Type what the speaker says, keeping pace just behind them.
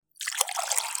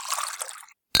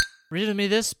Riddle me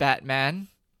this, Batman.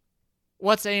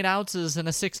 What's 8 ounces in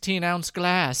a 16-ounce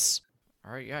glass?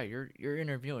 All right, yeah, you're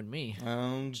interviewing me.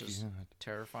 Oh, which is God.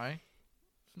 terrifying.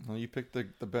 Well, you picked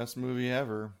the best movie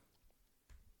ever.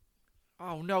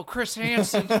 Oh, no, Chris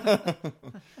Hansen. Why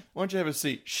don't you have a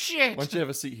seat? Shit. Why don't you have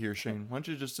a seat here, Shane? Why don't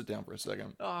you just sit down for a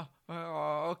second?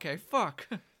 Okay, fuck.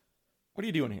 What are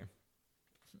you doing here?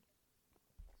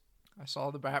 I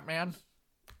saw the Batman.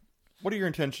 What are your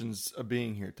intentions of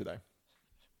being here today?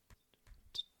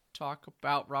 Talk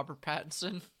about Robert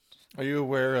Pattinson. Are you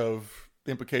aware of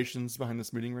the implications behind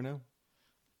this meeting right now?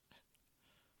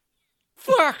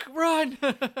 Fuck, run!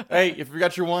 Hey, you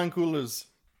forgot your wine coolers.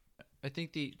 I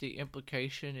think the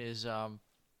implication is that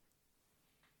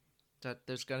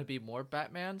there's gonna be more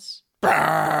Batmans.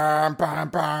 Bah, bah,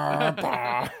 bah,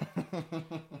 bah.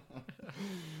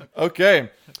 Okay,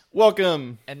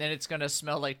 welcome. And then it's gonna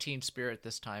smell like Teen Spirit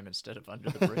this time instead of Under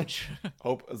the Bridge.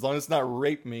 Hope as long as it's not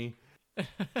Rape Me.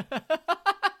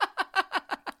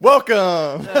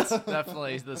 Welcome. That's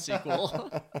definitely the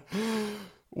sequel.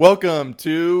 Welcome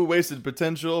to Wasted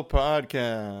Potential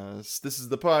Podcast. This is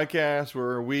the podcast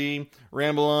where we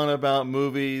ramble on about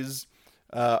movies,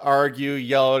 argue,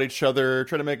 yell at each other,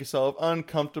 try to make yourself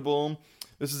uncomfortable.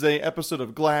 This is a episode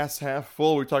of Glass Half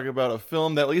Full. We talk about a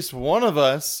film that at least one of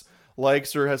us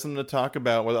likes or has something to talk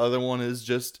about, while the other one is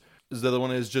just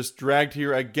dragged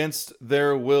here against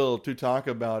their will to talk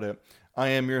about it. I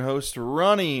am your host,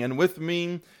 Ronnie, and with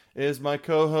me is my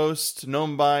co-host,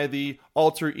 known by the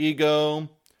alter ego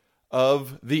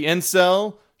of the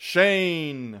incel,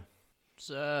 Shane. What's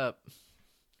up?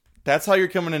 That's how you're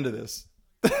coming into this.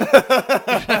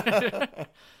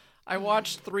 I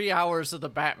watched 3 hours of the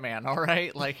Batman, all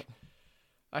right? Like,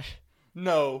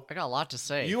 No. I got a lot to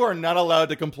say. You are not allowed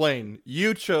to complain.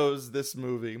 You chose this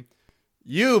movie.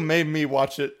 You made me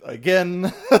watch it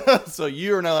again. So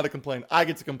you are not allowed to complain. I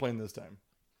get to complain this time.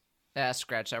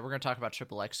 Scratch that. We're going to talk about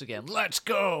Triple X again. Let's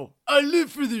go. I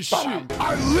live for this shit.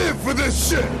 I live for this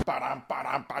shit.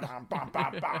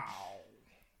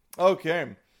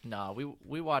 Okay. No,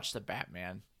 we watched the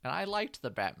Batman, and I liked the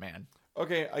Batman.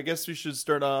 Okay, I guess we should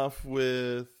start off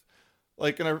with,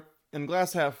 like, in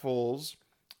Glass Half Fulls,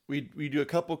 we do a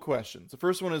couple questions. The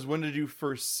first one is, when did you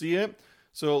first see it?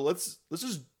 So let's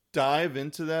just dive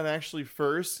into that actually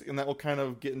first, and that will kind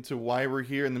of get into why we're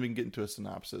here, and then we can get into a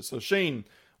synopsis. So Shane,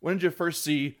 when did you first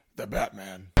see The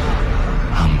Batman?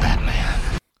 I'm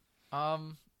Batman.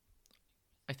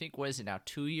 I think, what is it now,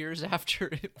 2 years after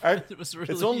it was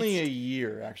released? It's only a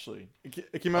year, actually.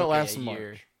 It came out last March.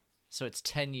 Year. So it's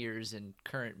 10 years in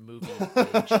current movie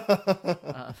age.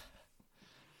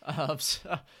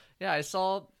 Yeah, I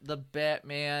saw The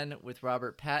Batman with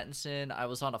Robert Pattinson. I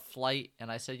was on a flight, and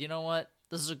I said, you know what?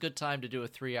 This is a good time to do a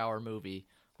 3-hour movie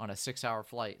on a 6-hour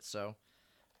flight. So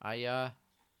I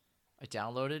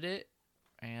downloaded it,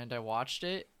 and I watched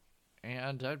it,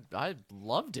 and I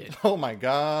loved it. Oh my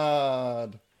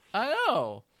god. I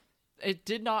know. It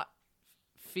did not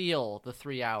feel the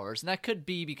 3 hours, and that could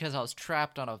be because I was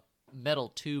trapped on a metal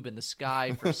tube in the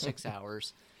sky for 6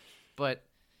 hours. But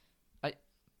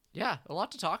a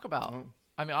lot to talk about. Oh.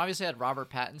 I mean, obviously I had Robert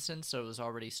Pattinson, so it was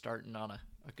already starting on a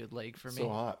good leg for me. So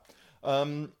hot.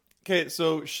 Okay,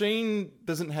 so Shane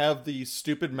doesn't have the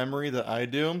stupid memory that I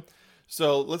do.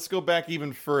 So let's go back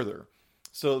even further.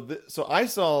 So I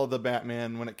saw the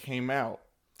Batman when it came out,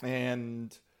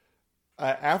 and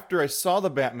after I saw the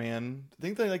Batman, I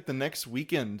think like the next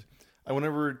weekend, I went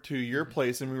over to your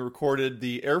place and we recorded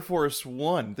the Air Force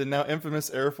One, the now infamous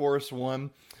Air Force One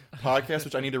podcast,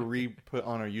 which I need to re-put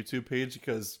on our YouTube page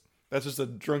because that's just a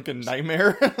drunken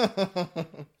nightmare.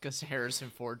 Because Harrison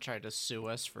Ford tried to sue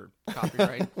us for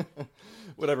copyright.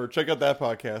 Whatever, check out that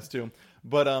podcast too.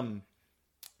 But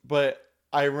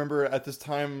I remember at this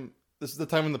time, this is the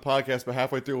time in the podcast, but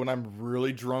halfway through when I'm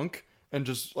really drunk and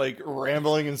just like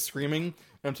rambling and screaming,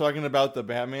 I'm talking about the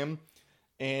Batman.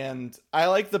 And I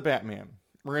like the Batman.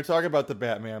 We're going to talk about the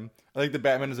Batman. I think the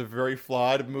Batman is a very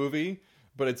flawed movie,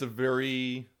 but it's a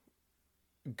very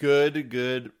good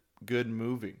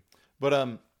movie.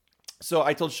 But so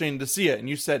I told Shane to see it, and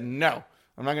you said no.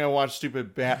 I'm not going to watch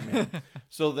stupid Batman.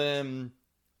 So then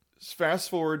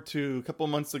fast forward to a couple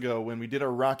months ago when we did a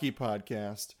Rocky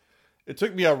podcast. It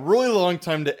took me a really long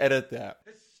time to edit that.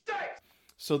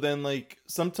 So then like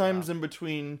sometimes in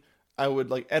between I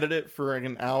would like edit it for like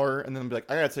an hour and then be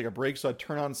like, I gotta take a break, so I'd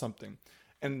turn on something.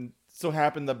 And so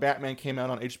happened the Batman came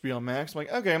out on HBO Max. I'm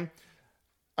like, okay,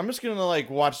 I'm just gonna like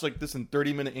watch like this in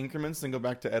 30-minute increments and go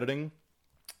back to editing.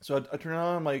 So I turn it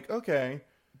on, I'm like, okay.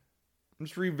 I'm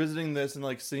just revisiting this and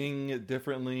like seeing it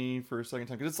differently for a second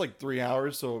time. Because it's like 3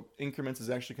 hours, so increments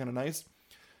is actually kind of nice.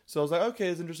 So I was like, okay,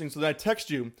 it's interesting. So then I text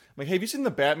you. I'm like, hey, have you seen The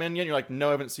Batman yet? And you're like, no,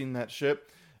 I haven't seen that shit.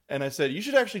 And I said, you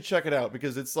should actually check it out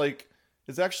because it's like,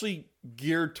 it's actually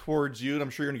geared towards you. And I'm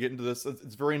sure you're going to get into this.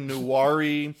 It's very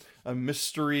noir-y, a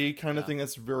mystery kind of thing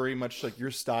that's very much like your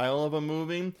style of a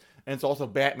movie. And it's also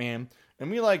Batman.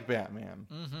 And we like Batman.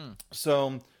 Mm-hmm.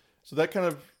 So that kind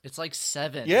of... It's like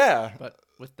Seven. Yeah. But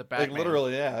with the Batman. Like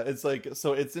literally, yeah. It's like,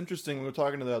 so it's interesting when we were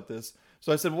talking about this.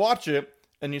 So I said, watch it.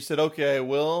 And you said, okay, I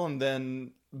will. And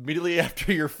then immediately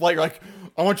after your flight, you're like,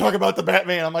 I want to talk about the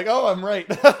Batman. I'm like, oh, I'm right.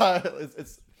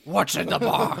 it's What's in the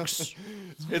box?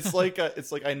 it's like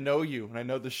I know you and I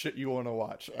know the shit you want to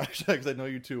watch because I know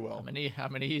you too well.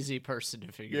 I'm an easy person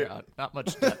to figure Yeah. out. Not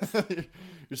much depth.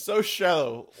 You're so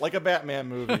shallow, like a Batman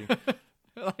movie.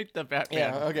 Like the Batman.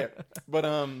 Yeah, okay. But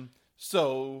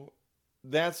so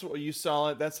that's what you saw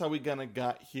it. That's how we kind of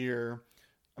got here.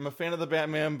 I'm a fan of the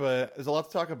Batman, but there's a lot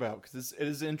to talk about because it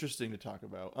is interesting to talk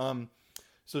about.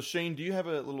 So Shane, do you have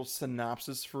a little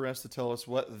synopsis for us to tell us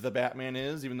what the Batman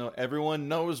is? Even though everyone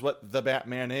knows what the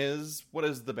Batman is, what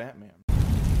is the Batman?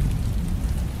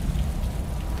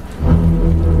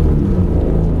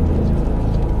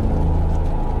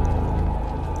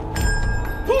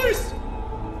 Police!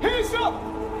 Hands up!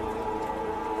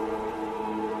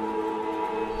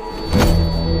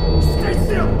 Stay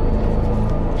still!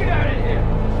 Get out of here!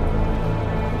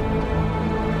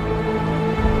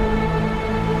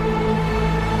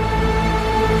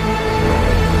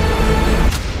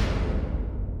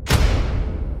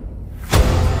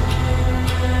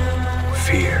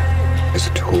 Fear is a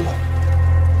tool.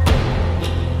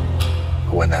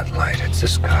 But when that light hits the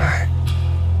sky,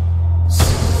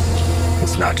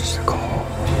 it's not just a call.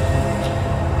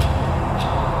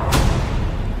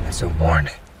 It's a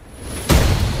warning.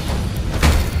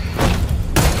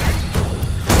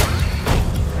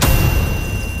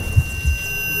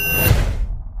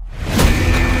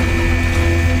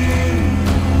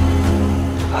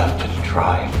 I've been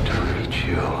trying to reach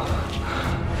you.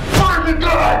 Find the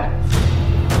gun!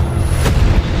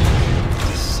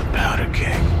 This is about a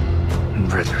king,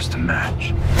 and Riddler's the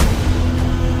match.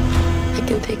 I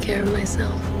can take care of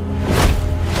myself.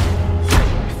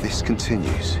 If this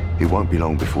continues, it won't be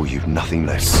long before you've nothing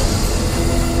left.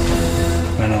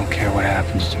 I don't care what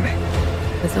happens to me.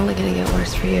 It's only gonna get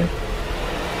worse for you.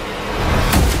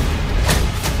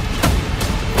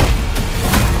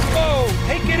 Whoa,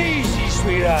 take it easy,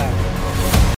 sweetheart.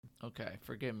 Okay,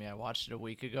 forgive me. I watched it a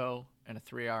week ago in a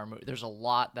 3-hour movie. There's a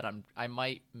lot that I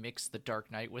might mix The Dark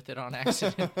Knight with it on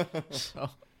accident.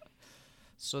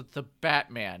 So the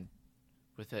Batman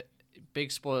with a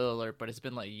big spoiler alert, but it's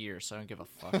been like a year, so I don't give a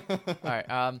fuck. All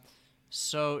right.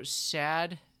 So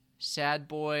sad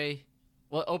boy.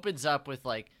 Well, it opens up with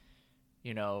like,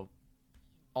 you know,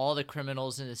 all the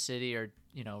criminals in the city are,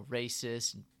 you know,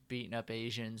 racist and beating up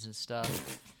Asians and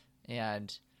stuff,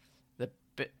 and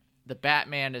the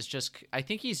Batman is just, I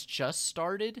think he's just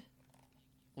started.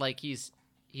 Like he's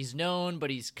known,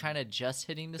 but he's kind of just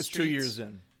hitting the It's streets. 2 years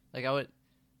in. Like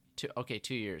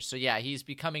 2 years. So yeah, he's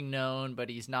becoming known, but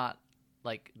he's not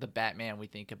like the Batman we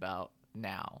think about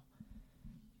now.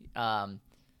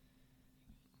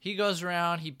 He goes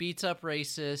around, he beats up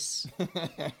racists.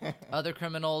 Other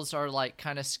criminals are like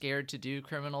kind of scared to do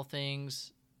criminal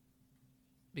things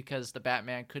because the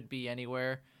Batman could be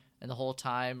anywhere. And the whole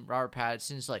time, Robert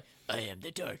Pattinson's like, I am the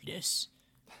darkness.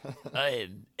 I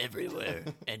am everywhere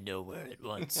and nowhere at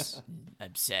once.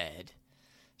 I'm sad.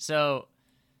 So,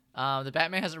 the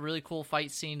Batman has a really cool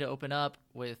fight scene to open up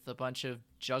with a bunch of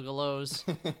juggalos.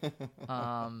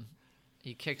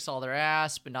 He kicks all their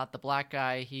ass, but not the black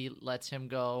guy. He lets him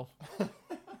go.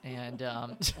 And,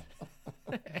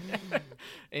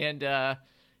 and the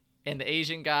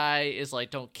Asian guy is like,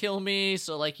 don't kill me.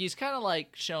 So, like, he's kind of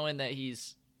like showing that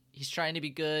he's trying to be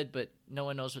good, but no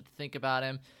one knows what to think about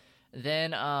him.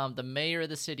 Then the mayor of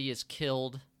the city is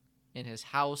killed in his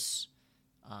house.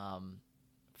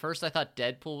 First, I thought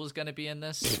Deadpool was going to be in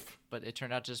this, but it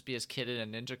turned out to just be his kid in a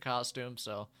ninja costume,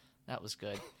 so that was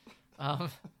good.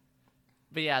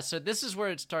 But yeah, so this is where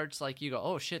it starts, like, you go,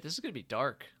 oh shit, this is going to be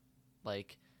dark.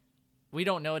 Like, we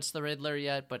don't know it's the Riddler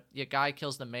yet, but your guy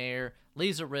kills the mayor,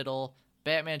 leaves a riddle,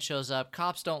 Batman shows up,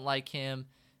 cops don't like him,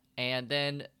 and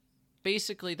then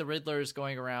basically the Riddler is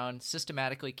going around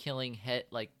systematically killing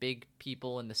big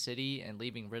people in the city and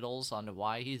leaving riddles on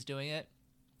why he's doing it.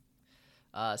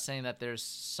 Saying that there's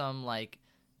some like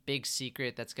big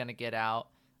secret that's going to get out.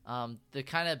 The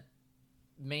kind of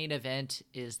main event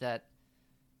is that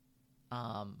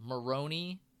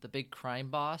Maroni, the big crime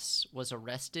boss, was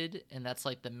arrested, and that's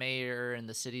like the mayor and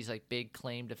the city's like big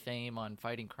claim to fame on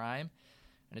fighting crime.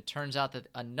 And it turns out that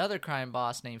another crime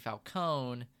boss named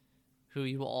Falcone, who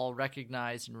you will all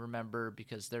recognize and remember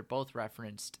because they're both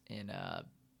referenced in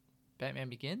Batman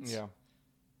Begins. Yeah.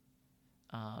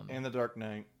 And The Dark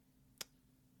Knight.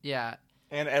 Yeah.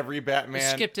 And every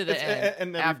Batman. Skip to the end.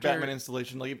 And every Batman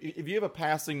installation. Like, if you have a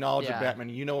passing knowledge of Batman,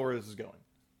 you know where this is going.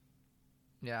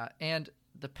 Yeah, and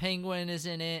the Penguin is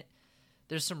in it.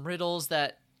 There's some riddles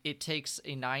that it takes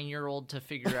a 9-year-old to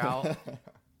figure out.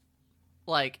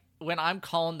 Like, when I'm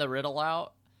calling the riddle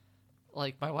out,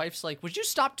 like, my wife's like, would you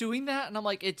stop doing that? And I'm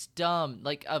like, it's dumb.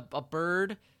 Like, a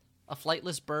bird, a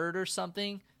flightless bird or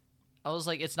something. I was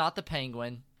like, it's not the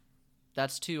Penguin.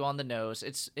 That's too on the nose.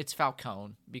 It's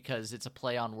Falcone, because it's a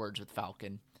play on words with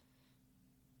Falcon.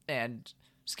 And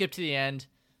skip to the end.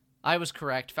 I was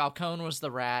correct. Falcone was the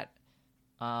rat.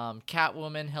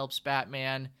 Catwoman helps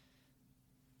Batman.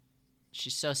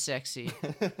 She's so sexy.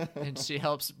 And she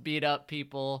helps beat up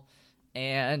people.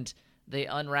 And they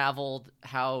unraveled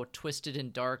how twisted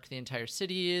and dark the entire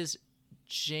city is.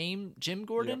 Jim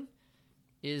Gordon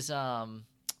is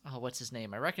what's his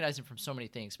name? I recognize him from so many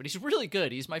things, but he's really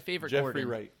good. He's my favorite Gordon. Jeffrey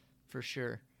Wright. For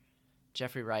sure.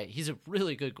 Jeffrey Wright. He's a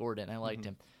really good Gordon. I liked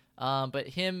him. But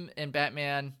him and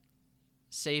Batman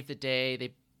save the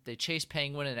day. They chase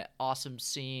Penguin in an awesome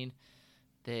scene.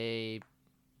 They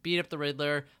beat up the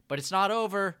Riddler, but it's not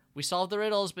over. We solved the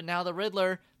riddles, but now the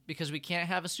Riddler, because we can't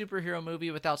have a superhero movie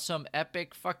without some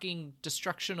epic fucking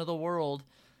destruction of the world.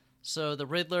 So the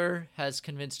Riddler has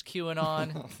convinced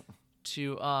QAnon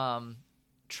to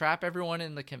trap everyone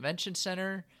in the convention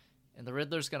center, and the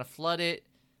Riddler's going to flood it,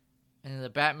 and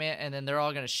the Batman, and then they're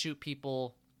all going to shoot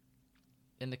people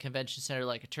in the convention center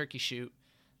like a turkey shoot.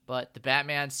 But the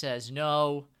Batman says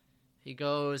no. He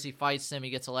goes, he fights them, he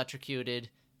gets electrocuted.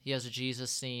 He has a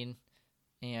Jesus scene.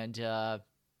 And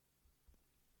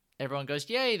everyone goes,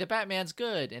 yay, the Batman's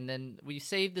good. And then we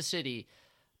save the city.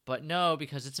 But no,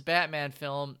 because it's a Batman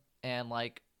film. And,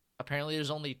 like, apparently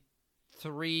there's only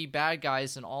 3 bad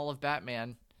guys in all of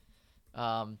Batman.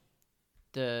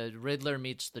 The Riddler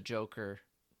meets the Joker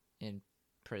in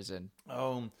prison.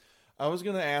 I was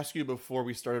going to ask you before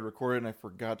we started recording, and I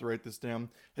forgot to write this down.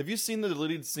 Have you seen the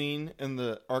deleted scene in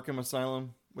the Arkham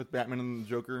Asylum with Batman and the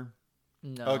Joker?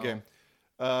 No. Okay.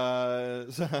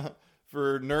 So,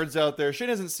 for nerds out there, Shane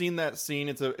hasn't seen that scene.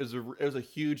 It was a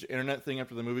huge internet thing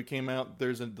after the movie came out.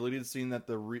 There's a deleted scene that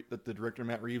the director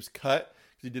Matt Reeves cut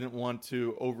because he didn't want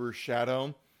to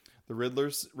overshadow the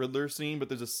Riddler scene. But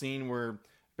there's a scene where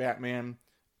Batman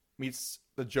meets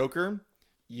the Joker.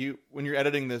 When you're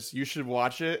editing this, you should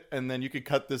watch it, and then you could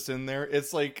cut this in there.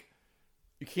 It's like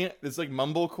it's like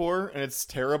mumblecore, and it's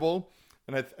terrible.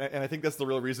 And I think that's the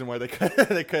real reason why they cut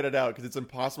it out, because it's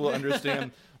impossible to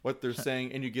understand what they're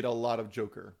saying, and you get a lot of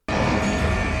Joker.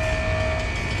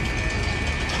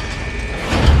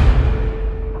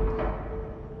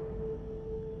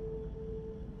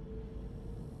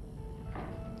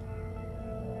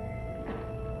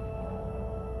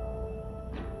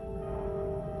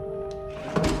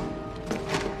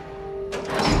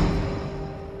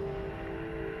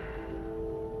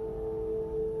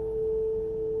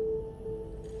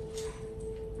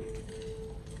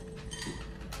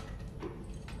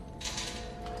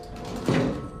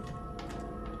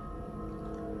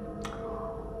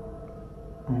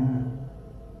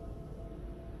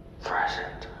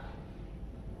 Present.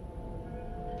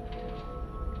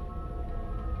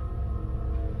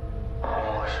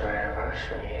 Almost our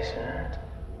anniversary, isn't it?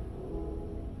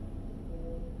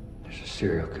 There's a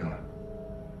serial killer.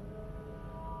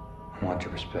 I want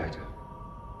your perspective.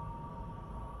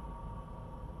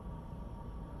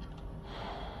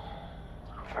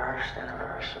 First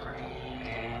anniversary,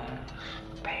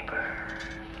 paper.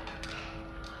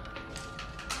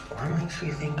 What makes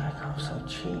you think I come so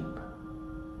cheap?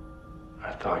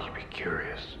 I thought you'd be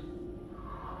curious.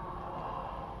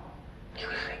 You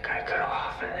think I could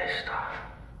offer this stuff?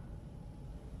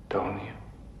 Don't you?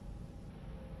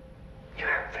 You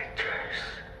have pictures.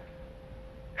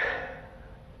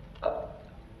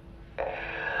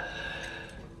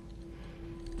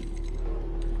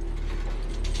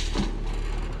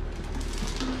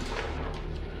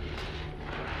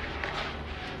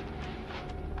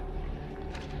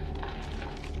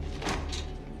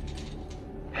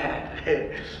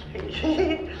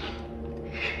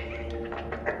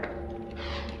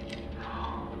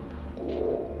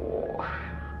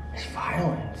 It's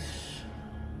violence.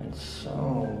 It's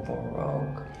so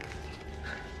baroque.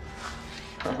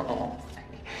 Oh.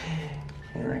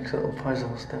 He likes little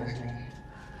puzzles, doesn't he?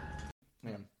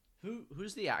 Man.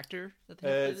 Who's the actor that they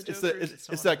play the Joker?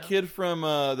 It's that kid from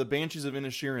the Banshees of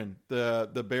Inisherin,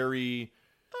 the Barry.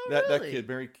 Oh, that really? kid,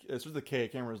 Barry. It's with the K. I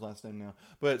can't remember his last name now.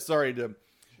 But sorry to.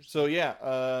 So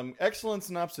yeah, excellent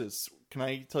synopsis. can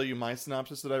I tell you my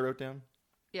synopsis that I wrote down?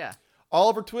 Yeah.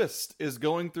 Oliver Twist is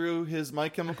going through his My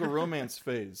Chemical Romance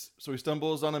phase, so he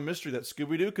stumbles on a mystery that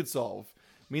Scooby-Doo could solve,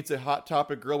 meets a hot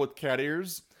topic girl with cat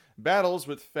ears, battles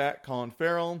with fat Colin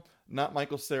Farrell, not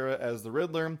Michael Cera as the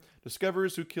Riddler,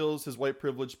 discovers who kills his white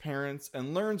privileged parents,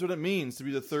 and learns what it means to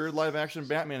be the third live-action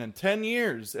Batman in 10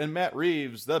 years, and Matt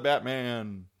Reeves, the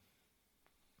Batman.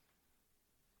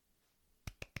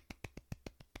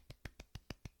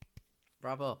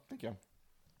 Bravo. Thank you.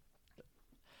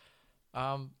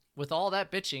 With all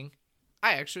that bitching,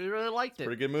 I actually really liked it.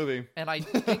 Pretty good movie. And I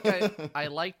think I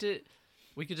liked it.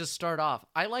 We could just start off.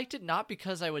 I liked it not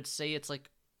because I would say it's like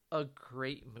a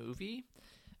great movie.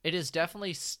 It is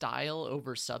definitely style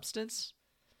over substance,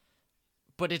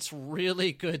 but it's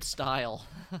really good style.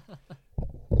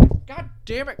 God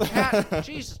damn it, cat!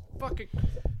 Jesus fucking!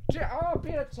 Oh,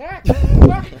 being attacked!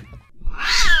 Fuck.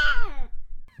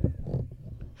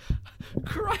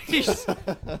 Christ!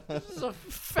 This is a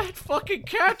fat fucking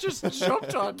cat just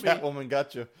jumped on me. Catwoman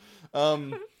got you.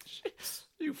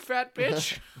 You fat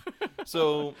bitch.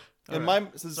 So,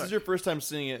 Right. This is your first time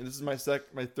seeing it, and this is my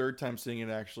third time seeing it,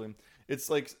 actually. It's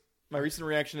like, my recent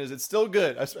reaction is, it's still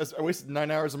good. I wasted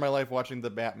 9 hours of my life watching The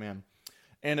Batman.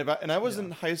 And if I was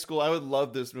in high school, I would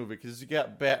love this movie, because you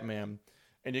got Batman,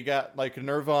 and you got, like,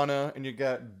 Nirvana, and you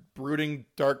got brooding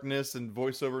darkness and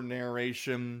voiceover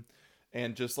narration,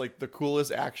 and just, like, the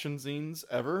coolest action scenes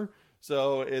ever.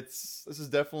 So, this is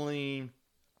definitely...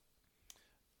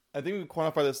 I think we can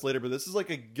quantify this later, but this is like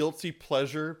a guilty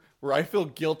pleasure where I feel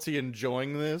guilty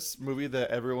enjoying this movie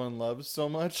that everyone loves so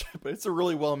much, but it's a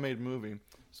really well-made movie.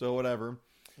 So whatever.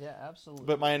 Yeah, absolutely.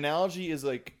 But my analogy is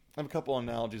like, I have a couple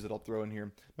analogies that I'll throw in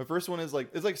here. My first one is like,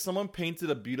 it's like someone painted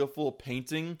a beautiful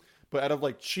painting, but out of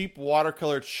like cheap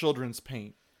watercolor children's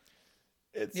paint.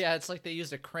 It's like they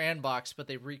used a crayon box, but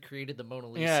they recreated the Mona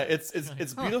Lisa. Yeah,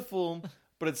 it's beautiful,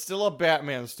 but it's still a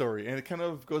Batman story. And it kind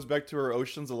of goes back to our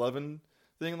Ocean's 11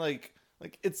 thing, like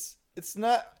it's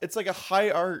like a high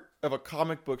art of a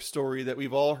comic book story that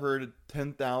we've all heard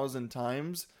 10,000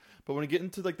 times, but when you get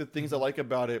into like the things I like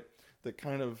about it that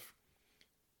kind of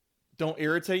don't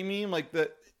irritate me, like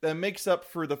that makes up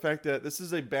for the fact that this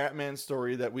is a Batman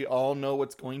story that we all know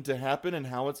what's going to happen and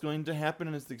how it's going to happen,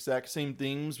 and it's the exact same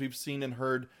things we've seen and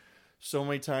heard so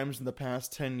many times in the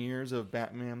past 10 years of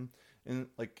Batman in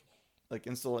like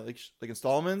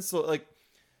installments. So like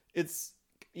it's,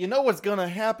 you know what's gonna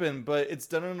happen, but it's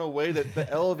done in a way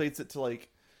that elevates it to like,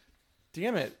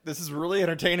 damn it, this is really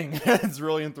entertaining. It's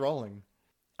really enthralling.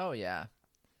 Oh yeah.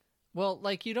 Well,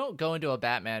 like, you don't go into a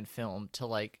Batman film to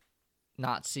like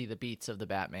not see the beats of the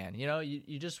Batman. You know,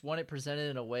 you just want it presented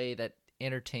in a way that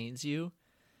entertains you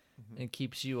and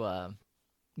keeps you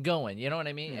going. You know what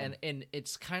I mean? Yeah. And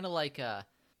it's kind of like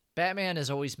Batman is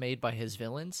always made by his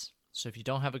villains. So if you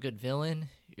don't have a good villain,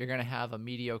 you're gonna have a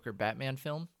mediocre Batman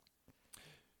film.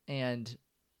 And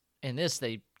in this,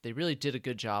 they really did a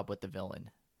good job with the villain.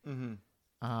 Mm-hmm.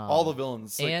 All the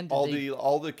villains, like, and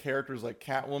all the characters, like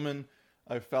Catwoman,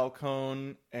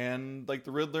 Falcone, and like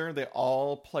the Riddler, they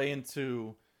all play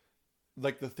into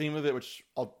like the theme of it, which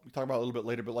I'll talk about a little bit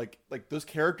later. But like those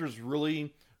characters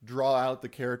really draw out the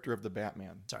character of the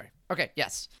Batman. Sorry. Okay.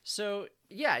 Yes. So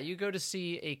yeah, you go to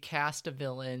see a cast of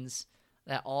villains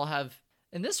that all have.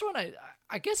 And this one,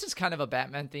 I guess it's kind of a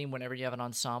Batman theme. Whenever you have an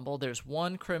ensemble, there's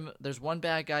one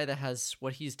bad guy that has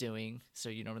what he's doing. So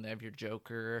you normally have your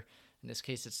Joker. In this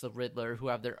case, it's the Riddler, who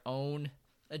have their own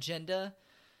agenda.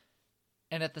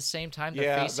 And at the same time,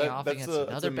 they're facing off against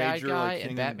another bad guy,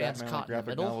 and Batman's caught in the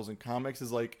middle. Novels and comics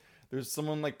is like there's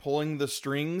someone like pulling the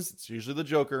strings. It's usually the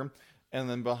Joker, and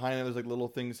then behind it there's like little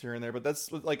things here and there. But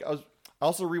that's like I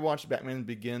also rewatched Batman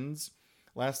Begins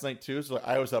last night too. So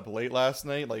I was up late last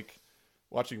night, like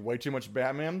watching way too much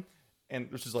Batman,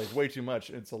 and which is like way too much.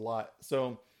 It's a lot.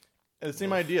 So the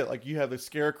same idea. Like you have the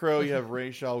Scarecrow, you have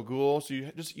Ra's al Ghul. So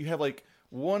you have like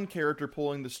one character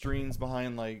pulling the strings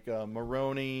behind like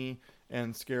Maroni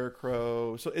and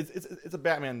Scarecrow. So it's a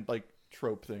Batman like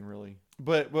trope thing, really.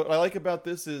 But what I like about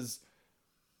this is,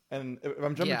 and if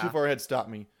I'm jumping too far ahead, stop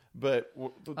me. But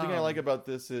the thing I like about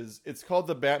this is it's called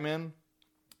The Batman,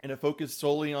 and it focused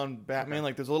solely on Batman. Okay.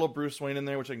 Like there's a little Bruce Wayne in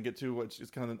there, which I can get to, which is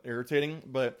kind of irritating.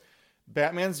 But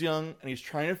Batman's young, and he's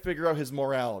trying to figure out his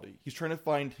morality. He's trying to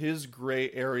find his gray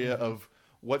area of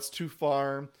what's too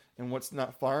far and what's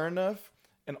not far enough.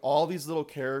 And all these little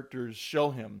characters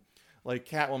show him. Like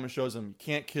Catwoman shows him, you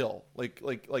can't kill. Like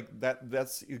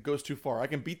that's it goes too far. I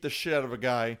can beat the shit out of a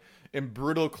guy in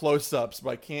brutal close-ups, but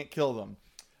I can't kill them.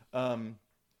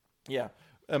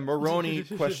 And Maroni makes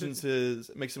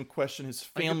him question his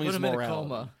family's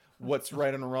morality. What's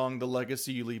right and wrong, the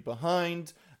legacy you leave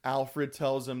behind. Alfred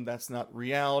tells him that's not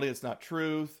reality, it's not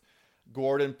truth.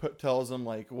 Gordon tells him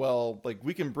like, well, like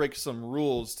we can break some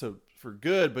rules for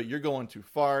good, but you're going too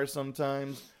far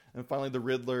sometimes. And finally the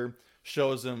Riddler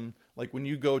shows him like when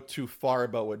you go too far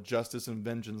about what justice and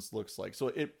vengeance looks like.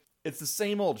 So it's the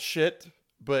same old shit,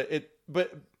 but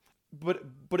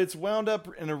it's wound up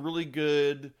in a really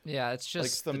good, it's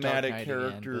just like the Dark thematic Knight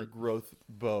character again, growth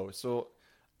bow. So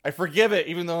I forgive it,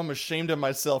 even though I'm ashamed of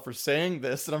myself for saying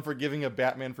this, and I'm forgiving a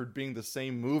Batman for being the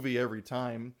same movie every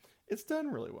time. It's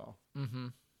done really well. Mm-hmm.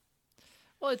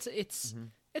 Well, it's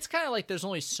kind of like there's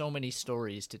only so many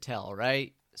stories to tell,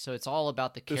 right? So it's all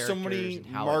about the There's characters so many and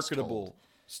how marketable it's told.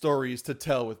 stories to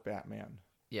tell with Batman.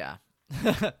 Yeah,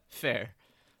 fair.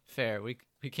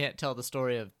 We can't tell the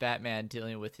story of Batman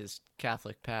dealing with his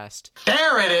Catholic past.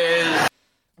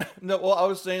 No, well, I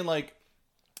was saying like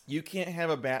you can't have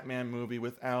a Batman movie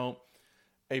without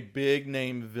a big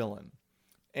name villain,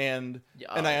 and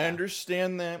I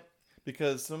understand that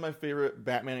because some of my favorite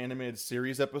Batman animated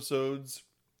series episodes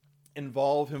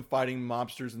involve him fighting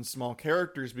mobsters and small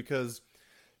characters because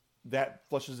that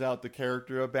fleshes out the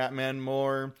character of Batman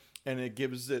more, and it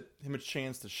gives him a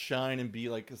chance to shine and be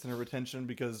like a center of attention.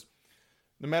 Because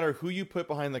no matter who you put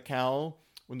behind the cowl,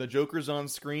 when the Joker's on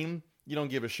screen, you don't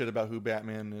give a shit about who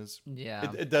Batman is.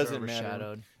 Yeah, it doesn't they're matter.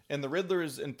 overshadowed. And the Riddler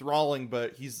is enthralling,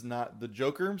 but he's not the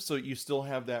Joker, so you still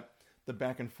have that. The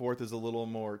back and forth is a little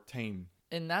more tame.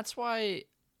 And that's why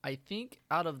I think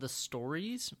out of the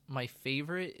stories, my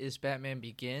favorite is Batman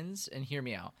Begins. And hear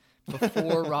me out.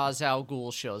 Before Ra's al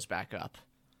Ghul shows back up.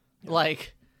 Yeah.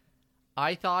 Like,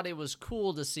 I thought it was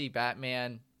cool to see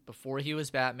Batman, before he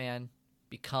was Batman,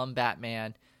 become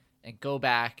Batman, and go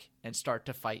back and start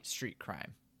to fight street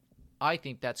crime. I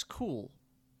think that's cool.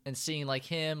 And seeing, like,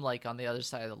 him, like, on the other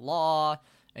side of the law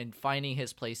and finding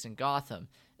his place in Gotham.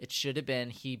 It should have been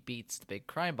he beats the big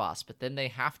crime boss. But then they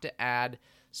have to add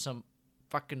some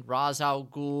fucking Ra's al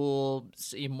Ghul,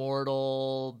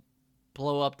 immortal,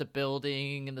 blow up the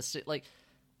building in the city. Like,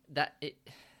 that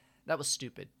was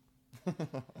stupid.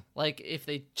 Like, if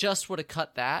they just would have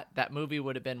cut that movie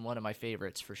would have been one of my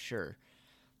favorites for sure.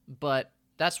 But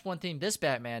that's one thing this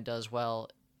Batman does well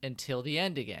until the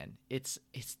end again. It's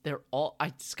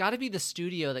got to be the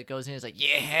studio that goes in and is like,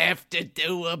 you have to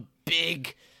do a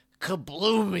big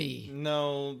kabloomy.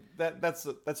 No, that's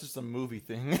just a movie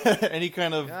thing. Any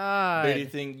kind of baby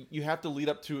thing, you have to lead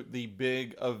up to the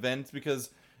big event, because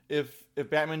if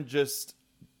Batman just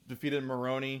defeated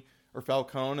Maroni or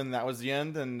Falcone and that was the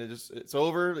end and it's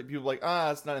over, like, people are like,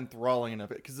 it's not enthralling enough,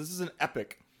 because this is an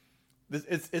epic.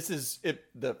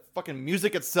 The fucking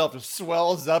music itself just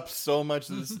swells up so much.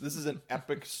 This is an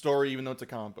epic story, even though it's a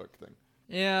comic book thing.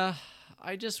 Yeah,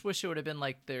 I just wish it would have been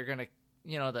like they're gonna,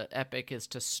 the epic is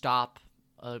to stop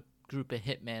a group of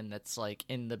hitmen that's like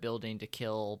in the building to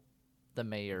kill the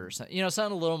mayor. Something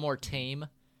a little more tame.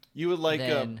 You would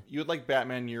like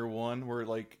Batman Year One, where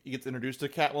like he gets introduced to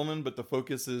Catwoman, but the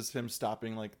focus is him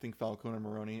stopping like Falcone and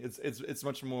Maroni. It's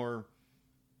much more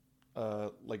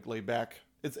like laid back.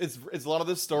 It's a lot of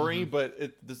this story, but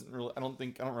it doesn't really. I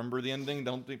don't remember the ending.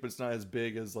 But it's not as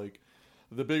big as like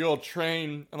the big old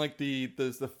train and like the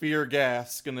fear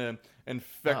gas gonna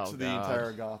infect the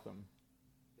entire Gotham.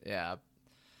 Yeah,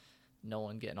 no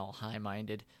one getting all high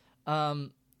minded.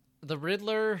 The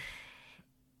Riddler.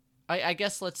 I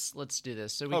guess let's do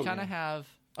this. So we kind of have.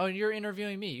 Oh, and you're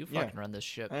interviewing me. You fucking run this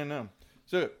ship. I know.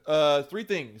 So, 3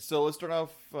 things. So let's start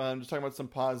off just talking about some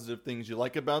positive things you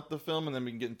like about the film, and then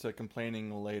we can get into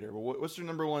complaining later. But what's your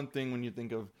number one thing when you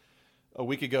think of a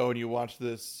week ago and you watch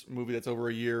this movie that's over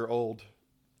a year old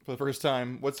for the first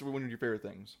time? What's one of your favorite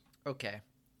things? Okay.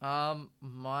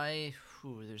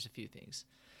 There's a few things.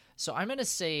 So I'm going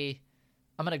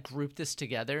to group this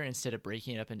together instead of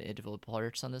breaking it up into individual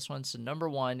parts on this one. So number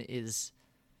one is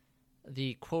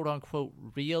the quote-unquote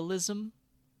realism.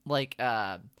 Like,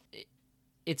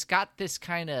 it's got this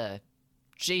kind of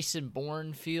Jason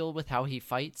Bourne feel with how he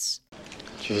fights.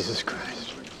 Jesus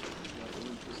Christ.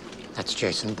 That's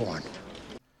Jason Bourne.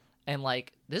 And,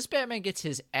 like, this Batman gets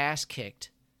his ass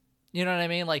kicked. You know what I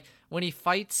mean? Like, when he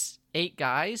fights 8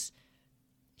 guys,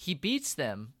 he beats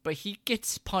them, but he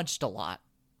gets punched a lot.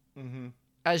 Mm-hmm.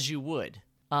 As you would.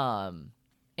 And,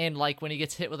 like, when he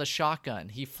gets hit with a shotgun,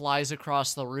 he flies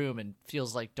across the room and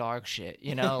feels like dog shit.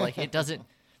 Like, it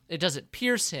doesn't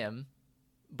pierce him,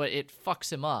 but it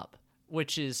fucks him up,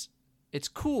 it's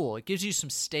cool. It gives you some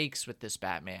stakes with this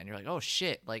Batman. You're like, oh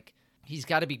shit, like, he's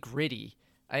got to be gritty.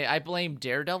 I blame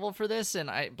Daredevil for this, and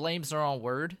blame's the wrong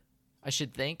word. I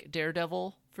should thank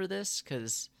Daredevil for this,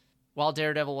 because while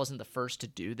Daredevil wasn't the first to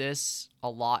do this, a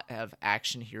lot of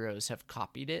action heroes have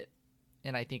copied it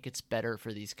and I think it's better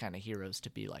for these kind of heroes to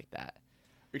be like that.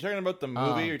 Are you talking about the movie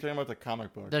or are you talking about the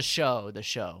comic book? The show. Not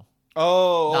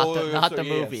the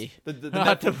movie. Yes. The movie.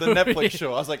 Netflix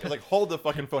show. I was like, hold the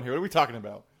fucking phone here. What are we talking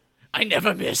about? I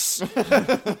never miss.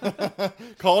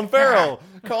 Colin Farrell.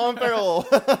 Colin Farrell.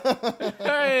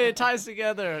 Hey, it ties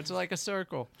together. It's like a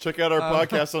circle. Check out our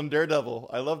podcast on Daredevil.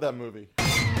 I love that movie.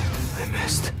 I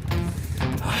missed.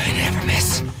 I never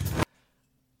miss.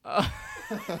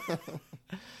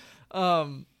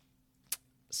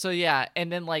 So yeah,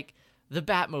 and then like the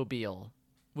Batmobile,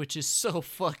 which is so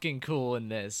fucking cool in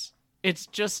this. It's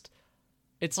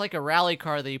like a rally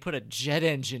car that you put a jet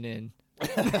engine in.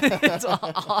 It's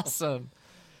awesome.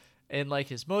 And like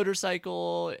his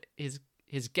motorcycle, his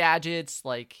gadgets,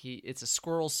 like it's a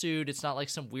squirrel suit. It's not like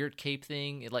some weird cape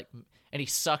thing. And he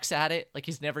sucks at it. Like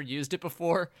he's never used it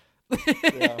before.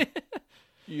 Yeah.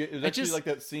 It was actually like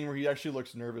that scene where he actually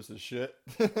looks nervous as shit.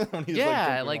 When he's,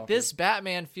 like this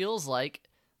Batman feels like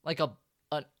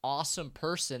an awesome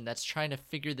person that's trying to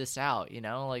figure this out, you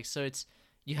know? Like, so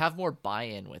you have more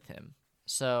buy-in with him.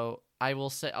 So I will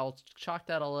say I'll chalk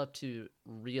that all up to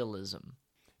realism.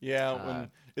 Yeah,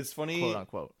 when it's funny, quote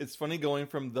unquote. It's funny going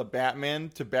from the Batman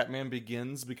to Batman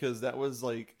Begins, because that was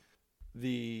like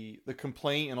the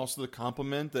complaint and also the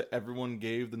compliment that everyone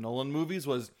gave the Nolan movies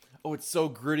was, oh, it's so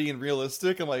gritty and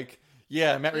realistic. I'm like,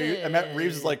 yeah, Matt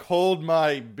Reeves is like, hold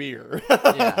my beer.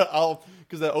 Yeah.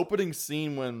 Because that opening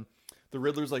scene when the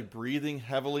Riddler's like breathing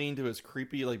heavily into his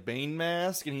creepy like Bane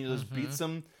mask and he just beats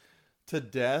him to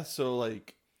death so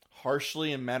like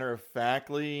harshly and matter of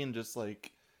factly and just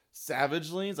like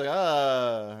savagely. It's like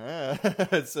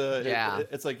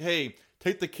it's like, hey,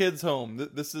 take the kids home.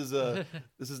 This is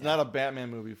not a Batman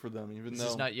movie for them. This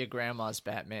is not your grandma's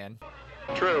Batman.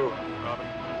 True, Robin.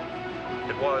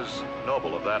 It was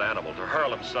noble of that animal to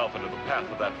hurl himself into the path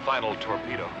of that final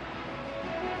torpedo.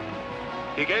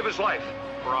 He gave his life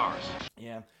for ours.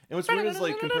 Yeah, and what's weird is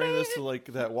like comparing this to like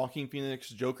that Joaquin Phoenix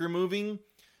Joker movie.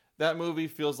 That movie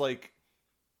feels like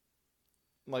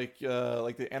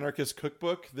the Anarchist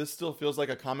Cookbook. This still feels like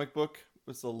a comic book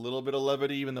with a little bit of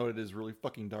levity, even though it is really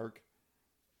fucking dark.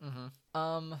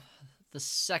 Mm-hmm. The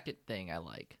second thing I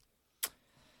like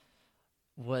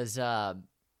was the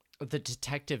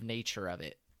detective nature of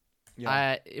it.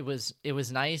 Yeah. It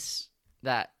was nice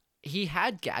that he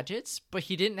had gadgets, but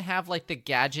he didn't have like the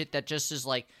gadget that just is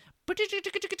like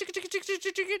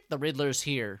the Riddler's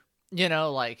here. You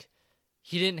know, like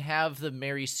he didn't have the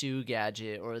Mary Sue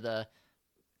gadget or the,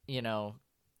 you know,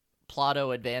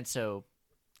 Plotto Advanso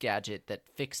gadget that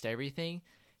fixed everything.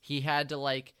 He had to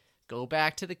like go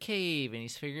back to the cave and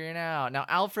he's figuring it out. Now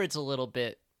Alfred's a little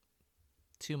bit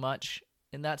too much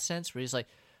in that sense where he's like,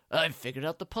 I figured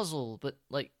out the puzzle, but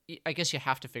like I guess you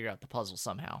have to figure out the puzzle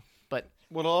somehow. But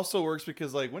what also works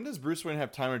because like when does Bruce Wayne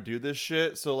have time to do this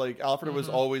shit? So like Alfred was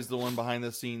always the one behind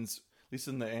the scenes, at least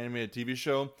in the animated TV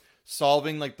show,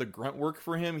 solving like the grunt work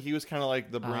for him. He was kind of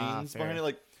like the brains behind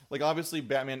it. Like obviously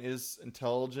Batman is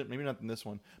intelligent, maybe not in this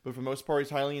one, but for the most part he's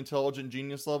highly intelligent,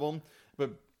 genius level.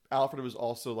 But Alfred was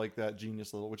also like that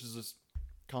genius level, which is just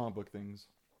comic book things.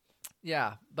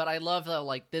 Yeah, but I love that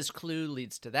like this clue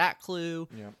leads to that clue,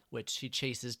 which he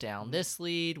chases down this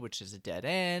lead, which is a dead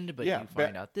end, but you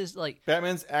find out this like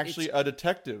Batman's actually a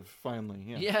detective finally.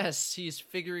 Yeah. Yes, he's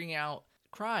figuring out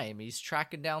crime. He's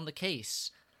tracking down the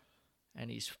case. And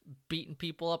he's beating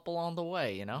people up along the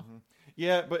way, you know?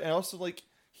 Yeah, but also like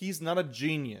he's not a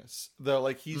genius. Though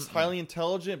like he's highly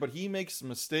intelligent, but he makes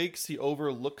mistakes. He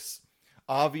overlooks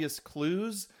obvious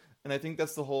clues, and I think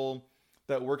that's the whole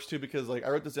that works too, because like I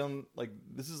wrote this down, like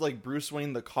this is like Bruce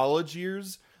Wayne the college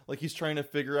years. Like he's trying to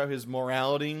figure out his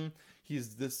morality. He's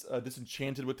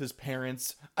disenchanted with his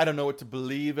parents. I don't know what to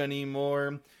believe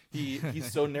anymore.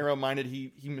 He's so narrow-minded.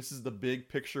 He misses the big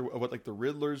picture of what like the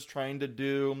Riddler's trying to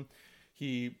do.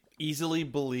 He easily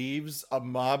believes a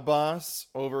mob boss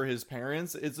over his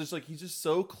parents. It's just like he's just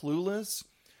so clueless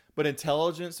but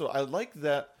intelligent. So I like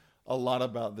that a lot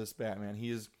about this Batman.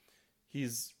 He's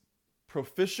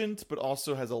proficient, but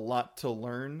also has a lot to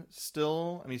learn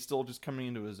still, and he's still just coming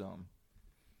into his own.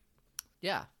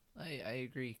 Yeah, I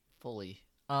agree fully.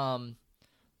 The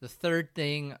third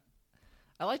thing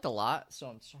I liked a lot, so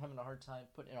I'm having a hard time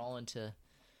putting it all into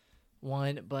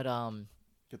one, but I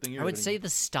would say the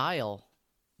style,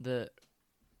 the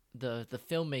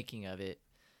filmmaking of it.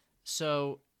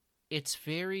 So it's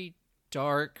very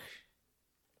dark,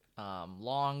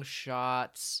 long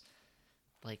shots,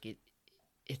 like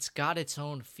it's got its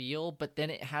own feel, but then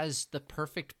it has the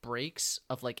perfect breaks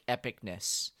of like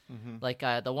epicness. Like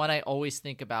the one I always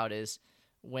think about is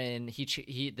when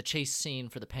the chase scene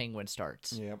for the Penguin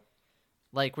starts. Yep.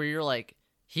 Like where you're like,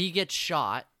 he gets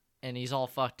shot and he's all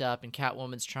fucked up, and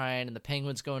Catwoman's trying, and the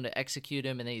Penguin's going to execute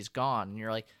him, and then he's gone. And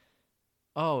you're like,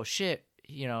 oh, shit.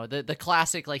 You know, the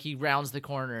classic, like, he rounds the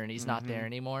corner, and he's not there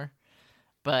anymore.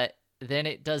 But then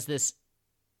it does this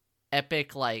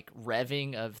epic, like,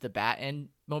 revving of the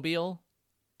Batmobile,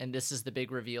 and this is the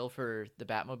big reveal for the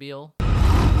Batmobile.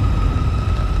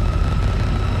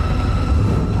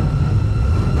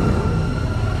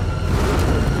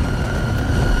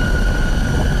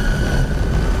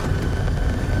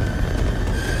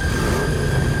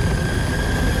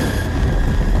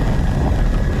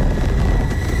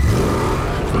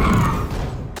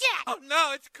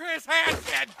 Chris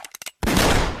Hansen!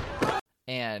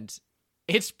 And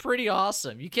it's pretty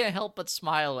awesome. You can't help but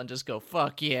smile and just go,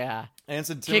 fuck yeah. And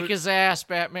it's kick his ass,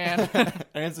 Batman.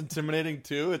 And it's intimidating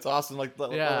too. It's awesome. Like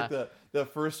the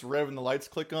first rev and the lights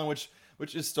click on, which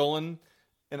is stolen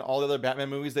in all the other Batman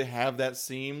movies. They have that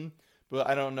scene, but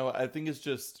I don't know. I think it's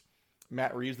just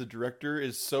Matt Reeves, the director,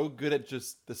 is so good at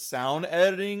just the sound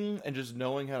editing and just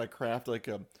knowing how to craft like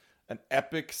an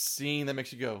epic scene that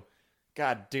makes you go,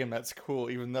 God damn, that's cool,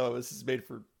 even though this is made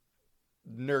for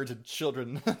nerds and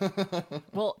children.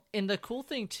 Well, and the cool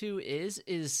thing, too,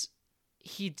 is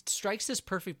he strikes this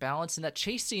perfect balance, and that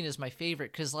chase scene is my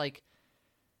favorite, because, like,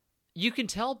 you can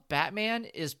tell Batman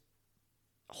is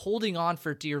holding on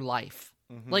for dear life.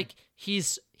 Mm-hmm. Like, he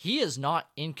is not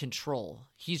in control.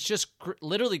 He's just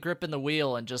literally gripping the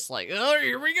wheel and just like, oh,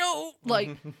 here we go!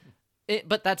 Like,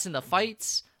 but that's in the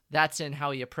fights, that's in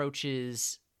how he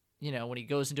approaches... You know, when he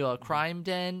goes into a crime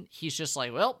den, he's just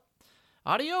like, well,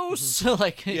 adios.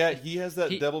 Like, yeah, he has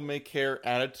that devil may care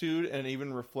attitude, and it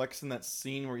even reflects in that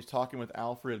scene where he's talking with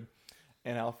Alfred.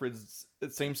 And Alfred's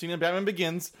the same scene in Batman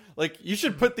Begins. Like, you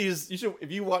should put these. You should,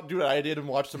 if you do what I did and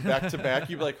watch them back to back,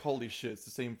 you'd be like, holy shit, it's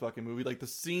the same fucking movie. Like, the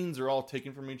scenes are all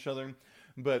taken from each other.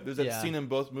 But there's that scene in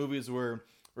both movies where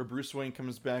Bruce Wayne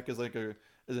comes back as like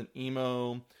as an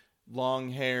emo,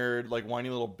 long-haired, like, whiny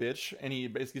little bitch, and he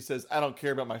basically says, I don't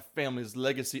care about my family's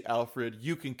legacy, Alfred.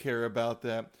 You can care about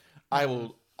that.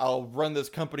 I'll run this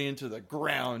company into the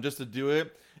ground just to do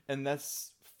it. And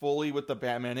that's fully what the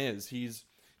Batman is. He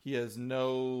has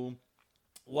no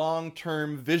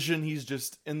long-term vision. He's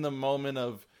just in the moment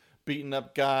of beating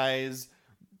up guys,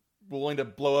 willing to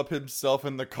blow up himself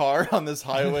in the car on this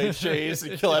highway chase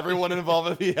and kill everyone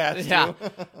involved if he has to.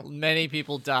 Many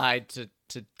people died to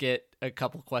get a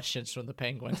couple questions from the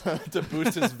Penguin. To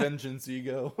boost his vengeance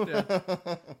ego.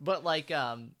 But, like,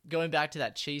 going back to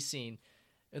that chase scene,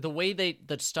 the way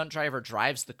the stunt driver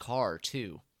drives the car,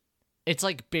 too, it's,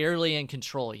 like, barely in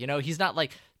control. You know, he's not,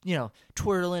 like, you know,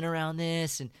 twirling around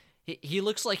this, and he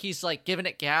looks like he's, like, giving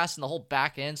it gas, and the whole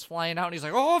back end's flying out, and he's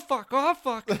like, oh,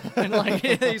 fuck, and, like,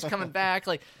 he's coming back.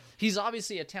 Like, he's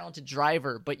obviously a talented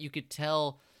driver, but you could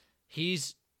tell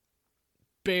he's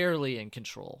barely in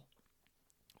control.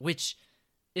 Which,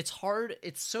 it's hard.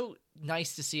 It's so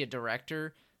nice to see a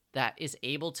director that is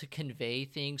able to convey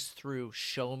things through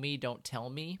show me, don't tell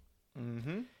me.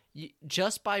 Mm-hmm.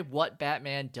 Just by what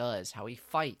Batman does, how he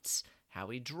fights, how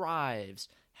he drives,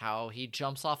 how he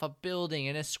jumps off a building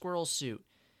in a squirrel suit.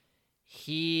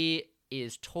 He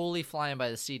is totally flying by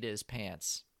the seat of his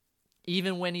pants.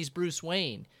 Even when he's Bruce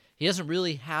Wayne, he doesn't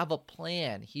really have a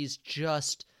plan. He's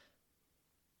just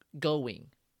going.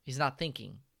 He's not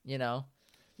thinking, you know?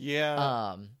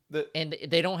 Yeah. And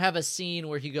they don't have a scene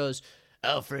where he goes,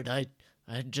 Alfred,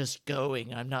 I'm just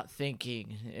going. I'm not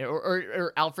thinking.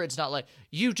 Or Alfred's not like,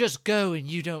 you just go and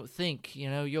you don't think.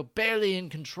 You know, you're barely in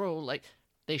control. Like,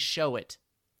 they show it.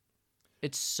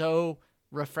 It's so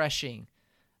refreshing.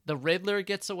 The Riddler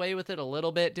gets away with it a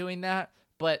little bit doing that,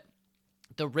 but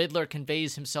the Riddler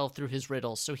conveys himself through his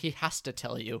riddles, so he has to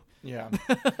tell you. Yeah.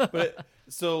 But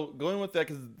so going with that,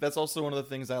 because that's also one of the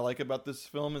things I like about this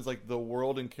film is like the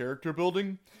world and character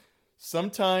building.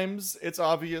 Sometimes it's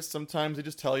obvious. Sometimes they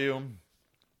just tell you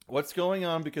what's going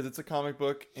on because it's a comic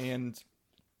book and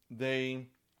they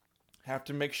have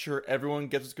to make sure everyone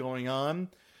gets what's going on,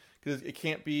 because it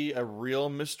can't be a real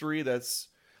mystery. That's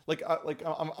like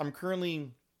I'm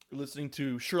currently listening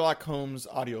to Sherlock Holmes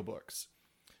audiobooks.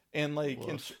 And like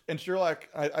in Sherlock,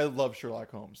 I love Sherlock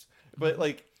Holmes, but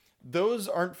like those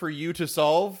aren't for you to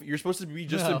solve. You're supposed to be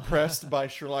just impressed by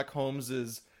Sherlock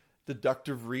Holmes's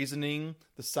deductive reasoning,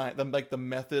 the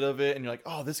method of it, and you're like,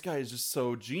 oh, this guy is just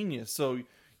so genius. So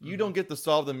you don't get to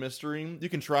solve the mystery. You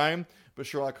can try, but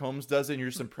Sherlock Holmes does it, and you're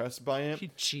just impressed by it. He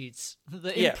cheats.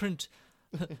 The imprint.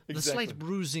 The slight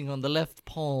bruising on the left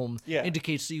palm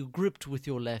indicates that you gripped with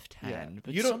your left hand,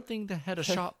 but something that had a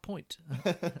sharp point.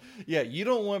 Yeah, you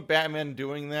don't want Batman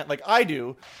doing that like I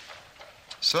do.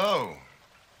 So,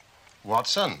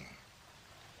 Watson.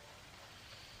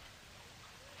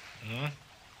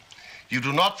 You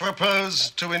do not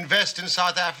propose to invest in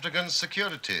South African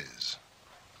securities.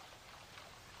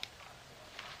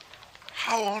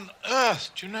 How on earth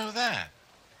do you know that?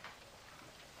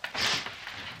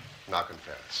 Now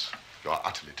confess, you're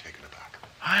utterly taken aback.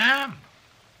 I am.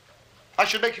 I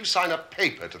should make you sign a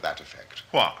paper to that effect.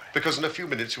 Why? Because in a few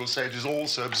minutes you'll say it is all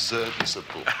so absurdly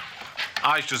simple.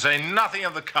 I should say nothing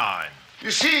of the kind. You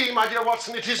see, my dear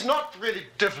Watson, it is not really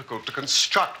difficult to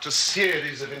construct a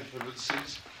series of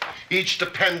influences, each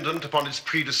dependent upon its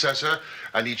predecessor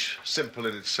and each simple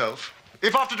in itself.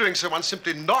 If after doing so one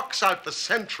simply knocks out the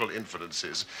central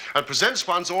influences and presents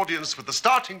one's audience with the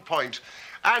starting point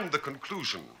and the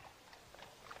conclusion,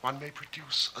 one may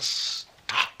produce a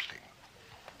startling,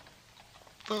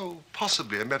 though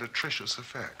possibly a meretricious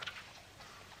effect.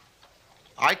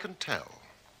 I can tell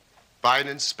by an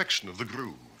inspection of the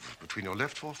groove between your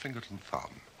left forefinger and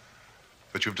thumb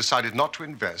that you've decided not to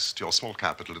invest your small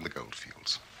capital in the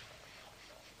goldfields.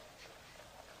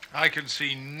 I can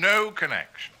see no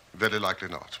connection. Very likely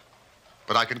not.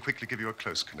 But I can quickly give you a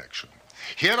close connection.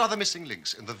 Here are the missing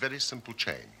links in the very simple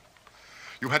chain.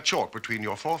 You had chalk between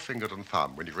your forefinger and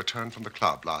thumb when you returned from the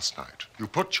club last night. You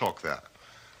put chalk there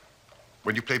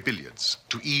when you play billiards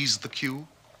to ease the cue.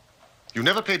 You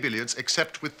never play billiards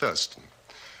except with Thurston.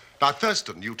 Now,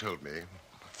 Thurston, you told me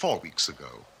 4 weeks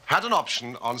ago, had an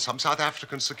option on some South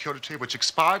African security which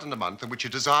expired in a month and which he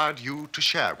desired you to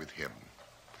share with him.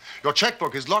 Your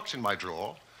checkbook is locked in my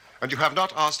drawer, and you have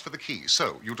not asked for the key,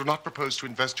 so you do not propose to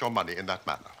invest your money in that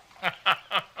manner.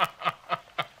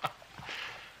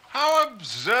 How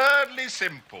absurdly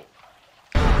simple.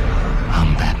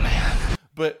 I'm Batman.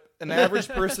 But an average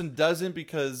person doesn't,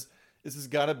 because this has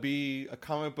got to be a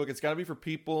comic book. It's got to be for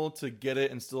people to get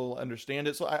it and still understand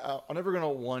it. So I'm never going to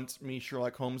want me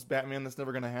Sherlock Holmes Batman. That's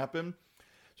never going to happen.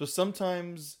 So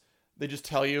sometimes they just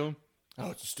tell you, oh,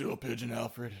 it's a stool pigeon,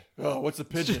 Alfred. Oh, what's a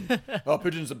pigeon? Oh, a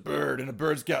pigeon's a bird, and a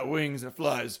bird's got wings and it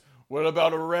flies. What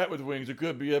about a rat with wings? It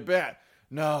could be a bat.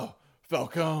 No,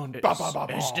 Falcone.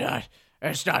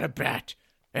 It's not a bat.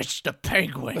 It's the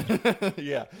penguin.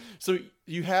 Yeah. So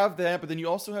you have that, but then you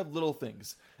also have little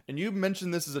things. And you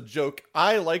mentioned this as a joke.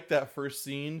 I like that first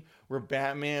scene where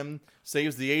Batman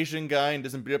saves the Asian guy and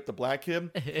doesn't beat up the black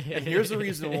kid. And here's the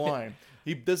reason why.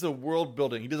 He does a world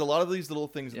building. He does a lot of these little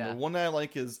things. And the one that I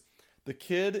like is the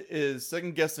kid is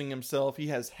second guessing himself. He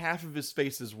has half of his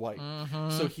face is white.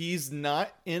 Mm-hmm. So he's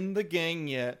not in the gang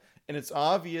yet. And it's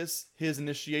obvious his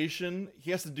initiation.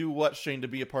 He has to do what, Shane, to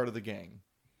be a part of the gang?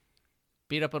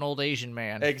 Beat up an old Asian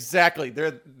man. Exactly.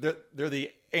 They're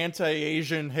the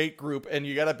anti-Asian hate group, and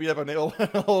you got to beat up an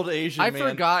old Asian man. I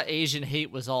forgot Asian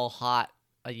hate was all hot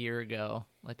a year ago.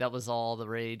 Like, that was all the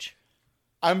rage.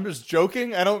 I'm just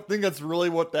joking. I don't think that's really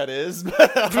what that is.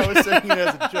 But I was saying it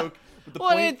as a joke. But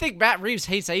I didn't think Matt Reeves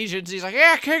hates Asians. He's like,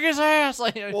 yeah, kick his ass.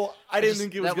 Like, well, I didn't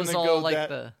think it was going to go like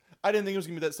that. I didn't think it was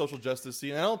going to be that social justice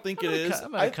scene. I don't think it is.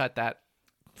 I'm going to cut that.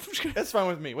 That's fine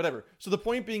with me. Whatever. So the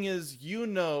point being is,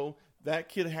 that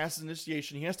kid has an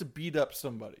initiation. He has to beat up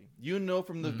somebody.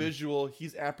 From the visual,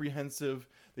 he's apprehensive.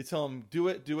 They tell him, do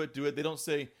it. They don't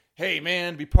say, hey,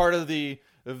 man, be part of the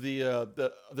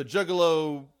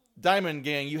Juggalo Diamond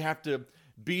Gang. You have to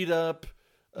beat up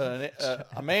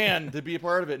a man to be a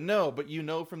part of it. No, but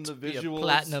from the visuals. Be a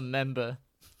platinum member.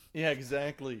 Yeah,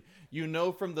 exactly.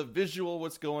 From the visual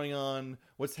what's going on,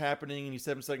 what's happening, and he's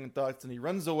having second thoughts, and he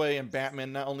runs away, and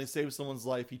Batman not only saves someone's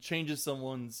life, he changes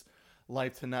someone's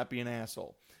life to not be an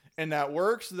asshole. And that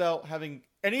works without having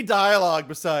any dialogue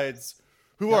besides,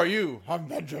 who are you? I'm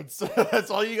Vengeance. That's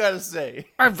all you gotta say.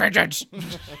 I'm Vengeance.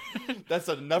 That's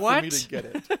enough for me to get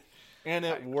it. And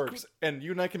it works. And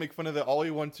you and I can make fun of it all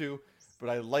we want to, but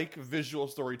I like visual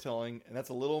storytelling, and that's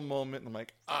a little moment, and I'm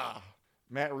like,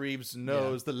 Matt Reeves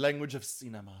knows the language of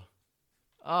cinema.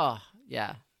 Oh,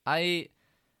 yeah. I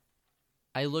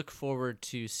look forward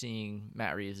to seeing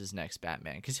Matt Reeves' next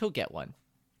Batman, because he'll get one.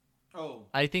 Oh,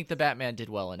 I think the Batman did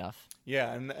well enough.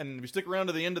 Yeah, and if you stick around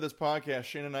to the end of this podcast,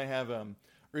 Shane and I have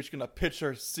we're just gonna pitch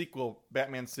our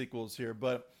Batman sequels here.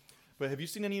 But have you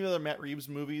seen any other Matt Reeves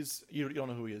movies? You don't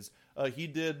know who he is. He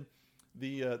did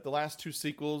the last two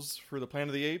sequels for the Planet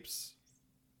of the Apes.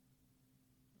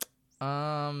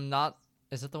 Not.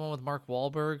 Is it the one with Mark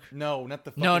Wahlberg? No, not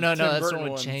the. No. Tim That's Burton the one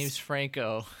with ones. James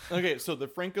Franco. Okay, so the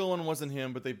Franco one wasn't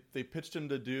him, but they pitched him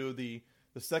to do the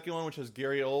second one, which has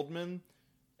Gary Oldman.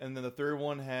 And then the third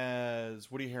one has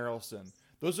Woody Harrelson.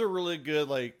 Those are really good,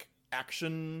 like,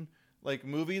 action, like,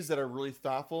 movies that are really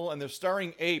thoughtful. And they're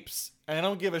starring apes. And I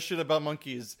don't give a shit about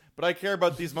monkeys. But I care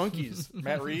about these monkeys.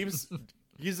 Matt Reeves,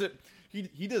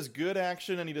 he does good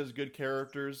action and he does good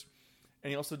characters.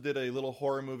 And he also did a little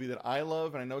horror movie that I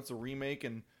love. And I know it's a remake.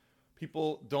 And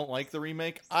people don't like the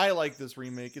remake. I like this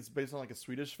remake. It's based on like a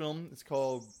Swedish film. It's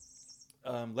called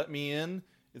Let Me In.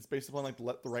 It's based upon like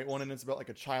Let the Right One In. It's about like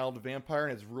a child vampire,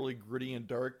 and it's really gritty and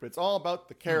dark, but it's all about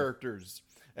the characters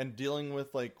and dealing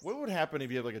with like what would happen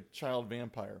if you have like a child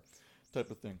vampire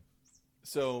type of thing.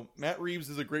 So Matt Reeves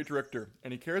is a great director,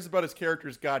 and he cares about his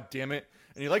characters, god damn it,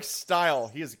 and he likes style.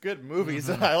 He has good movies.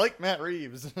 I like Matt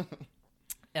Reeves.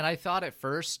 And I thought at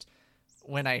first,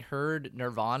 when I heard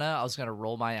Nirvana, I was gonna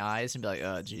roll my eyes and be like,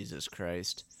 "Oh, Jesus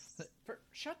Christ!"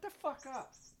 Shut the fuck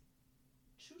up.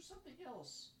 Choose something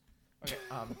else. Okay.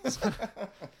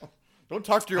 Don't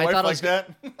talk to your wife like that.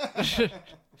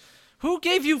 Who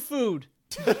gave you food?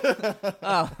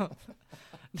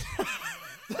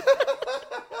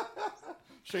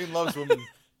 Shane loves women.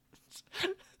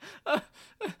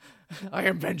 I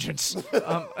am vengeance.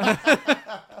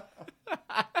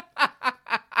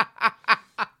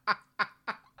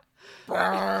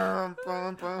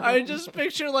 I just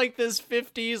picture like this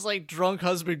 50s like drunk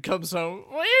husband comes home.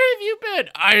 Where have you been?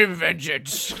 I am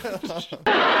vengeance.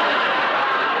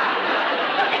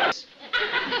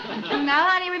 Now,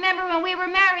 honey, remember when we were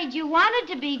married, you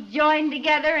wanted to be joined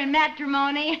together in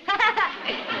matrimony.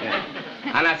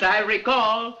 And as I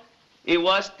recall, it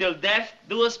was till death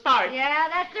do us part. Yeah,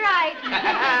 that's right.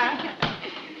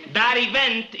 That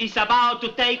event is about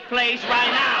to take place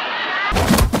right now.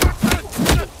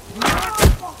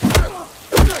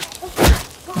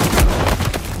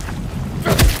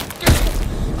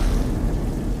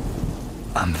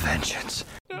 I'm vengeance.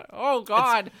 Oh,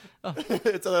 God.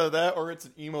 It's either that or it's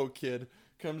an emo kid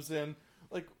comes in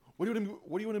like, what do you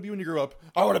want to be when you grow up?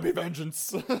 I want to be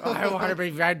vengeance. I want to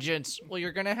be vengeance. Well,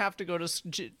 you're gonna have to go to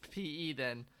PE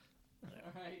then.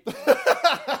 All right.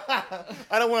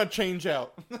 I don't want to change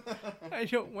out. I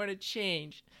don't want to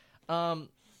change. Oh,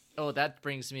 that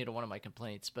brings me to one of my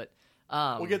complaints, but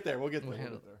we'll get there. We'll get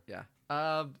there. Yeah.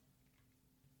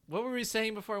 What were we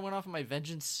saying before I went off on my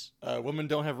vengeance? Women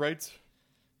don't have rights.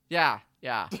 Yeah.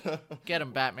 Get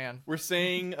him, Batman. We're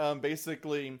saying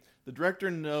basically the director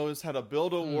knows how to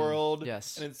build a world.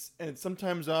 Yes. And it's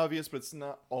sometimes obvious, but it's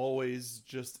not always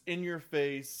just in your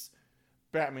face.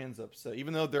 Batman's upset,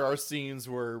 even though there are scenes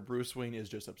where Bruce Wayne is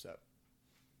just upset.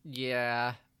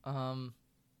 Yeah. Yeah,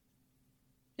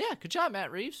 good job,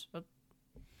 Matt Reeves.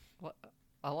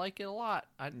 I like it a lot.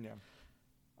 I'm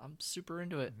super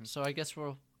into it. So I guess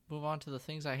we'll move on to the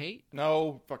things I hate.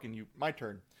 No, fucking you. My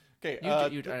turn. Okay.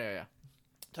 Yeah.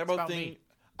 Talk about thing.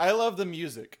 I love the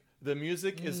music. The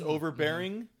music is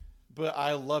overbearing, but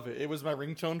I love it. It was my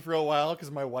ringtone for a while because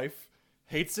my wife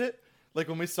hates it. Like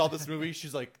when we saw this movie,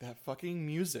 she's like, "That fucking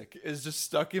music is just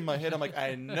stuck in my head." I'm like,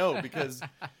 "I know," because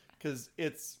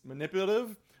it's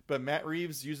manipulative. But Matt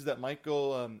Reeves uses that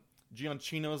Michael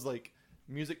Giacchino's like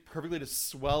music perfectly to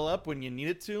swell up when you need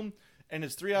it to. And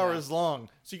it's 3 hours long,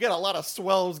 so you got a lot of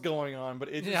swells going on. But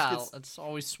it just it's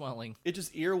always swelling. It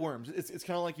just earworms. It's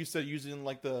kind of like you said, using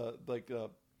like the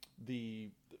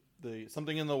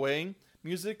something in the way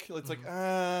music. It's like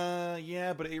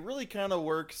yeah, but it really kind of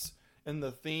works in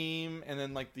the theme, and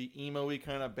then like the emo-y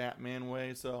kind of Batman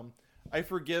way. So I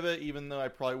forgive it, even though I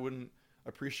probably wouldn't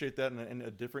appreciate that in a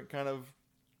different kind of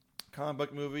comic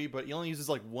book movie. But he only uses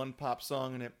like one pop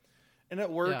song, and it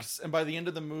works. Yeah. And by the end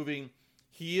of the movie,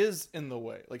 he is in the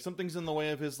way. Like something's in the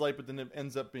way of his life, but then it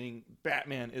ends up being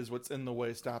Batman is what's in the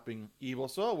way, stopping evil.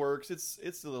 So it works. It's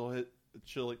a little hit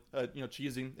chilly,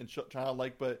 cheesy and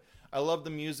childlike, but I love the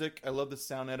music. I love the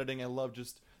sound editing. I love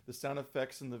just the sound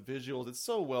effects and the visuals. It's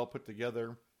so well put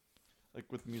together, like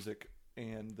with music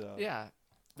and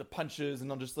the punches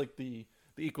and just like the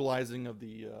equalizing of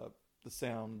the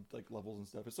sound like levels and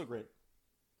stuff. It's so great.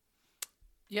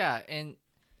 Yeah, and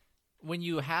when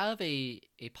you have a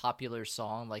popular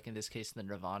song, like in this case the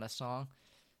Nirvana song,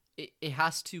 it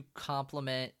has to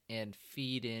complement and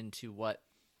feed into what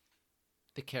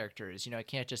the character is. It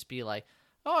can't just be like,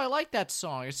 oh, I like that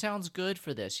song. It sounds good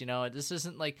for this. This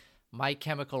isn't like My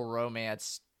Chemical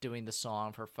Romance doing the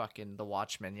song for fucking The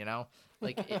Watchmen,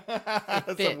 Like it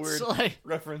That's fits. a weird like,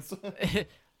 reference.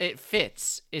 it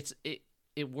fits.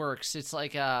 It works. It's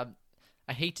like I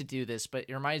hate to do this, but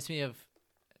it reminds me of,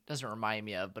 doesn't remind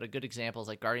me of, but a good example is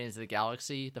like Guardians of the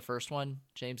Galaxy, the first one,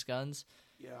 James Gunn's.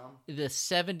 Yeah. The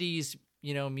 70s,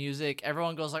 music,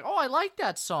 everyone goes like, oh, I like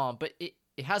that song, but it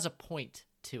has a point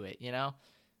to it,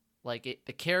 Like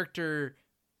the character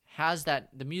has that,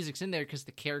 the music's in there because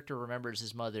the character remembers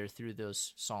his mother through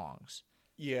those songs.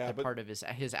 Yeah, but part of his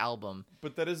album.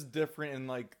 But that is different, and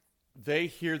like they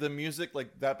hear the music,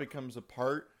 like that becomes a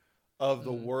part of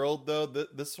the world. Though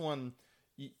this one,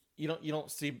 you don't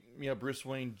see Bruce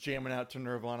Wayne jamming out to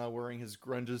Nirvana wearing his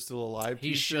 "Grunge is Still Alive"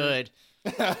 He t-shirt.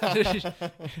 should.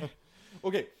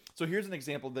 Okay, so here's an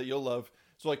example that you'll love.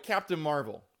 So like Captain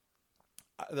Marvel,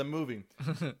 the movie.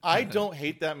 I don't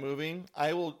hate that movie.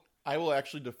 I will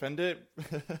actually defend it.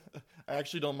 I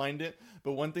actually don't mind it.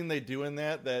 But one thing they do in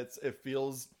that it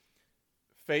feels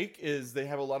fake is they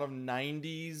have a lot of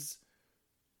 90s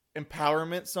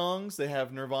empowerment songs. They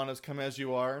have Nirvana's Come As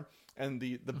You Are, and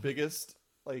the biggest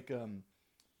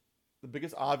the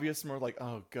biggest obvious more like,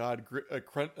 oh god,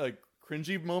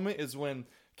 cringy moment is when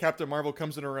Captain Marvel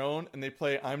comes in her own and they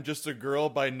play I'm Just a Girl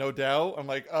by No Doubt. I'm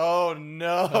like, oh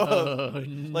no. Oh,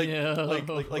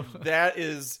 like that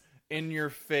is in your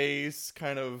face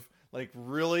kind of like,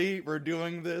 really, we're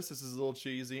doing this? This is a little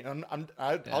cheesy.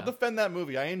 I'll defend that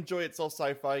movie. I enjoy it. It's all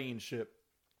sci-fi and shit.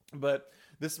 But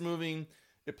this movie,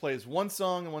 it plays one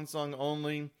song and one song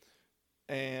only,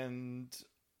 and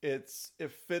it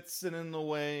fits it in the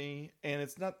way, and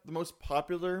it's not the most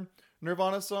popular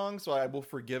Nirvana song, so I will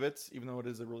forgive it, even though it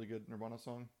is a really good Nirvana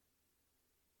song.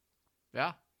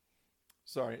 Yeah.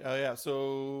 Sorry. Yeah.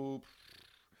 So,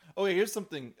 here's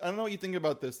something. I don't know what you think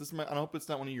about this. I hope it's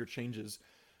not one of your changes.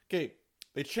 Okay,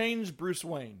 they changed Bruce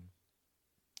Wayne.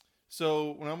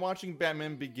 So when I'm watching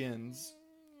Batman Begins,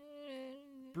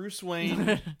 Bruce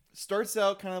Wayne starts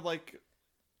out kind of like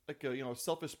a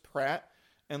selfish prat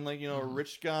and a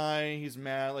rich guy. He's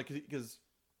mad because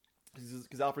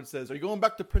Alfred says, "Are you going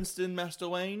back to Princeton, Master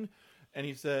Wayne?" And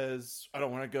he says, "I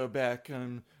don't want to go back,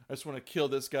 and I just want to kill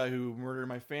this guy who murdered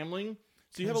my family."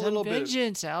 So you have a little bit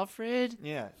vengeance, Alfred.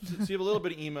 Yeah, so you have a little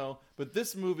bit of emo, but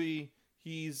this movie,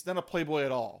 he's not a playboy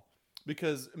at all,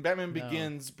 because in Batman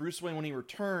Begins, Bruce Wayne, when he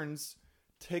returns,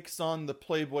 takes on the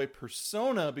playboy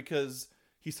persona because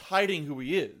he's hiding who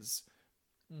he is.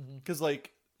 Because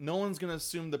no one's gonna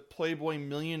assume the playboy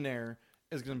millionaire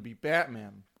is gonna be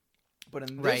Batman, but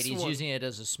in this he's using it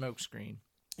as a smokescreen.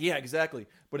 Yeah, exactly.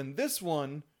 But in this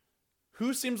one,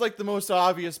 who seems like the most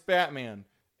obvious Batman?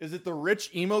 Is it the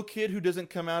rich emo kid who doesn't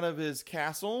come out of his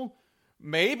castle?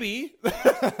 Maybe.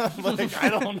 I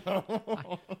don't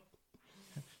know.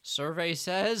 Survey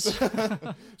says.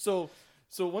 So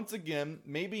once again,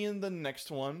 maybe in the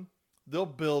next one, they'll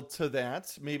build to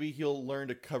that. Maybe he'll learn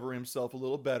to cover himself a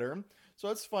little better. So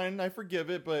that's fine. I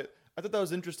forgive it. But I thought that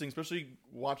was interesting, especially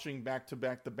watching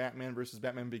back-to-back the Batman versus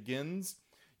Batman Begins.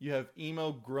 You have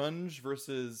emo grunge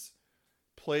versus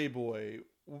playboy.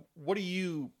 What do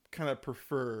you kind of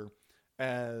prefer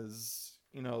as,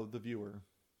 the viewer?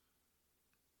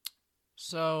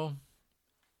 So,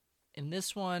 in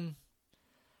this one,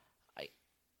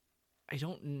 I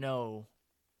don't know,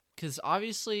 because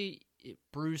obviously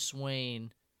Bruce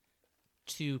Wayne,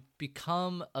 to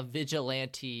become a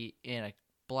vigilante in a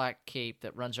black cape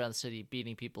that runs around the city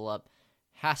beating people up,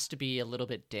 has to be a little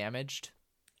bit damaged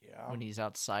when he's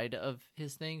outside of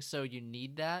his thing, so you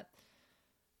need that.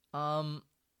 I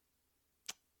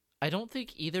don't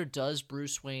think either does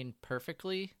Bruce Wayne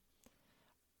perfectly.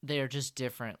 They are just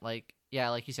different. Like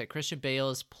you said, Christian Bale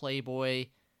is playboy,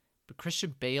 but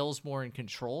Christian Bale's more in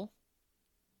control.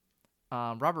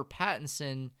 Robert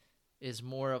Pattinson is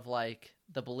more of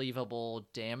the believable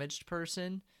damaged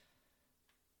person,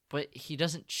 but he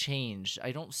doesn't change.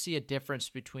 I don't see a difference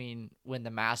between when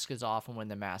the mask is off and when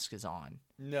the mask is on.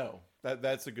 No,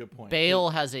 that's a good point.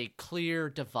 Bale has a clear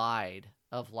divide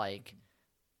of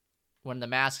when the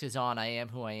mask is on, I am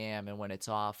who I am, and when it's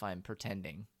off, I'm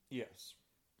pretending. Yes.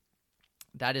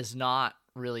 That is not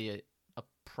really a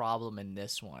problem in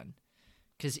this one.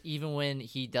 Because even when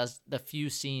he does the few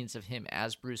scenes of him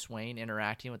as Bruce Wayne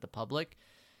interacting with the public,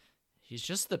 he's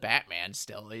just the Batman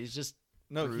still. He's just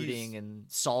brooding and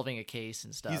solving a case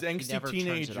and stuff. He's angsty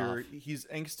teenager. He's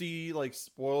angsty,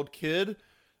 spoiled kid,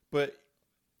 but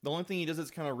the only thing he does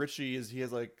that's kind of richy is he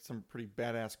has some pretty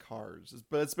badass cars.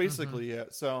 But it's basically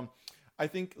it. So I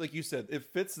think, like you said, it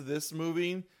fits this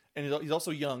movie, and he's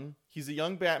also young. He's a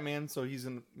young Batman, so he's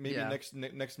in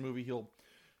next movie he'll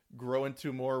grow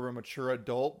into more of a mature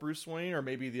adult Bruce Wayne, or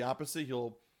maybe the opposite.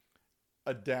 He'll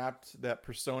adapt that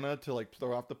persona to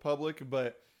throw off the public.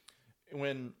 But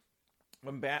when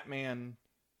Batman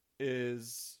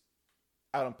is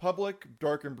out in public,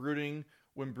 dark and brooding,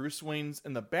 when Bruce Wayne's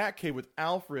in the Batcave with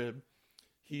Alfred,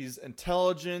 he's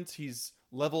intelligent, he's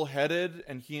level-headed,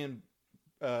 and he and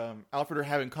Alfred are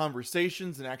having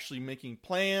conversations and actually making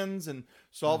plans and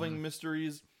solving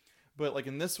mysteries. But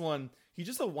in this one, he's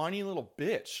just a whiny little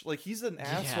bitch. He's an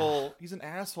asshole. He's an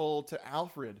asshole to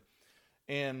Alfred.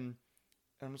 And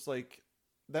I'm just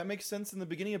that makes sense in the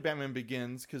beginning of Batman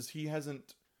Begins, because he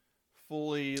hasn't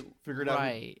fully figured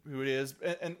out who it is.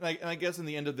 And I guess in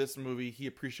the end of this movie, he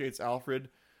appreciates Alfred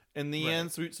in the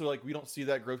end. So we don't see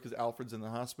that growth because Alfred's in the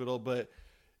hospital. But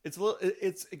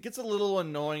it gets a little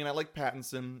annoying. And I like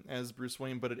Pattinson as Bruce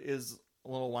Wayne, but it is a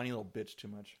little whiny little bitch too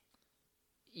much.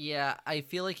 Yeah, I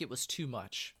feel like it was too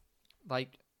much.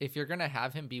 Like, if you're gonna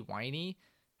have him be whiny,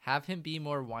 have him be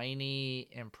more whiny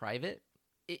in private.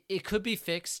 It could be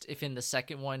fixed if in the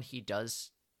second one he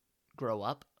does grow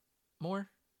up more.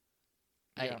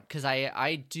 Yeah. Because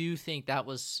I do think that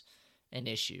was an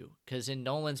issue. Because in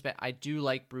Nolan's I do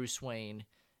like Bruce Wayne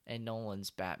and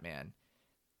Nolan's Batman.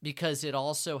 Because it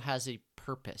also has a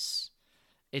purpose.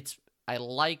 I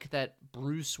like that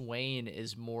Bruce Wayne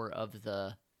is more of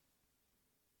the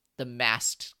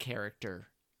masked character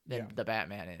than the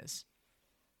Batman is.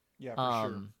 Yeah, for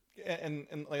sure.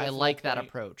 And like, I like that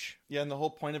approach. Yeah, and the whole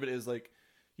point of it is like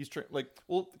he's trying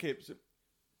okay, so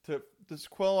to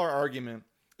quell our argument,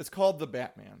 it's called the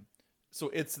Batman. So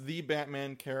it's the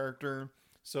Batman character.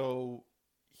 So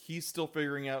he's still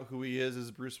figuring out who he is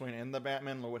as Bruce Wayne and the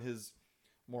Batman, what his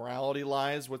morality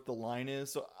lies, what the line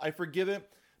is. So I forgive it,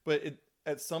 but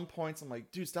at some points I'm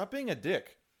like, dude, stop being a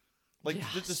dick. Like,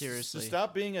 just seriously,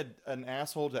 stop being an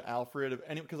asshole to Alfred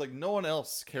because like no one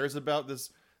else cares about this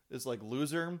like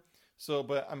loser. So,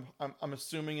 but I'm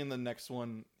assuming in the next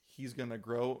one he's gonna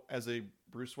grow as a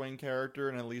Bruce Wayne character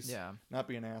and at least not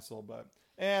be an asshole. But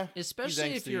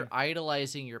especially if you're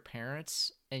idolizing your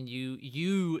parents and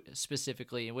you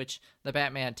specifically, in which the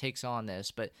Batman takes on this,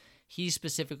 but he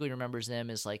specifically remembers them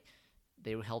as like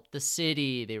they would help the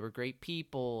city, they were great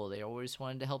people, they always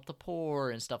wanted to help the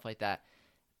poor and stuff like that.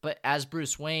 But as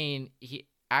Bruce Wayne, he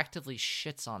actively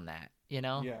shits on that, you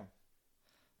know? Yeah.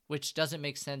 Which doesn't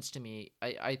make sense to me.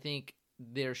 I think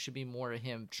there should be more of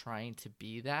him trying to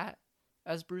be that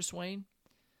as Bruce Wayne.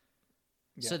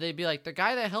 Yeah. So they'd be like, the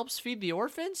guy that helps feed the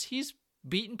orphans, he's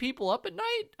beating people up at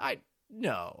night?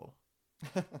 No.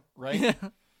 Right?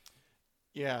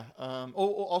 Yeah.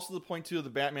 Also the point, too, of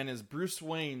the Batman is Bruce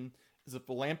Wayne is a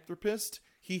philanthropist.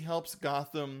 He helps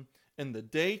Gotham in the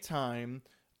daytime,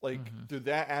 through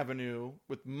that avenue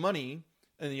with money,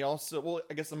 and he also,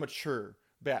 I guess a mature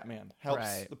Batman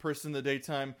helps the person in the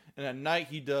daytime, and at night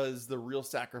he does the real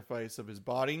sacrifice of his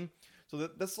body. So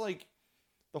that's like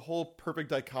the whole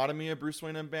perfect dichotomy of Bruce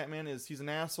Wayne and Batman is he's an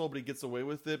asshole, but he gets away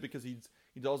with it because he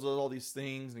does all these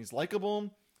things and he's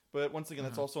likable. But once again,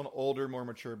 that's also an older, more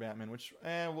mature Batman, which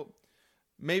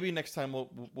maybe next time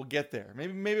we'll get there.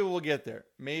 Maybe we'll get there.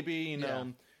 Maybe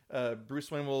Bruce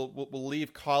Wayne will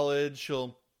leave college.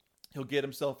 He'll get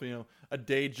himself, a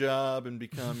day job and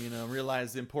become,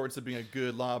 realize the importance of being a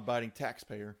good, law-abiding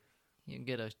taxpayer. You can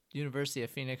get a University of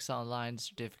Phoenix Online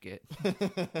certificate.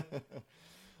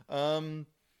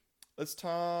 Let's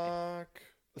talk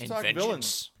Vengeance.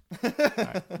 Villains.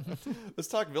 Right. Let's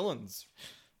talk villains.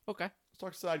 Okay. Let's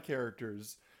talk side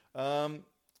characters.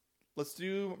 Let's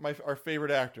do our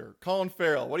favorite actor, Colin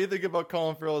Farrell. What do you think about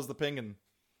Colin Farrell as the Penguin?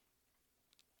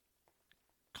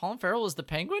 Colin Farrell is the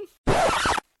Penguin?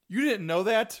 You didn't know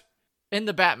that? In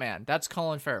the Batman, that's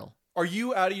Colin Farrell. Are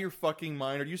you out of your fucking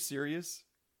mind? Are you serious?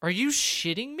 Are you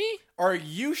shitting me? Are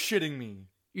you shitting me?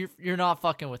 You're not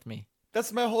fucking with me.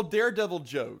 That's my whole Daredevil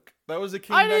joke. That was a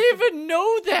king. I didn't even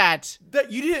know that. That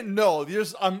you didn't know.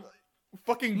 I'm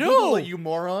fucking Google it, you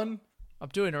moron. I'm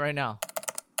doing it right now.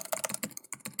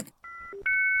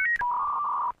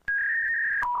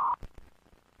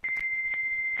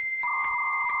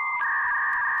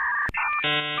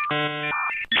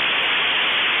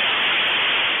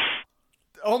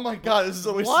 Oh my god, this is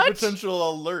always a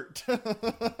potential alert.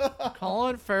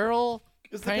 Colin Farrell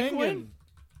is the Penguin.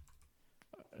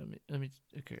 Let me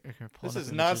okay, this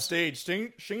is not staged.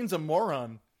 Shane's a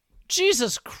moron.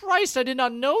 Jesus Christ, I did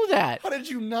not know that. How did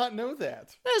you not know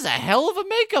that? That is a hell of a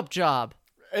makeup job.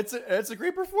 It's a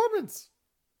great performance.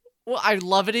 Well, I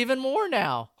love it even more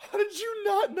now. How did you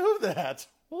not know that?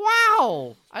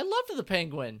 Wow. I loved the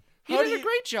Penguin. He did a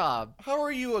great job. How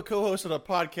are you a co-host on a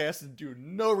podcast and do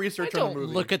no research on a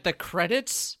movie? Look at the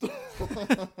credits.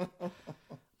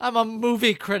 I'm a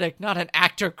movie critic, not an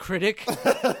actor critic.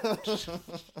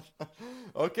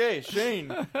 Okay, Shane,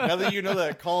 now that you know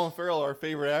that Colin Farrell, our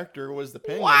favorite actor, was the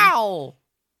Penguin. Wow.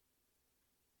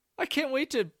 I can't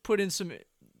wait to put in some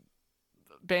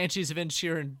Banshees of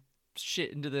Inisherin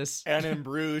shit into this. And in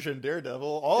Bruges and Daredevil,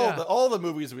 all the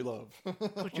movies we love.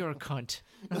 But you're a cunt.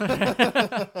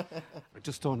 I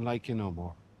just don't like you no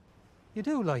more. You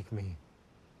do like me.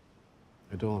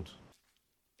 I don't.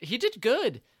 He did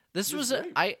good. This was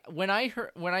when I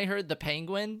heard the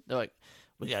Penguin, they're like,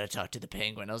 we got to talk to the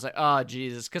Penguin. I was like, oh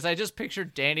Jesus, because I just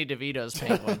pictured Danny DeVito's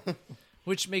Penguin,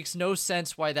 which makes no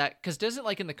sense why that. Because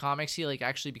doesn't in the comics he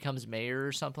actually becomes mayor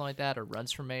or something like that, or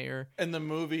runs for mayor? In the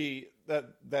movie,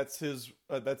 that's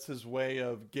his way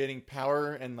of getting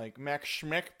power. And like Max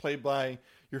Schmeck, played by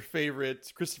your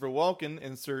favorite Christopher Walken,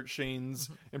 insert Shane's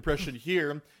impression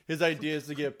here. His idea is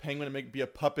to get a penguin to be a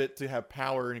puppet to have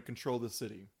power and control the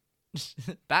city.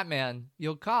 Batman,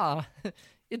 your car,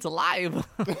 it's alive.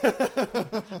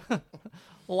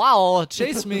 Wow,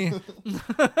 chase me.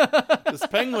 This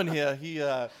penguin here, he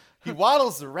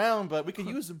waddles around, but we can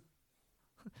use him.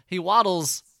 He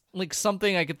waddles like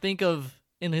something I could think of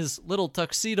in his little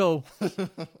tuxedo.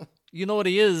 You know what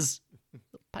he is?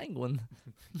 A penguin.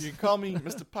 You can call me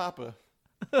Mr. Papa.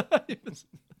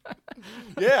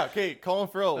 Yeah, okay, Colin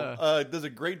Farrell does a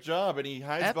great job, and he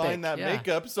hides behind that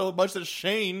makeup so much that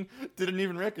Shane didn't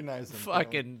even recognize him.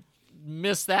 Fucking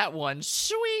missed that one.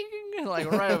 Swing!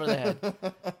 Like right over the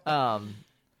head.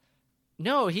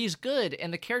 No, he's good,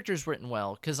 and the character's written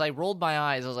well, because I rolled my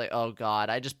eyes. I was like, oh, God.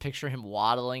 I just picture him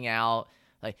waddling out,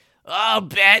 like, oh,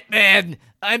 Batman,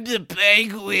 I'm the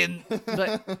penguin.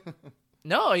 But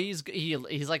no, he's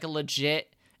like a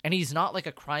legit, and he's not like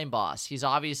a crime boss. He's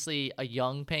obviously a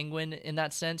young penguin in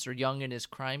that sense, or young in his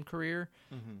crime career,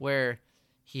 where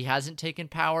he hasn't taken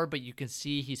power, but you can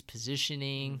see he's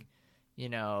positioning, you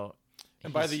know.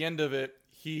 And by the end of it,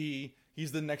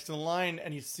 he's the next in line,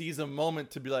 and he sees a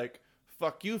moment to be like,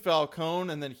 fuck you,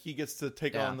 Falcone, and then he gets to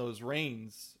take on those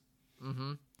reins.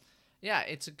 Mm-hmm. Yeah,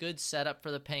 it's a good setup for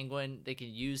the Penguin. They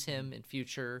can use him in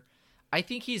future. I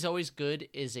think he's always good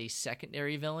as a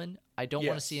secondary villain. I don't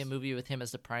want to see a movie with him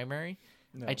as the primary.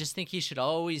 No. I just think he should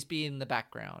always be in the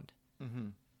background.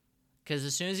 Because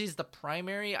as soon as he's the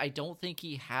primary, I don't think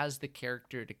he has the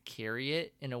character to carry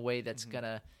it in a way that's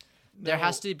gonna... There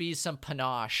has to be some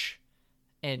panache,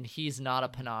 and he's not a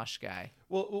panache guy.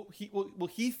 Well,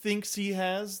 he thinks he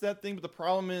has that thing, but the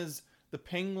problem is the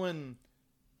Penguin.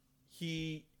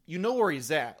 You know where he's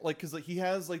at, like, because like he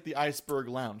has like the Iceberg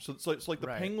Lounge. So like the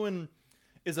Penguin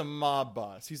is a mob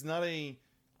boss. He's not a.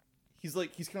 He's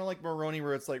kind of like Maroni,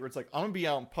 where it's like I'm gonna be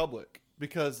out in public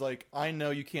because like I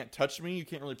know you can't touch me. You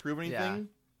can't really prove anything. Yeah.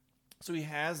 So he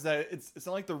has that. It's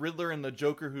not like the Riddler and the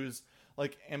Joker, who's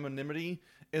like anonymity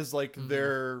is like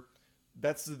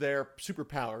that's their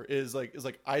superpower is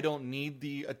like I don't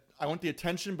need I want the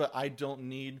attention, but I don't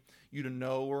need you to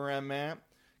know where I'm at,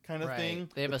 kind of thing.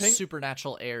 They have a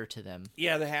supernatural air to them.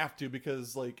 Yeah, they have to,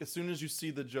 because like as soon as you see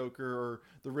the Joker or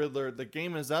the Riddler, the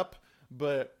game is up.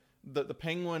 But the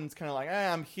Penguin's kind of like,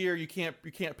 I'm here. You can't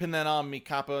pin that on me,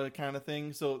 Kappa, kind of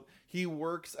thing. So he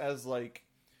works as like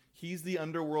he's the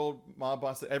underworld mob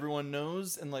boss that everyone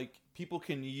knows, and like people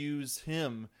can use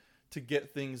him to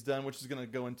get things done, which is going to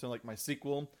go into like my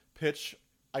sequel pitch.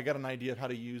 I got an idea of how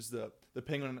to use the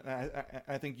Penguin. And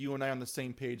I think you and I are on the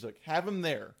same page. Like, have him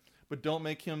there, but don't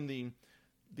make him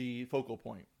the focal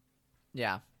point.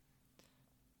 Yeah.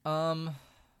 But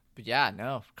yeah,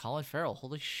 no, Colin Farrell.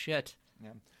 Holy shit.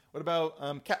 Yeah. What about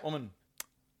Catwoman?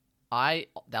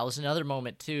 That was another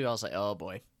moment too. I was like, oh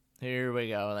boy, here we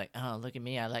go. Like, oh, look at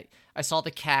me. I saw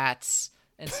the cats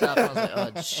and stuff. I was like,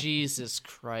 oh, Jesus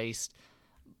Christ.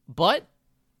 But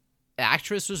the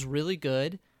actress was really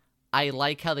good. I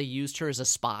like how they used her as a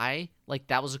spy. Like,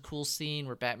 that was a cool scene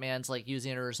where Batman's like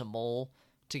using her as a mole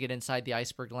to get inside the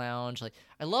Iceberg Lounge. Like,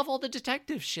 I love all the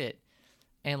detective shit.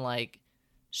 And like,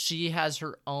 she has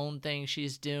her own thing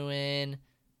she's doing.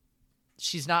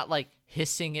 She's not like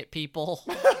hissing at people.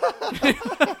 Like,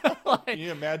 can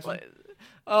you imagine?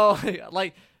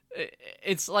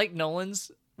 It's like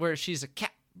Nolan's, where she's a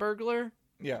cat burglar.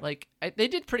 Yeah. Like, they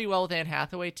did pretty well with Anne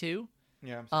Hathaway, too.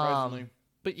 Yeah, surprisingly.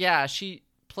 But yeah, she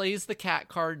plays the cat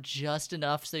card just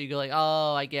enough so you go like,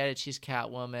 oh, I get it, she's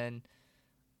Catwoman.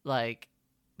 Like,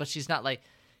 but she's not like,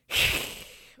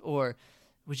 or,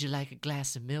 would you like a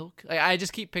glass of milk? Like, I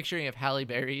just keep picturing of Halle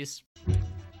Berry's.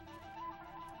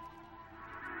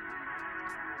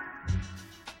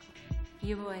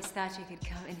 You boys thought you could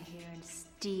come in here and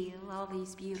steal all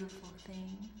these beautiful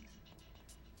things?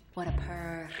 What a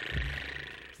perfect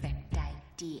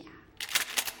idea.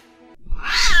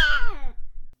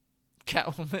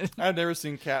 Catwoman. I've never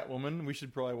seen Catwoman. We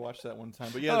should probably watch that one time.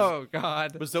 But yeah, oh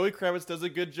god. But Zoe Kravitz does a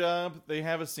good job. They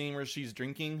have a scene where she's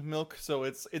drinking milk, so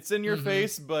it's in your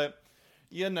face, but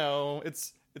you know,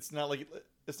 it's not like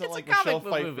Michelle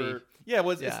Pfeiffer. Movie. Yeah,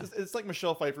 well, it's like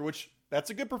Michelle Pfeiffer, which that's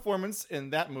a good performance in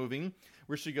that movie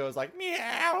where she goes like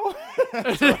meow.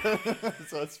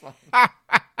 so it's fine.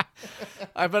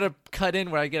 I better cut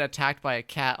in where I get attacked by a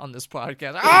cat on this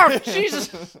podcast. Oh,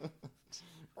 Jesus.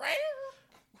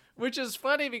 Which is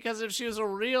funny, because if she was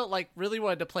really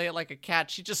wanted to play it like a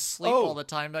cat, she'd just sleep all the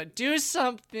time. Like, do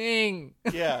something.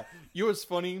 Yeah. You know what's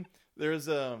funny? there was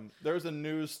a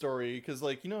news story because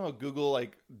like you know how Google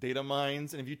like data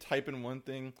mines, and if you type in one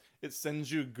thing, it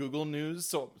sends you Google News.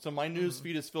 So my news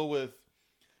feed is filled with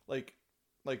like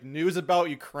news about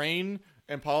Ukraine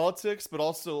and politics, but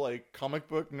also like comic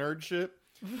book nerd shit.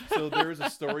 So there was a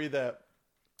story that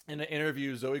in an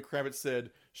interview, Zoe Kravitz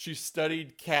said she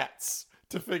studied cats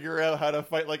to figure out how to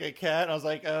fight like a cat. And I was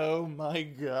like, oh my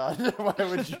God. Why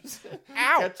would you say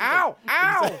ow, ow,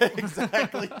 ow.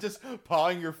 Exactly. Just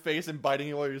pawing your face and biting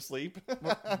you while you sleep.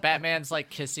 Batman's like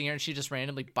kissing her and she just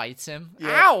randomly bites him.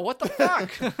 Yeah. Ow, what the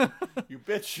fuck? You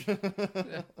bitch.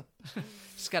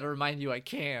 Just gotta remind you I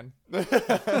can.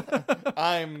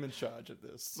 I'm in charge of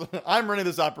this. I'm running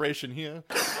this operation here.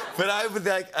 But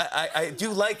I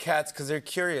do like cats because they're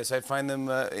curious. I find them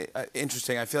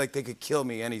interesting. I feel like they could kill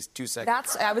me any 2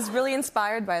 seconds. I was really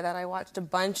inspired by that. I watched a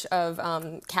bunch of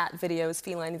cat videos,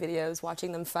 feline videos,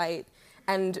 watching them fight.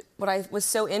 And what I was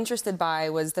so interested by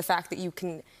was the fact that you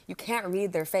can't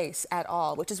read their face at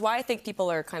all, which is why I think people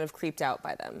are kind of creeped out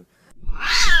by them.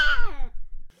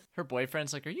 Her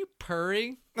boyfriend's like, are you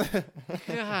purring?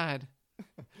 God.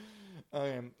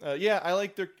 Yeah, I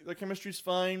like their chemistry's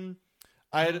fine.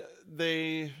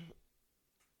 They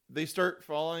start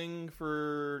falling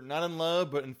for not in love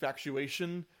but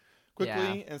infatuation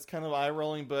quickly, and it's kind of eye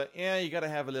rolling. But yeah, you got to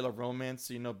have a little romance.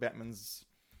 So, Batman's,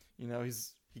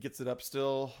 he gets it up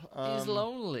still. He's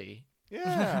lonely.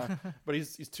 Yeah, but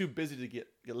he's too busy to get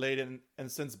laid.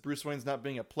 And since Bruce Wayne's not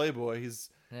being a playboy, his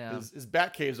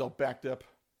Batcave's all backed up.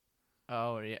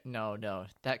 Oh yeah, no,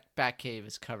 that Batcave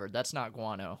is covered. That's not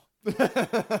guano.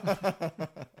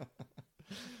 The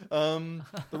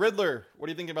Riddler. What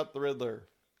do you think about the Riddler?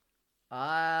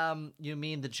 You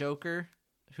mean the Joker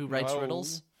who writes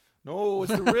riddles? No,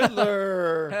 it's the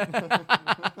Riddler.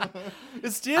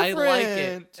 It's different. I like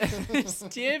it. It's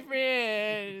different.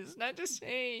 It's not the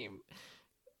same.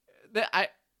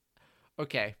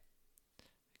 Okay.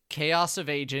 Chaos of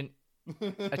Agent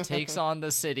takes on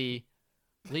the city,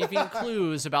 leaving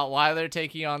clues about why they're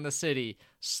taking on the city,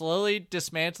 slowly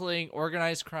dismantling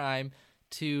organized crime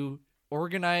to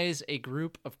organize a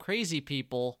group of crazy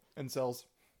people and cells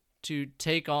to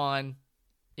take on,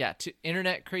 to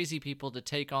internet crazy people to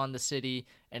take on the city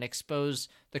and expose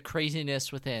the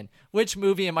craziness within. Which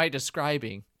movie am I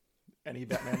describing? Any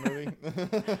Batman movie?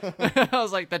 I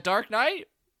was like, The Dark Knight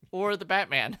or the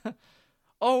Batman?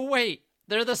 Oh wait,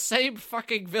 they're the same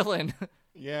fucking villain.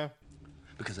 Yeah.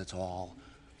 Because it's all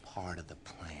part of the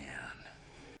plan.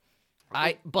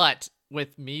 But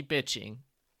with me bitching,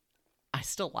 I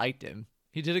still liked him.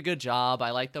 He did a good job.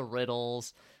 I like the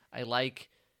riddles. I like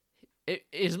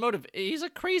his motive. He's a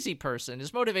crazy person.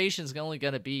 His motivation's only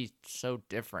going to be so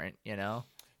different,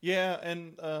 Yeah,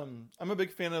 and I'm a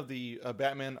big fan of the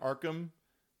Batman Arkham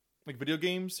video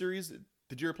game series.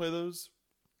 Did you ever play those?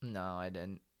 No, I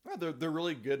didn't. They're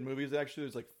really good movies,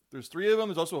 actually. There's 3 of them.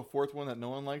 There's also a 4th one that no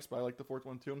one likes, but I like the 4th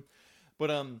one too.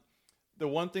 But the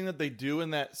one thing that they do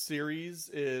in that series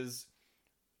is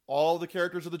all the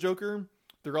characters of the Joker,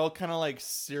 they're all kind of like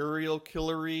serial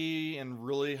killery and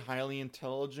really highly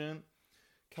intelligent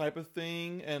type of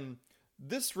thing. And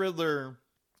this Riddler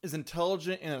is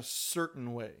intelligent in a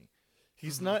certain way.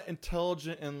 He's not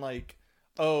intelligent in like,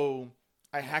 oh,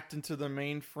 I hacked into the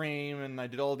mainframe and I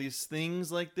did all these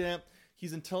things like that.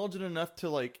 He's intelligent enough to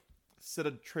like set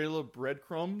a trail of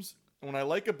breadcrumbs. And what I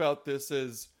like about this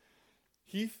is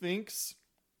he thinks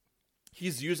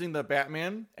he's using the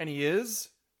Batman, and he is,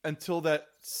 until that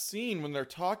scene when they're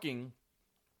talking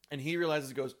and he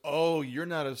realizes, goes, oh, you're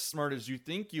not as smart as you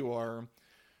think you are.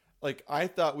 Like, I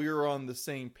thought we were on the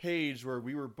same page where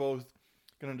we were both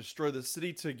going to destroy the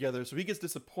city together. So he gets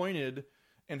disappointed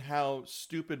in how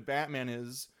stupid Batman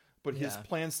is, but his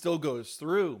plan still goes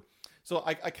through. So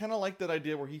I kind of like that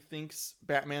idea where he thinks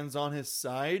Batman's on his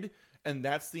side, and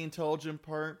that's the intelligent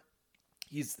part.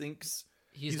 He thinks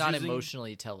he's not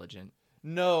emotionally intelligent.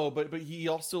 No, but he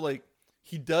also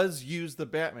he does use the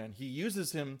Batman. He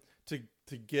uses him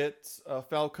to get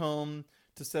Falcone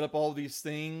to set up all these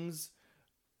things,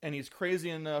 and he's crazy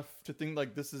enough to think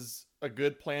like this is a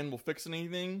good plan, will fix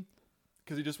anything,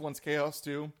 because he just wants chaos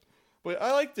too. But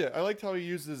I liked it. I liked how he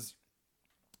uses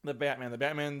the Batman. The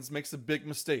Batman makes a big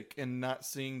mistake in not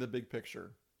seeing the big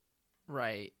picture.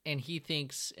 Right. And he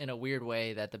thinks in a weird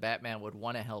way that the Batman would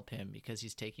want to help him because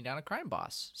he's taking down a crime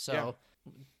boss. So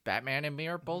Batman and me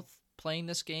are both playing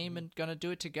this game and going to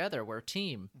do it together. We're a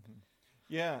team.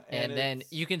 Yeah. And then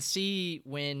you can see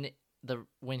when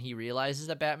he realizes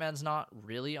that Batman's not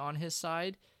really on his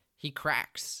side, he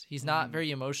cracks. He's not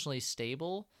very emotionally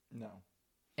stable. No.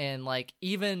 And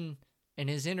even in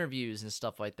his interviews and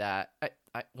stuff like that,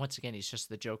 I once again, he's just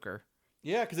the Joker.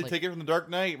 Yeah, because they take it from the Dark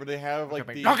Knight, where they have like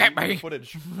the Look at me.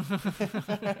 footage.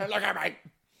 Look at me.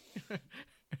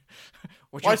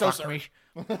 Would Why you so fuck me?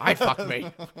 I'd fuck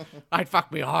me. I'd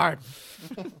fuck me hard.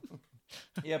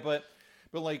 Yeah, but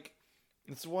like,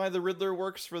 that's why the Riddler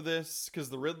works for this, because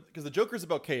the Joker's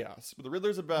about chaos, but the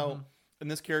Riddler's about,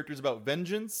 and this character's about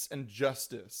vengeance and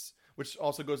justice, which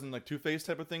also goes in like Two-Face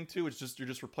type of thing too. It's just you're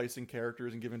just replacing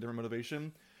characters and giving different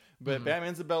motivation. But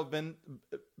Batman's about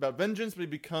vengeance, but he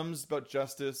becomes about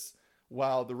justice,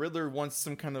 while the Riddler wants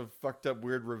some kind of fucked up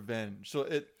weird revenge. So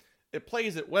it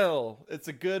plays it well. It's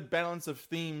a good balance of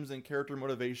themes and character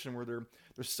motivation where they're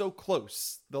so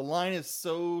close. The line is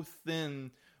so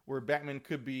thin where Batman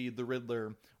could be the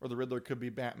Riddler or the Riddler could be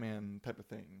Batman type of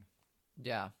thing.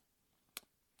 Yeah.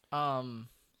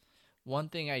 One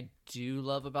thing I do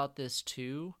love about this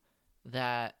too,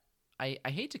 that I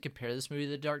hate to compare this movie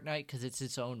to The Dark Knight because it's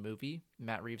its own movie.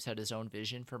 Matt Reeves had his own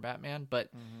vision for Batman, but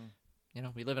you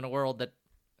know, we live in a world that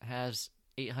has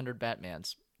 800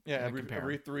 Batmans. Yeah,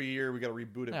 every 3 years we got to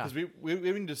reboot it because we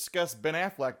even discussed Ben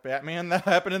Affleck Batman that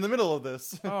happened in the middle of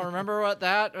this. Oh, remember what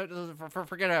that?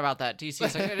 Forget about that.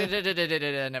 DC's like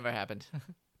it never happened.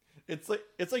 It's like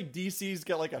DC's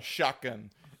got like a shotgun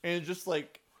and it's just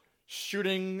like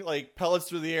shooting like pellets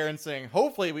through the air and saying,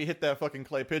 hopefully we hit that fucking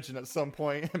clay pigeon at some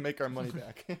point and make our money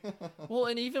back. Well,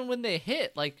 and even when they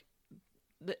hit, like,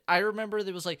 I remember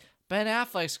there was like, Ben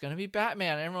Affleck's gonna be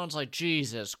Batman, and everyone's like,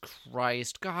 Jesus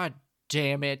Christ, God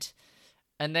damn it.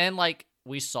 And then like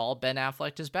we saw Ben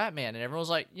Affleck as Batman, and everyone was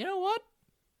like, you know what?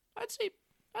 I'd say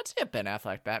a Ben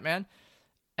Affleck Batman.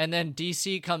 And then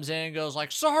DC comes in and goes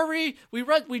like, sorry, we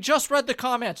just read the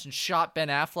comments, and shot Ben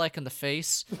Affleck in the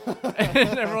face.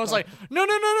 And everyone's like, no,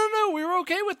 we were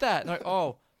okay with that. And like,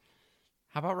 oh,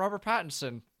 how about Robert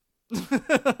Pattinson?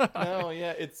 No,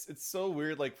 yeah, it's so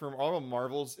weird. Like from all of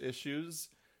Marvel's issues,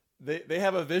 they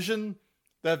have a vision.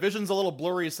 That vision's a little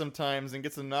blurry sometimes and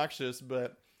gets obnoxious,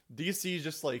 but DC's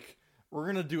just like, we're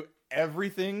gonna do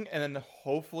everything, and then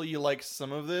hopefully you like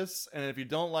some of this, and if you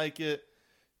don't like it,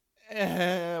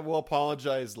 we'll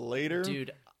apologize later.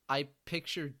 Dude, I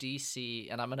picture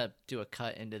DC, and I'm gonna do a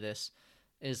cut into this,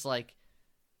 is like,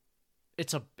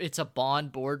 it's a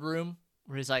Bond boardroom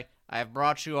where he's like, I have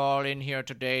brought you all in here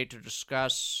today to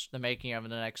discuss the making of the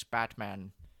next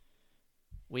Batman.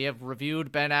 We have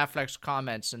reviewed Ben Affleck's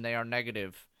comments, and they are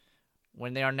negative.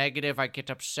 When they are negative, I get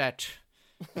upset.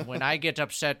 And when I get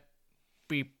upset,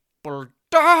 people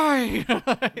die!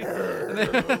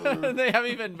 and they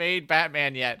haven't even made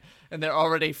Batman yet, and they're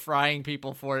already frying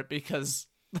people for it because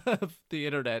of the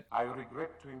internet. I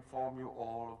regret to inform you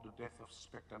all of the death of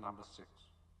Spectre number 6.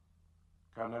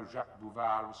 Colonel Jacques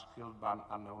Bouvard was killed by an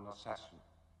unknown assassin.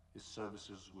 His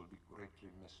services will be greatly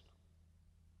missed.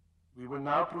 We will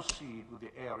now proceed with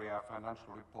the area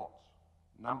financial reports.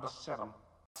 Number 7.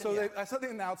 So I saw the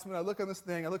announcement, I look on this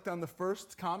thing, I look down the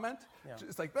first comment. Yeah.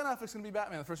 It's like, Ben Affleck's going to be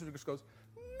Batman. The first one just goes,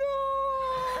 no!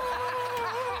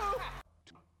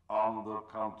 On the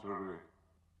contrary,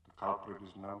 the culprit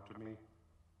is known to me.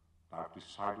 I've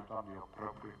decided on the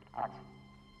appropriate action.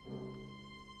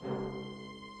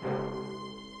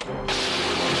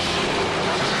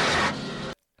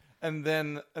 And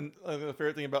then, the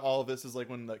favorite thing about all of this is like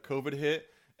when the COVID hit,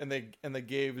 and they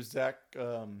gave Zach,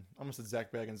 almost said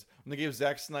Zach Baggins, when they gave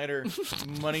Zack Snyder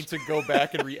money to go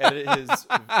back and re-edit his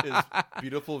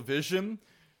beautiful vision,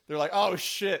 they're like, oh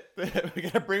shit, we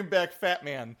gotta bring back Fat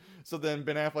Man. So then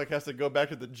Ben Affleck has to go back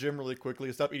to the gym really quickly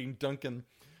and stop eating Dunkin'.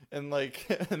 And like,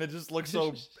 and it just looks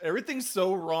so, everything's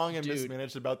so wrong and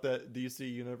mismanaged about that DC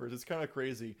universe. It's kind of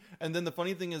crazy. And then the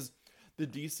funny thing is, the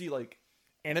DC like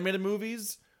animated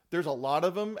movies, there's a lot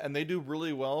of them, and they do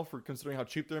really well for considering how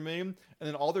cheap they're made. And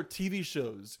then all their TV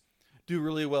shows do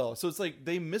really well. So it's like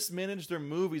they mismanage their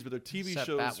movies, but their TV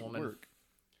shows Batwoman. work.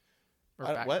 Or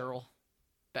Batgirl.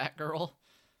 Batgirl.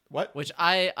 What? Which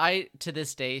I to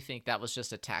this day think that was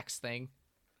just a tax thing.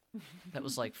 That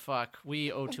was like, fuck,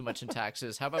 we owe too much in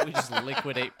taxes. How about we just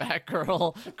liquidate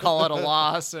Batgirl, call it a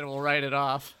loss, and we'll write it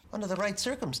off. Under the right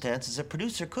circumstances, a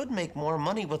producer could make more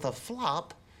money with a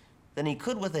flop than he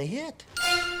could with a hit.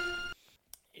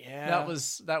 Yeah,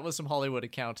 that was some Hollywood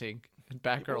accounting. And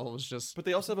Batgirl was just. But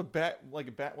they also have a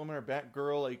Batwoman or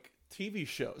Batgirl like TV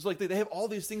shows. Like they have all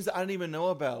these things that I didn't even know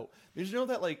about. Did you know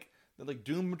that like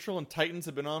Doom Patrol and Titans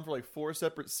have been on for like 4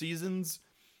 separate seasons,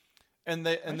 and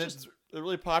they're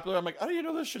really popular. I'm like, I didn't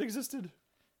even know this shit existed.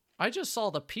 I just saw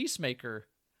The Peacemaker,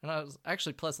 and I was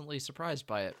actually pleasantly surprised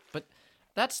by it. But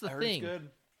that's the thing. Good.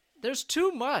 There's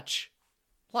too much.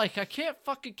 Like, I can't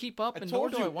fucking keep up, and nor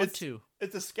do I want to.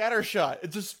 It's a scatter shot.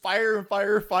 It's just fire and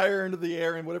fire, fire into the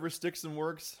air, and whatever sticks and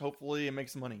works, hopefully it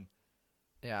makes money.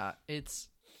 Yeah, it's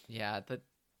Yeah,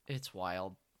 it's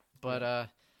wild. But Okay,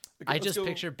 I let's just go-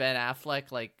 picture Ben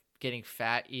Affleck like getting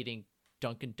fat eating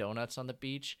Dunkin' Donuts on the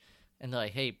beach, and they're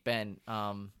like, "Hey Ben,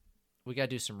 we gotta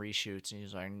do some reshoots," and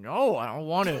he's like, "No, I don't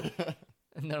want to."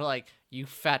 And they're like, "You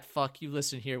fat fuck, you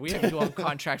listen here. We have you on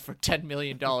contract for $10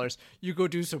 million. You go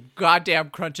do some goddamn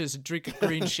crunches and drink a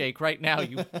green shake right now,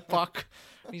 you fuck."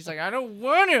 And he's like, "I don't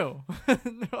want to."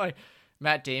 And they're like,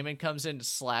 Matt Damon comes in and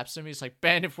slaps him. He's like,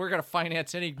 "Ben, if we're going to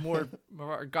finance any more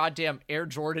goddamn Air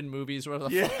Jordan movies, where the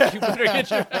fuck, you better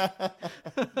get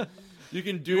your... You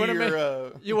can do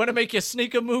your... You want to make your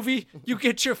sneaker movie? You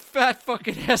get your fat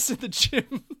fucking ass in the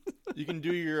gym." You can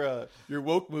do your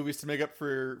woke movies to make up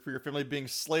for your family being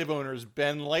slave owners.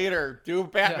 Ben, later, do a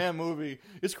Batman movie.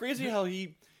 It's crazy how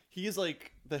he's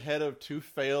like the head of two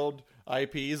failed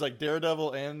IPs, like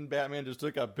Daredevil and Batman just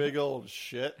took a big old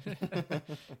shit.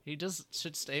 He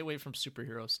should stay away from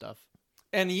superhero stuff.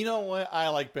 And you know what? I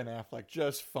like Ben Affleck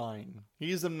just fine.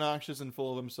 He's obnoxious and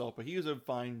full of himself, but he was a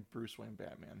fine Bruce Wayne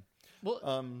Batman. Well,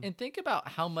 and think about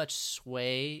how much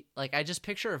sway. Like, I just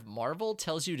picture if Marvel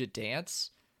tells you to dance,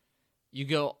 you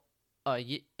go,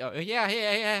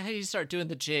 yeah. You start doing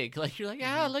the jig. Like, you're like,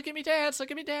 look at me dance,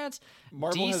 look at me dance.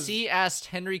 Marvel DC asked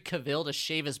Henry Cavill to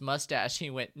shave his mustache. He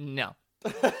went, no.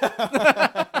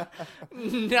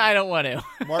 No, I don't want to.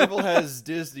 Marvel has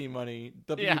Disney money.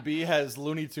 WB has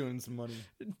Looney Tunes money.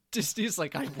 Disney's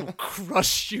like, "I will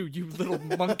crush you, you little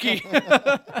monkey.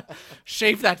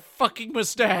 Shave that fucking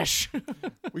mustache."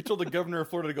 We told the governor of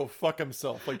Florida to go fuck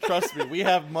himself. Like, trust me, we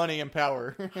have money and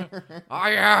power.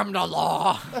 I am the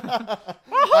law.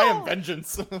 I am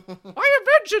vengeance. I am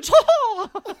vengeance.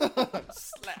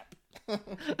 Slap.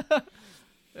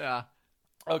 Yeah.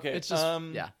 Okay. It's just,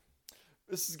 yeah.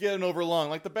 This is getting over long.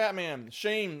 Like the Batman.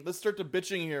 Shane, let's start to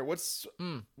bitching here. What's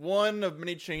one of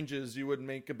many changes you would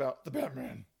make about the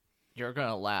Batman? You're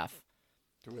gonna laugh.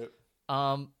 Do it.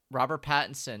 Robert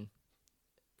Pattinson.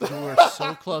 You were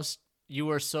so close. You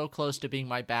were so close to being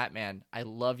my Batman. I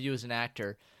love you as an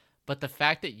actor, but the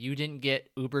fact that you didn't get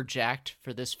uber jacked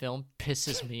for this film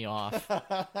pisses me off.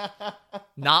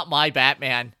 Not my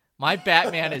Batman. My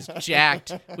Batman is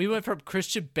jacked. We went from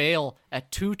Christian Bale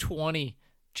at 220,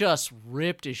 just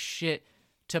ripped as shit,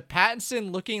 to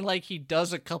Pattinson looking like he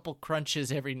does a couple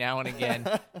crunches every now and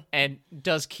again and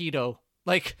does keto.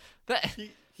 Like that.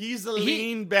 He's a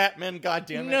lean Batman,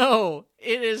 goddammit. No,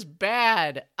 it is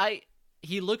bad.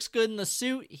 He looks good in the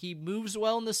suit. He moves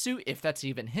well in the suit, if that's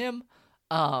even him.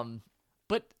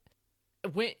 But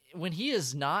when he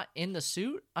is not in the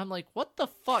suit, I'm like, what the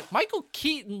fuck? Michael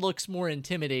Keaton looks more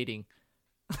intimidating.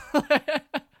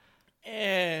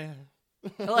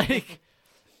 Like,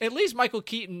 at least Michael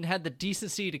Keaton had the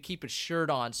decency to keep his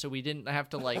shirt on, so we didn't have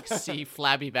to like see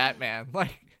flabby Batman.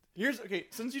 Like,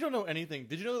 since you don't know anything,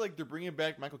 did you know like they're bringing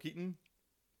back Michael Keaton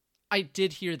I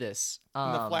did hear this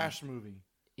in the Flash movie?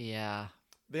 Yeah,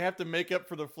 they have to make up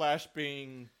for the Flash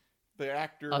being the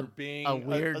actor being a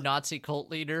weird Nazi cult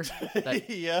leader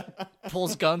that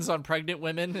pulls guns on pregnant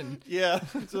women and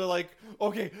so they're like,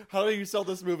 okay, how do you sell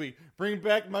this movie? Bring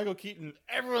back Michael Keaton.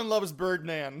 Everyone loves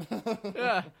Birdman.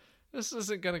 Yeah, this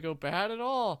isn't gonna go bad at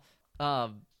all.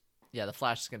 Yeah, the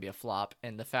Flash is gonna be a flop,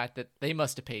 and the fact that they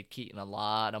must have paid Keaton a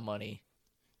lot of money.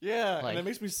 Yeah, and it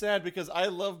makes me sad because I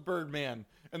love Birdman,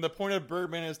 and the point of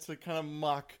Birdman is to kind of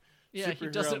mock. Yeah, he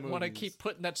doesn't want to keep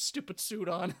putting that stupid suit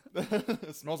on.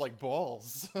 It smells like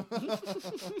balls.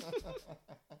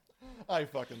 I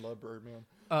fucking love Birdman.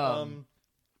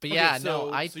 But yeah,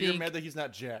 so I think you're mad that he's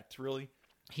not jacked, really?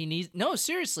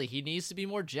 Seriously, he needs to be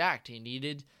more jacked.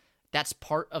 That's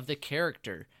part of the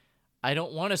character. I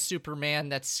don't want a Superman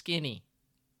that's skinny.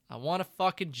 I want a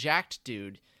fucking jacked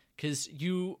dude, because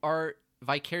you are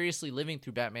vicariously living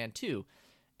through Batman too.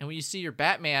 And when you see your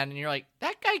Batman and you're like,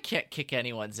 that guy can't kick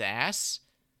anyone's ass.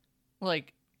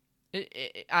 Like,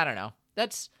 I don't know.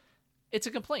 It's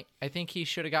a complaint. I think he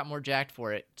should have got more jacked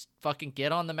for it. Fucking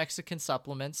get on the Mexican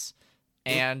supplements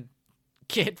and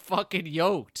get fucking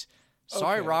yoked.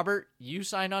 Sorry, Okay. Robert. You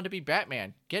signed on to be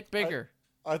Batman. Get bigger.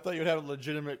 I thought you'd have a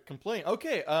legitimate complaint.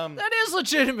 Okay, that is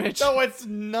legitimate. No, it's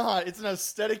not. It's an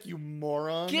aesthetic, you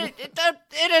moron.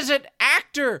 It is an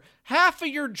actor. Half of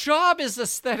your job is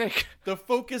aesthetic. The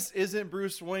focus isn't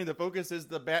Bruce Wayne. The focus is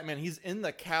the Batman. He's in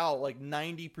the cowl like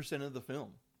 90% of the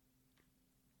film.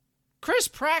 Chris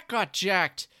Pratt got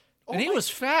jacked, and he was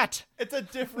fat. It's a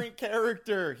different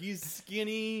character. He's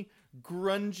skinny,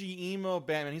 grungy, emo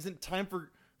Batman. He's in time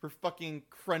for fucking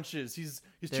crunches. He's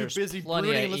There's too busy plenty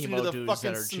brooding of and listening emo to the dudes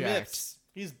fucking that are Smiths.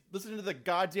 He's listening to the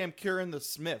goddamn Cure and the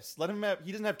Smiths. Let him have.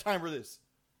 He doesn't have time for this.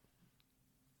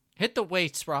 Hit the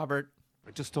weights, Robert.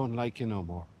 I just don't like you no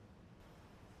more.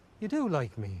 You do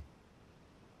like me.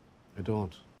 I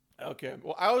don't. Okay.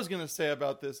 Well, I was gonna say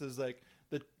about this is like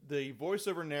the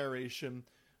voiceover narration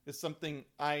is something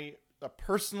a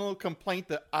personal complaint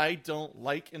that I don't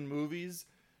like in movies,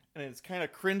 and it's kind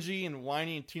of cringy and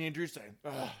whiny, and teenagers saying,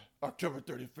 October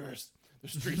 31st, the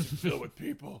streets are filled with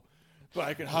people, but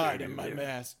I can hide in my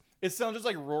mask. It sounds just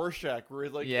like Rorschach, where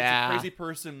it's like it's a crazy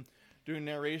person doing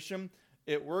narration.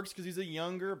 It works because he's a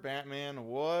younger Batman,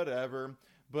 whatever.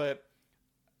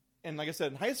 And like I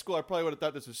said, in high school, I probably would have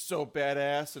thought this was so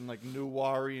badass and like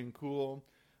noir-y and cool.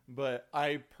 But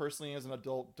I personally, as an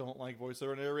adult, don't like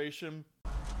voiceover narration.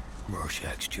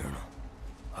 Rorschach's Journal,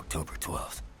 October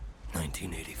 12th,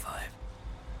 1985.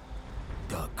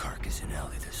 Dog carcass in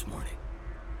alley this morning.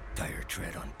 Tire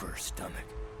tread on burst stomach.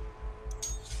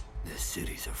 This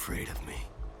city's afraid of me.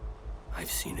 I've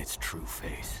seen its true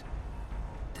face.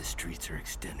 The streets are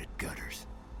extended gutters,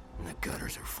 and the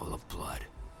gutters are full of blood.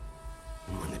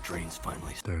 And when the drains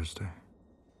finally... Thursday,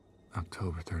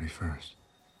 October 31st.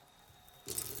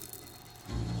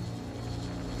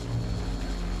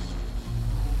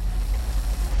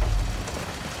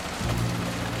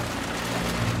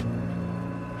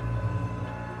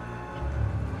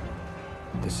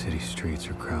 The city streets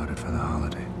are crowded for the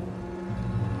holiday.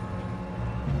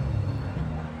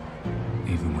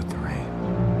 Even with the rain.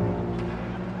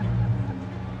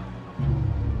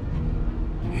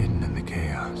 Hidden in the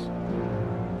chaos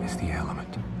is the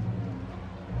element,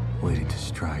 waiting to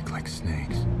strike like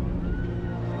snakes.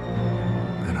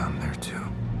 And I'm there too.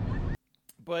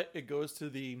 But it goes to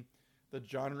the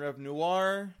genre of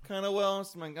noir kind of well,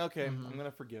 so I'm like, okay, I'm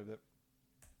gonna forgive it.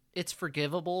 It's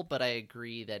forgivable, but I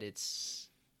agree that it's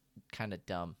kind of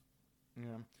dumb.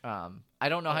 Yeah. I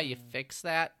don't know how you fix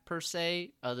that per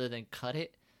se, other than cut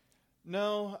it.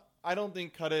 No, I don't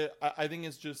think cut it. I think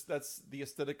it's just that's the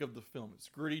aesthetic of the film. It's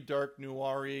gritty, dark,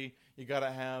 noir-y. You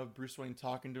gotta have Bruce Wayne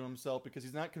talking to himself because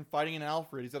he's not confiding in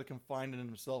Alfred. He's got to confide in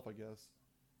himself, I guess.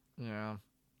 Yeah.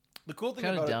 The cool thing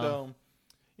about it, though...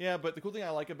 Yeah, but the cool thing I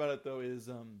like about it, though, is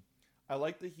I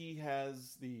like that he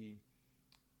has the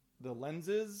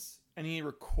lenses and he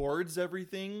records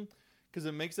everything because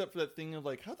it makes up for that thing of,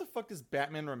 like, how the fuck does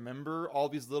Batman remember all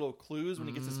these little clues when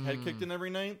he gets his head kicked in every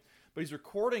night? But he's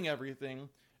recording everything,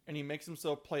 and he makes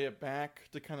himself play it back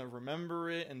to kind of remember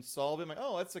it and solve it. I'm like,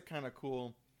 oh, that's a kind of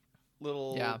cool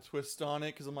little twist on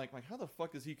it, because I'm like, how the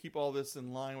fuck does he keep all this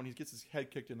in line when he gets his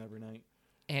head kicked in every night?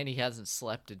 And he hasn't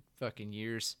slept in fucking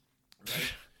years.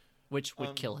 Right. Which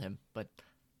would kill him, but...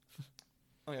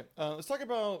 Okay, let's talk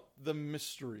about the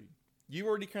mystery. You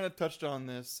already kind of touched on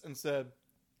this and said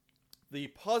the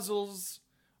puzzles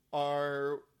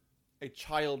are a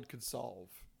child could solve.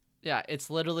 Yeah, it's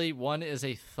literally, one is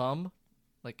a thumb,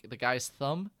 like the guy's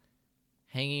thumb,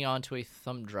 hanging onto a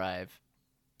thumb drive,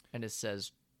 and it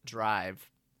says drive.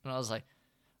 And I was like,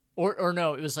 or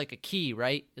no, it was like a key,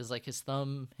 right? It was like his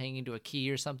thumb hanging to a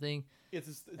key or something. It's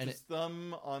his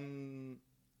thumb on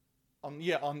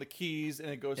the keys, and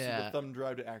it goes to the thumb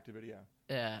drive to activate it,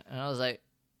 Yeah, and I was like,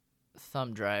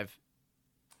 thumb drive.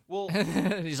 Well,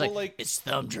 he's like, it's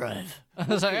thumb drive. I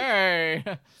was like, hey.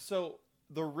 So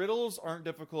the riddles aren't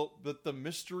difficult, but the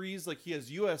mysteries, like he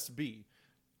has USB.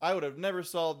 I would have never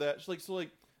solved that. So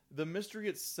the mystery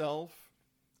itself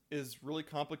is really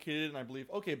complicated, and I believe,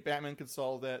 okay, Batman can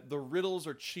solve that. The riddles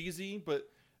are cheesy, but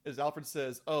as Alfred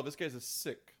says, oh, this guy's a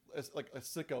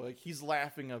sicko. Like, he's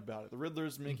laughing about it. The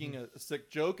Riddler's making a sick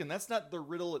joke, and that's not the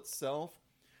riddle itself.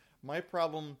 My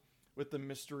problem with the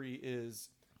mystery is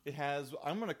it has,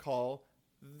 I'm going to call,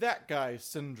 that guy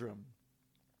syndrome.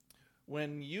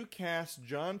 When you cast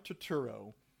John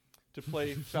Turturro to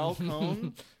play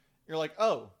Falcone, you're like,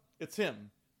 oh, it's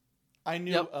him. I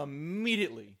knew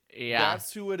immediately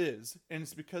that's who it is. And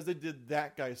it's because they did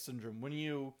that guy syndrome. When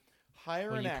you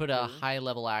hire an actor... put a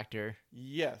high-level actor.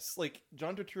 Yes. Like,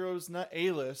 John Turturro's not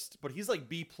A-list, but he's like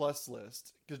B-plus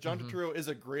list. Because John Turturro is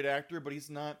a great actor, but he's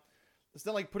not... It's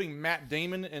not like putting Matt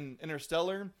Damon in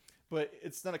Interstellar, but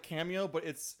it's not a cameo, but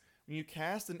it's... When you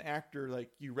cast an actor, like,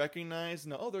 you recognize,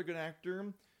 no, they're a good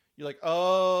actor. You're like,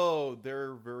 oh,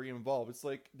 they're very involved. It's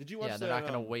like, did you watch that? Yeah, they're not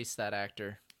going to waste that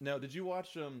actor. No, did you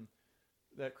watch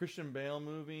that Christian Bale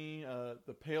movie,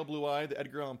 The Pale Blue Eye, the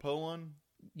Edgar Allan Poe one?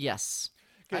 Yes.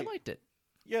 Okay. I liked it.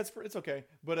 Yeah, it's okay.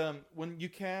 But when you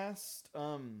cast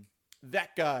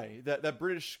that guy, that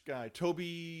British guy,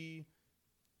 Toby...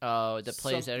 Oh, that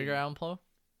plays Edgar Allan Poe?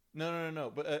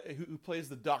 No. But who plays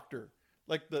the doctor?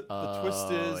 Like, the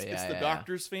twist is, it's the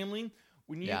doctor's family.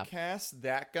 When you cast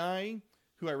that guy,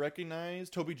 who I recognize,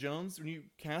 Toby Jones, when you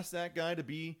cast that guy to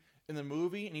be in the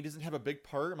movie and he doesn't have a big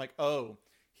part, I'm like, oh,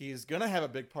 he's going to have a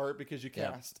big part because you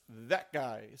cast that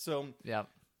guy. So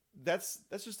that's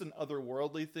just an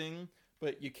otherworldly thing.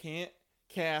 but you can't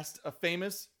cast a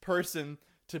famous person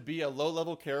to be a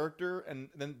low-level character and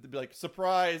then to be like,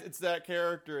 surprise, it's that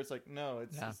character. It's like, no,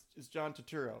 it's John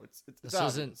Turturro. It's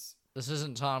this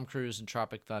isn't Tom Cruise in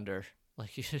Tropic Thunder.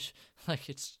 Like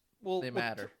it's they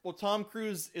matter. Well, Tom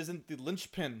Cruise isn't the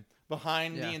linchpin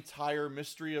behind the entire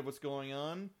mystery of what's going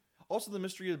on. Also, the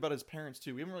mystery about his parents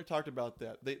too. We haven't really talked about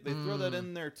that. They throw that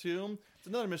in there too. It's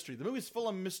another mystery. The movie's full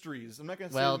of mysteries. I'm not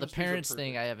gonna say. Well, the parents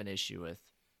thing I have an issue with.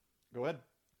 Go ahead.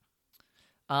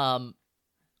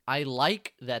 I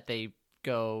like that they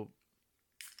go.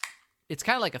 It's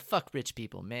kind of like a fuck rich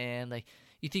people, man. Like,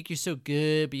 you think you're so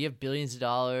good, but you have billions of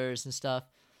dollars and stuff.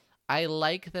 I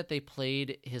like that they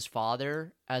played his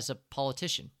father as a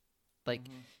politician. Like,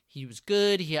 he was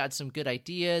good. He had some good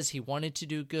ideas. He wanted to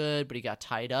do good, but he got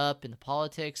tied up in the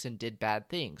politics and did bad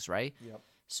things, right? Yep.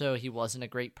 So he wasn't a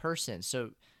great person.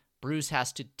 So Bruce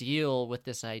has to deal with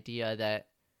this idea that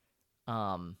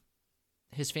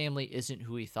his family isn't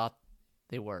who he thought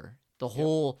they were. The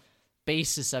whole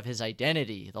basis of his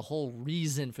identity, the whole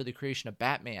reason for the creation of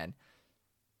Batman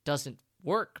doesn't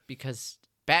work because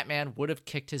Batman would have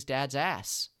kicked his dad's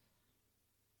ass.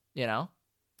 You know?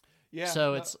 Yeah.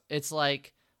 So it's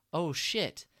like, oh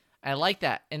shit. I like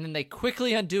that. And then they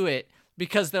quickly undo it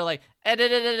because they're like,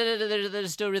 they're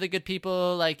still really good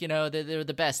people. Like, you know, they're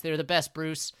the best. They're the best,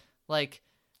 Bruce. Like,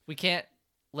 we can't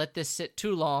let this sit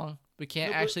too long. We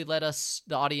can't actually let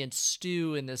the audience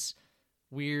stew in this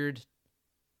weird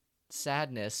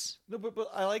sadness. No, but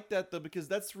I like that though because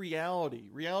that's reality.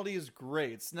 Reality is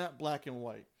gray. It's not black and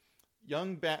white.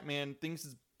 Young Batman thinks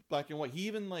it's black and white. He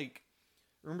even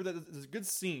remember that there's a good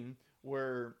scene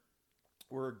where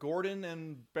Gordon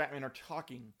and Batman are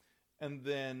talking, and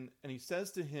he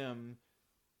says to him,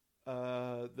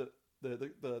 the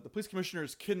police commissioner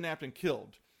is kidnapped and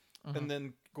killed, and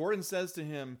then Gordon says to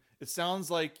him, "It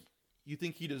sounds like you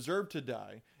think he deserved to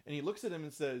die," and he looks at him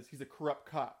and says, "He's a corrupt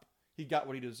cop. He got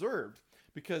what he deserved,"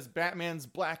 because Batman's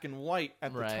black and white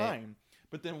at the time.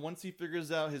 But then once he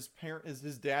figures out his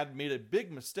dad made a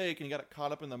big mistake and he got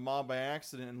caught up in the mob by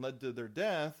accident and led to their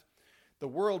death, the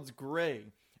world's gray.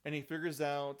 And he figures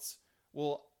out,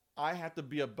 well, I have to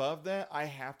be above that. I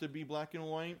have to be black and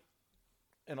white.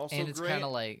 And also and it's gray. kind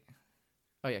of like,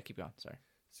 oh yeah, keep going. Sorry.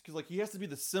 Because he has to be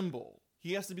the symbol.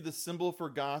 He has to be the symbol for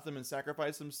Gotham and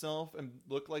sacrifice himself and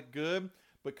look like good,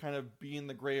 but kind of be in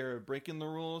the gray area, breaking the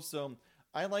rules. So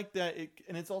I like that.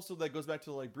 And it's also that goes back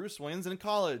to like Bruce Wayne's in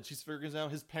college. He figures out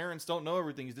his parents don't know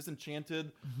everything. He's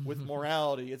disenchanted with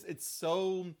morality. It's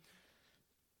so...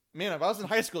 Man, if I was in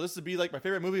high school, this would be like my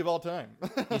favorite movie of all time.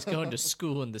 He's going to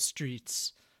school in the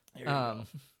streets. There you go.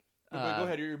 But go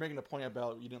ahead. You're making a point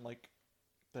about you didn't like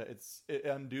that it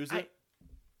undoes it.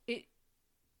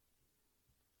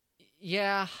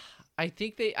 Yeah, I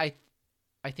think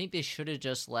they should have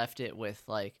just left it with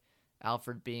like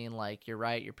Alfred being like, "You're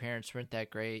right. Your parents weren't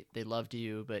that great. They loved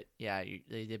you, but yeah,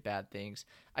 they did bad things."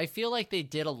 I feel like they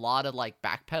did a lot of like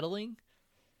backpedaling.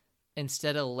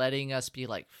 Instead of letting us be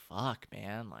like, fuck,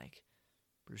 man, like,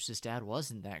 Bruce's dad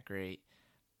wasn't that great.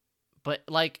 But,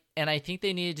 like, and I think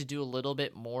they needed to do a little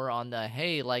bit more on the,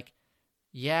 hey, like,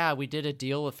 yeah, we did a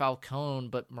deal with Falcone,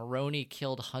 but Maroni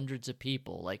killed hundreds of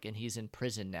people, like, and he's in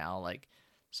prison now. Like,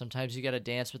 sometimes you gotta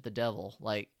dance with the devil.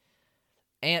 Like,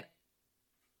 and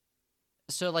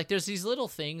so, like, there's these little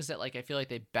things that, like, I feel like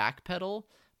they backpedal,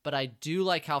 but I do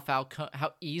like how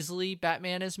easily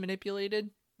Batman is manipulated.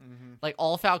 Mm-hmm. Like,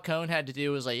 all Falcone had to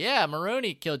do was like, yeah,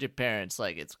 Maroni killed your parents.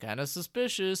 Like, it's kind of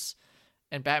suspicious.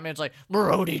 And Batman's like,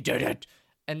 Maroni did it.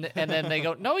 And then they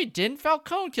go, no, he didn't.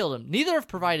 Falcone killed him. Neither have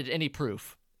provided any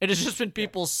proof. It has just been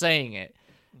people saying it.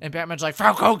 And Batman's like,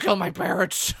 Falcone killed my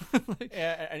parents.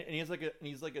 and he's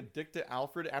like a dick to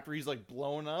Alfred after he's like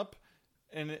blown up.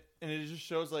 And it just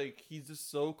shows like he's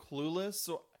just so clueless.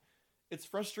 So it's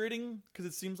frustrating because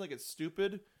it seems like it's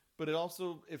stupid, but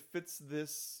it fits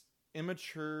this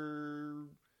immature,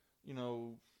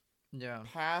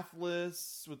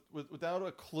 pathless, without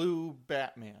a clue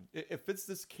Batman. It fits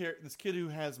this kid who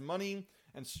has money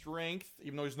and strength,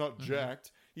 even though he's not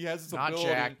jacked. He has this ability. Not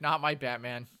jacked, not my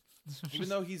Batman. Even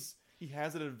though he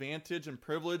has an advantage and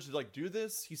privilege to like do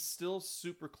this, he's still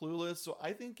super clueless. So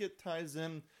I think it ties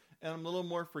in, and I'm a little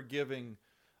more forgiving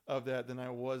of that than I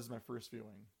was my first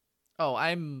viewing. Oh,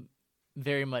 I'm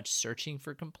very much searching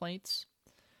for complaints.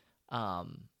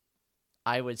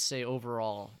 I would say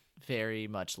overall, very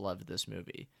much loved this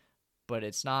movie, but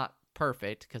it's not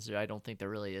perfect because I don't think there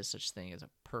really is such thing as a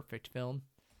perfect film.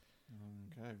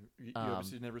 Okay, you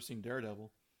obviously never seen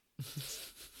Daredevil.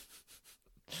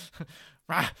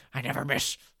 I never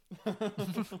miss.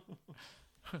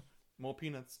 More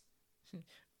peanuts.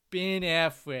 Ben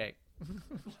Affleck.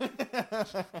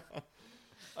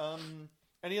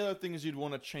 Any other things you'd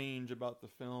want to change about the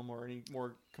film, or any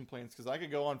more complaints? Because I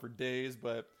could go on for days,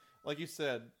 but like you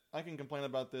said, I can complain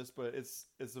about this, but it's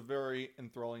a very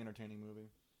enthralling, entertaining movie.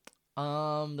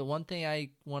 The one thing I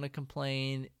want to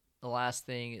complain, the last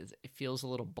thing, is it feels a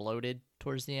little bloated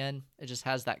towards the end. It just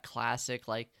has that classic,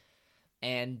 like,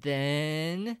 and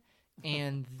then,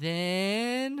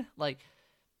 like,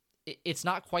 it's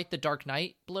not quite the Dark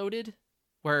Knight bloated,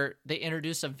 where they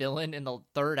introduce a villain in the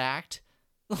third act.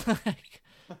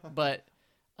 But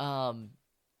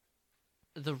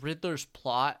the Riddler's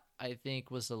plot, I think,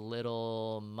 was a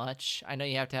little much. I know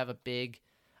you have to have a big...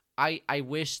 I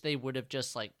wish they would have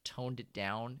just, like, toned it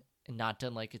down and not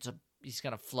done, like, he's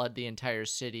gonna flood the entire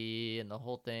city and the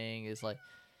whole thing is, like...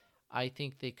 I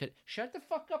think they could... Shut the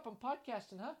fuck up, I'm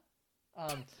podcasting,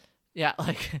 huh? Yeah,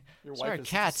 like... Your sorry, wife is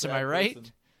cats, a am I sad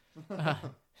right?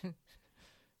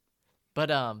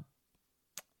 But,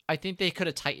 I think they could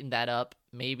have tightened that up.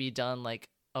 Maybe done, like,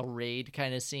 a raid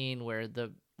kind of scene where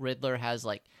the Riddler has,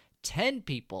 like, 10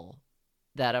 people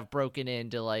that have broken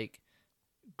into, like,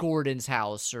 Gordon's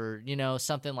house, or, you know,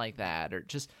 something like that, or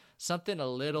just something a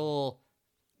little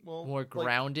more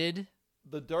grounded. Like,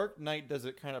 the Dark Knight does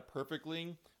it kind of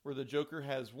perfectly, where the Joker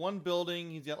has one building,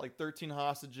 he's got like 13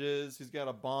 hostages, he's got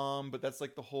a bomb, but that's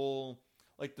like the whole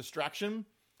like distraction.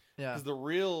 Yeah. Because the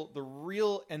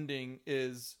real ending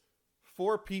is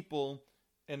 4 people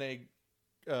in a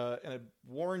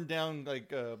worn down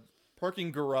like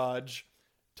parking garage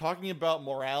talking about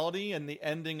morality, and the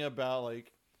ending about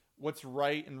like what's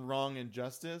right and wrong and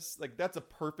justice. Like, that's a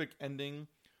perfect ending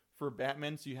for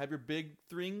Batman. So you have your big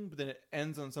thing, but then it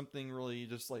ends on something really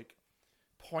just like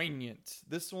poignant.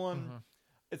 This one,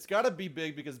 it's got to be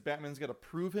big because Batman's got to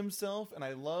prove himself. And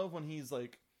I love when he's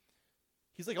like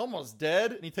almost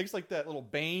dead, and he takes like that little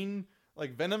Bane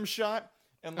like Venom shot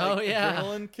and like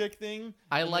adrenaline kick thing.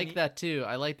 I like that too.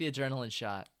 I like the adrenaline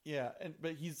shot. Yeah,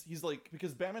 but he's like,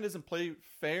 because Batman doesn't play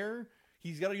fair,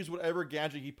 he's got to use whatever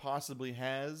gadget he possibly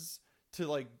has to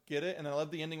like get it. And I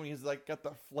love the ending when he's like got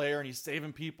the flare and he's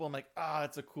saving people. I'm like,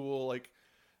 it's a cool like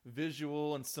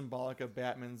visual and symbolic of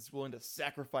Batman's willing to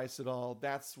sacrifice it all.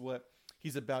 That's what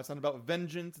he's about. It's not about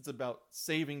vengeance. It's about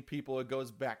saving people. It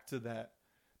goes back to that,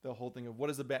 the whole thing of what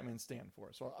does the Batman stand for.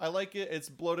 So I like it. It's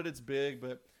bloated. It's big,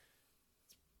 but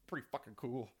it's pretty fucking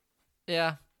cool.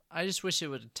 Yeah. I just wish it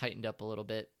would have tightened up a little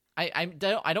bit. I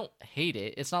don't hate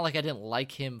it. It's not like I didn't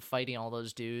like him fighting all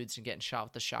those dudes and getting shot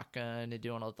with the shotgun and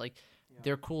doing all, like,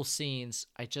 they're cool scenes.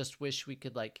 I just wish we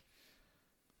could, like,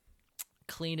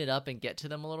 clean it up and get to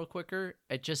them a little quicker.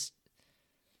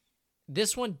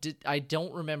 This one, I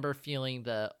don't remember feeling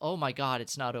the, oh my God,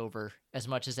 it's not over, as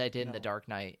much as I did in The Dark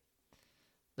Knight.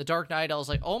 The Dark Knight, I was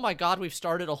like, oh my God, we've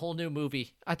started a whole new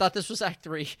movie. I thought this was Act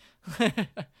 3.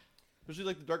 Especially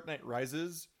like The Dark Knight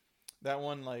Rises. That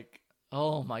one, like...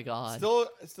 Oh my God.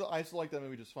 I still like that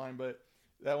movie just fine, but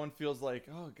that one feels like,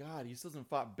 oh God, he still hasn't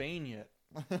fought Bane yet.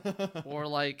 Or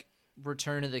like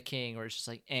Return of the King, where it's just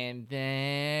like, and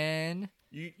then...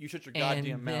 You shut your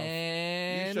goddamn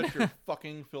mouth. You shut your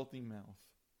fucking filthy mouth.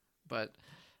 But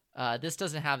this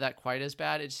doesn't have that quite as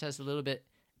bad. It just has a little bit,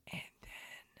 and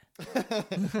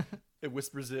then... It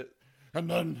whispers it, and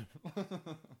then...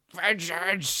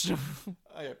 Vengeance!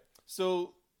 Okay.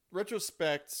 So...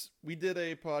 Retrospect, we did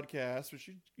a podcast, which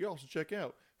you also check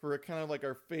out, for a kind of like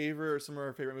our favorite, or some of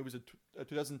our favorite movies of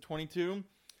 2022.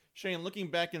 Shane, looking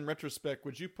back in retrospect,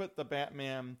 would you put The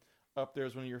Batman up there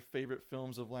as one of your favorite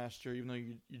films of last year, even though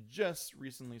you just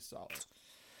recently saw it?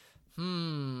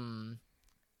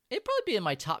 It'd probably be in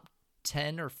my top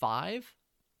 10 or 5,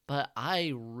 but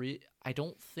I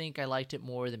don't think I liked it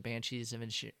more than Banshees of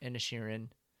Inisherin,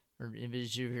 or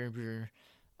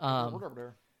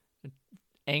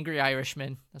Angry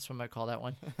Irishman, that's what I might call that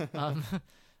one.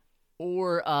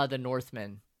 Or The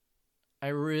Northman. I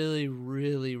really,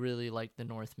 really, really like The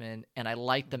Northman, and I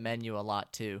like The Menu a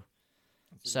lot too.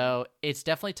 So it's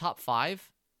definitely top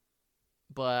 5,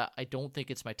 but I don't think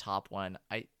it's my top one.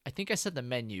 I think I said The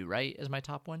Menu, right, is my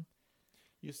top one?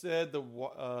 You said the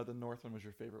Northman was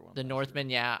your favorite one. The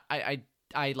Northman, yeah. I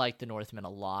like The Northman a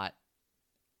lot.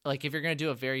 Like, if you're going to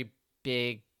do a very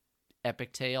big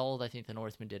epic tale, I think The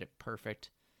Northman did it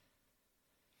perfect.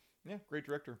 Yeah, great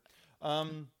director.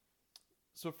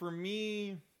 So for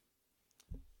me,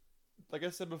 like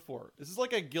I said before, this is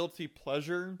like a guilty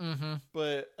pleasure,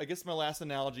 but I guess my last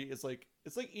analogy is like,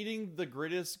 it's like eating the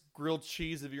greatest grilled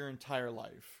cheese of your entire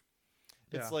life.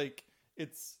 It's like,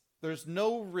 there's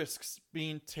no risks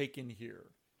being taken here.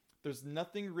 There's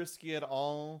nothing risky at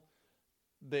all.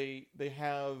 They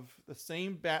have the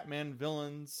same Batman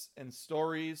villains and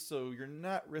stories, so you're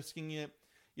not risking it.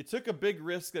 you took a big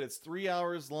risk that it's 3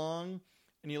 hours long,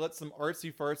 and you let some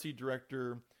artsy-fartsy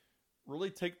director really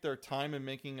take their time in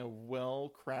making a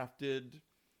well-crafted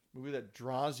movie that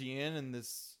draws you in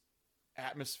this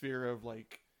atmosphere of,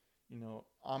 like, you know,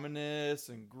 ominous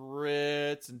and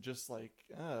grit and just, like,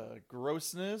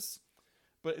 grossness.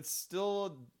 But it's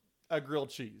still a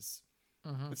grilled cheese.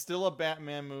 Mhm. It's still a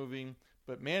Batman movie,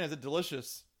 but man, is it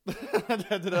delicious.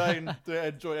 Did I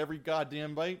enjoy every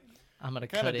goddamn bite? I'm going to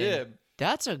Kinda cut in. did.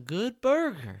 That's a good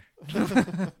burger.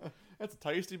 That's a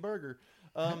tasty burger.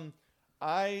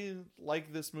 I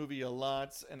like this movie a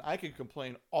lot, and I could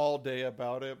complain all day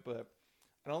about it, but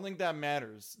I don't think that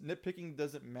matters. Nitpicking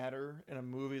doesn't matter in a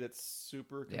movie that's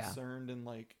super Yeah. concerned in,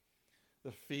 like,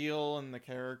 the feel and the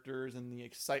characters and the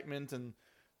excitement. And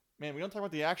man, we don't talk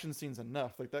about the action scenes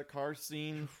enough. Like, that car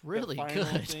scene, Really that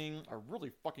final good. thing, are really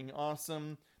fucking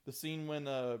awesome. The scene when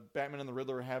Batman and the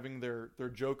Riddler are having their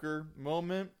Joker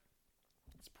moment,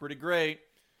 it's pretty great.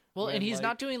 Well, When, and he's like-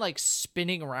 not doing like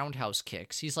spinning roundhouse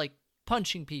kicks. He's like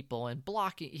punching people and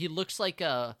blocking. He looks like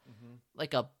a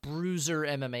bruiser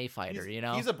MMA fighter, you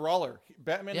know? He's a brawler.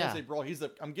 Batman Yeah. is a brawler.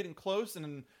 I'm getting close,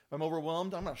 and if I'm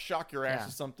overwhelmed, I'm gonna shock your ass Yeah.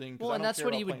 or something. 'cause Well, I and don't that's care what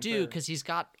about he would playing do fair. because he's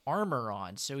got armor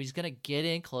on. So he's going to get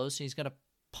in close and he's going to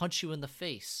punch you in the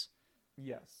face.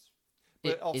 Yes.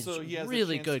 But also, he has a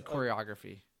really chance good of-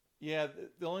 choreography. Yeah,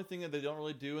 the only thing that they don't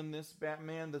really do in this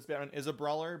Batman is a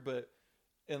brawler, but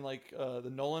in, like, the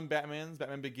Nolan Batman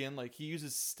Begin, like, he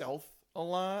uses stealth a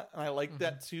lot, and I like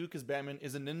that too, because Batman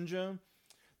is a ninja.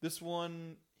 This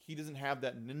one, he doesn't have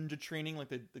that ninja training like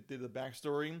they did the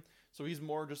backstory, so he's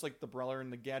more just like the brawler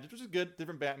and the gadget, which is good,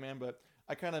 different Batman, but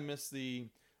I kind of miss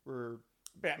where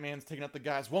Batman's taking out the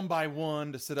guys one by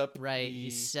one to set up. Right,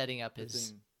 he's setting up his...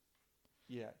 thing.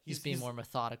 Yeah, He's being more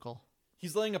methodical.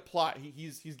 He's laying a plot.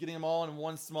 He's getting them all in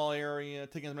one small area,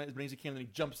 taking as many as he can, and then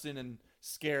he jumps in and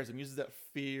scares them. Uses that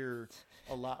fear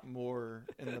a lot more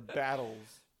in the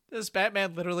battles. This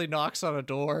Batman literally knocks on a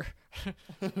door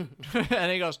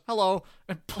and he goes, hello,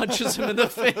 and punches him in the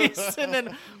face and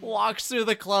then walks through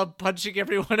the club punching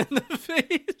everyone in the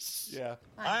face. Yeah.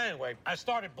 Anyway, I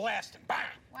started blasting. Bah,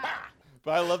 bah.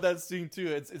 But I love that scene too.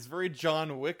 It's very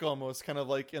John Wick almost, kind of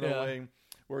like in a Yeah. way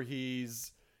where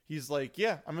he's like,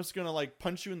 yeah, I'm just gonna like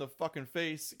punch you in the fucking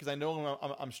face because I know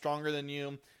I'm stronger than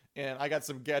you, and I got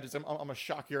some gadgets. I'm gonna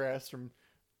shock your ass from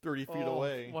 30 feet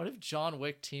away. What if John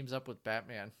Wick teams up with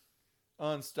Batman?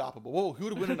 Unstoppable. Whoa, who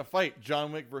would win in a fight?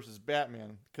 John Wick versus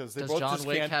Batman? Because they Does both John just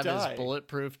Wick can't have die. his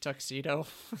bulletproof tuxedo?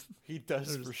 He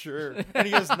does for sure, and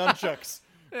he has nunchucks.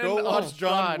 Go And- watch oh,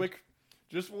 John God. Wick.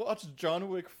 Just watch John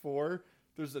Wick 4.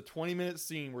 There's a 20-minute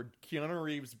scene where Keanu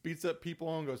Reeves beats up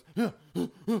people and goes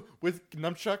with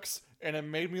nunchucks, and it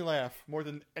made me laugh more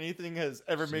than anything has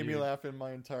ever made me Dude. laugh in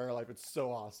my entire life. It's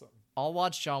so awesome. I'll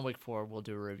watch John Wick 4. We'll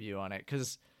do a review on it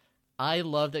because I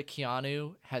love that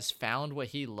Keanu has found what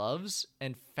he loves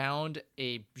and found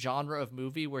a genre of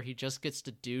movie where he just gets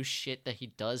to do shit that he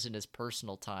does in his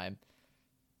personal time,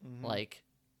 Mhm. like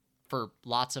for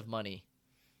lots of money.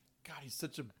 God, he's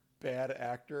such a bad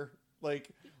actor.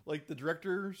 Like the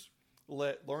directors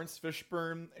let Lawrence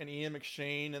Fishburne and Ian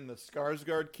McShane and the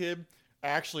Skarsgård kid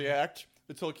actually act.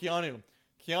 They told Keanu,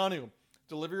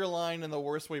 deliver your line in the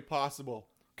worst way possible.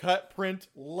 Cut, print,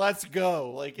 let's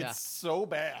go. Like, Yeah. it's so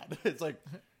bad. It's like,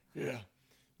 yeah,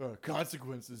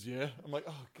 consequences, yeah. I'm like,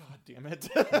 oh, God damn it.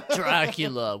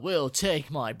 Dracula will take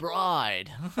my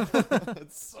bride.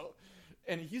 It's so,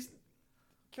 and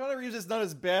Keanu Reeves is not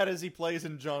as bad as he plays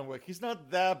in John Wick. He's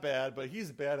not that bad, but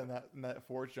he's bad in that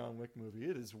fourth John Wick movie.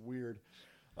 It is weird.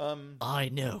 I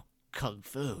know Kung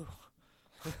Fu.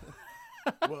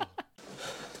 Whoa.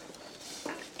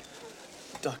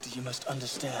 Doctor, you must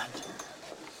understand.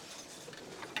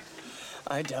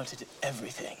 I doubted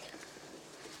everything,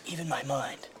 even my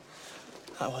mind.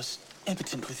 I was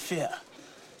impotent with fear.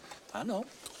 I know.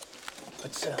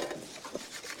 But, sir,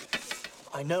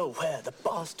 I know where the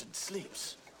bastard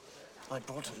sleeps. I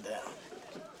brought him there.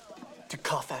 To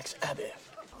Carfax Abbey.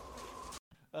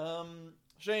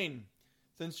 Shane,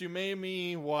 since you made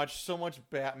me watch so much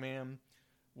Batman,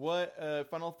 what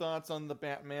final thoughts on the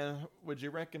Batman? Would you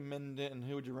recommend it, and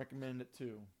who would you recommend it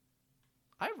to?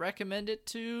 I recommend it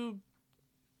to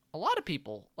a lot of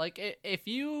people. Like, if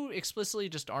you explicitly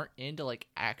just aren't into like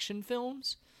action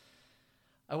films,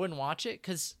 I wouldn't watch it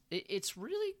because it's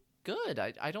really good.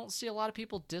 I don't see a lot of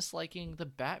people disliking the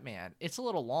Batman. It's a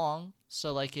little long,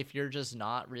 so like if you're just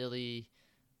not really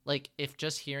like, if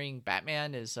just hearing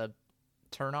Batman is a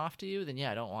turn off to you, then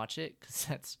yeah, don't watch it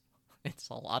because it's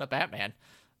a lot of Batman.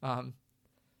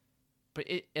 But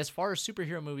as far as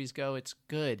superhero movies go, it's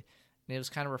good, and it was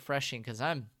kind of refreshing because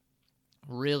I'm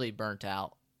really burnt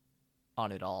out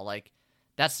on it all. Like,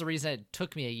 that's the reason it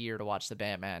took me a year to watch the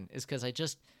Batman, is because I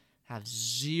just have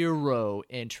zero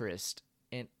interest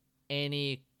in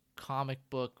any comic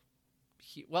book.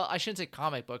 Well, I shouldn't say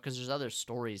comic book, because there's other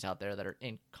stories out there that are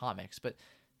in comics, but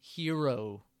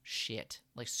hero shit,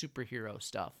 like superhero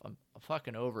stuff. I'm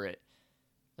fucking over it.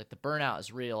 Like, the burnout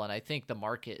is real, and I think the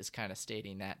market is kind of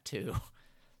stating that too.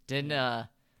 Didn't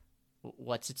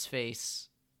what's its face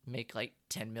make like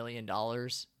 $10 million?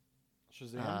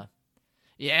 Shazam?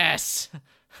 Yes.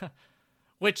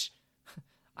 Which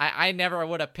I never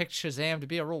would have picked Shazam to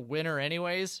be a real winner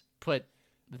anyways, but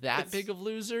big of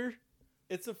loser.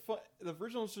 It's the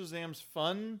original Shazam's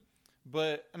fun,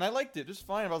 and I liked it just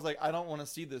fine. But I was like, I don't want to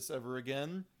see this ever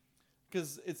again,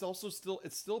 because it's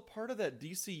still part of that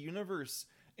DC universe,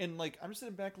 and like I'm just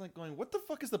sitting back like going, what the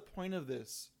fuck is the point of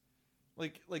this?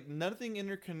 Like nothing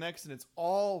interconnects, and it's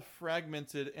all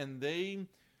fragmented, and they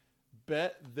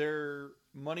bet their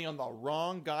money on the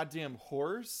wrong goddamn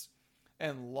horse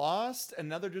and lost, and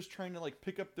now they're just trying to like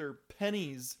pick up their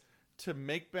pennies to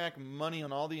make back money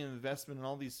on all the investment and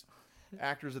all these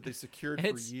actors that they secured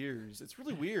for years. It's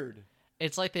really weird.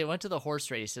 It's like they went to the horse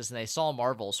races and they saw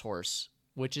Marvel's horse,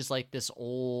 which is like this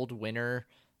old winner.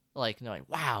 Like, they're like,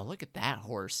 wow, look at that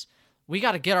horse. We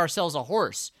got to get ourselves a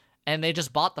horse. And they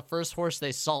just bought the first horse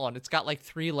they saw, and it's got like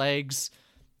 3 legs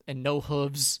and no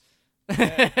hooves.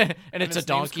 Yeah. and it's a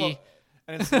donkey.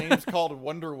 And its name's called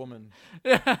Wonder Woman.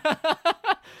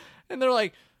 And they're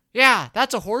like, yeah,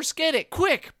 that's a horse. Get it.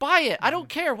 Quick. Buy it. I don't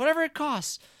care. Whatever it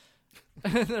costs.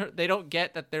 They don't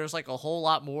get that there's like a whole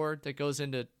lot more that goes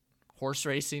into horse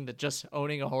racing than just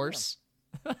owning a horse.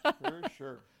 For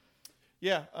sure.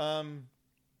 Yeah.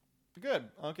 Good.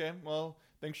 Okay. Well,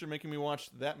 thanks for making me watch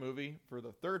that movie for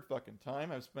the 3rd fucking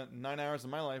time. I've spent 9 hours of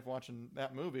my life watching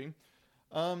that movie.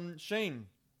 Shane,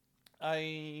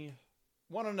 I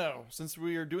want to know, since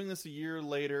we are doing this a year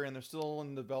later and they're still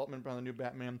in development on the new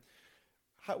Batman,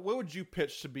 what would you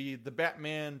pitch to be the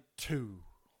Batman 2?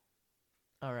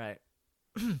 All right.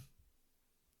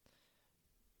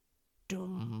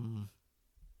 Dum.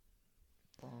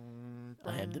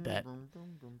 I am the Bat.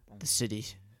 The city,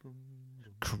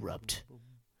 corrupt.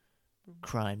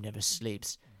 Crime never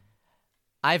sleeps.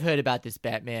 I've heard about this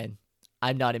Batman.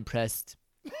 I'm not impressed.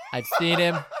 I've seen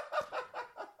him.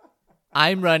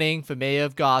 I'm running for mayor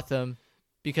of Gotham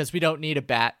because we don't need a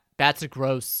bat. Bats are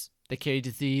gross. They carry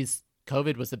disease.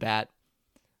 COVID was a bat.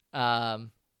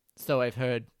 So I've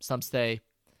heard. Some say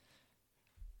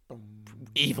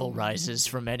evil rises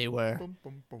from anywhere.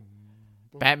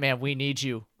 Batman, we need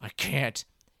you. I can't.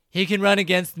 He can run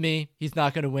against me. He's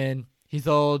not going to win. He's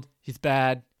old. He's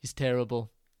bad. He's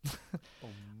terrible.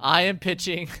 I am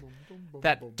pitching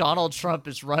that Donald Trump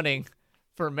is running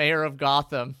for mayor of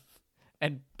Gotham,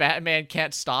 and Batman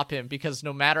can't stop him because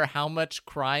no matter how much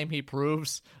crime he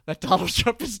proves that Donald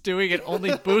Trump is doing, it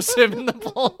only boosts him in the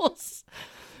polls.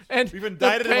 And we've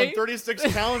indicted him on 36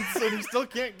 counts, and he still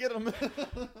can't get him.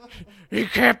 He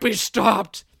can't be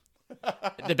stopped.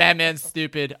 The Batman's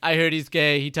stupid. I heard he's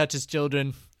gay. He touches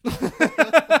children.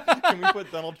 Can we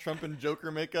put Donald Trump in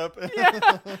Joker makeup?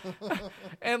 Yeah.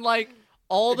 And like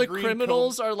all the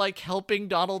criminals are like helping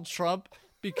Donald Trump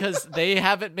because they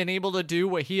haven't been able to do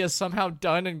what he has somehow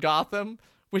done in Gotham,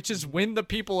 which is win the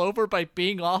people over by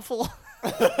being awful.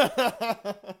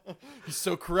 He's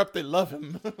so corrupt, they love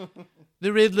him.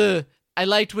 The Riddler, I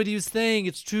liked what he was saying.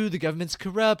 It's true, the government's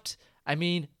corrupt. I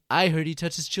mean, I heard he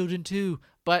touches children too,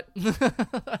 but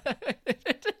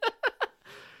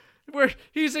where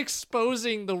he's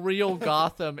exposing the real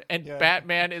Gotham and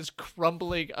Batman is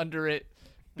crumbling under it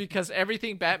because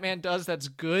everything Batman does that's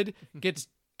good gets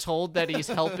told that he's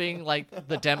helping like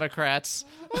the Democrats.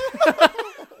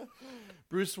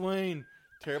 Bruce Wayne,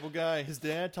 terrible guy. His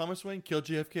dad, Thomas Wayne, killed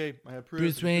JFK. I approve.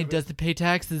 Bruce Wayne doesn't pay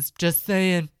taxes. Just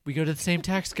saying. We go to the same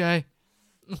tax guy.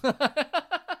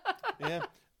 Yeah.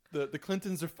 The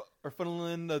Clintons are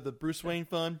funneling the Bruce Wayne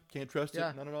fund. Can't trust it.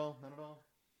 Not at all. Not at all.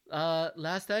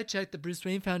 Last I checked, the Bruce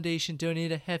Wayne Foundation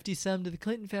donated a hefty sum to the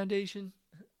Clinton Foundation.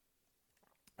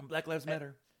 And Black Lives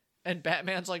Matter. And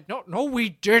Batman's like, no, we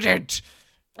didn't.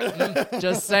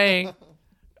 Just saying.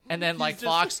 And then like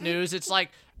Fox News, it's like,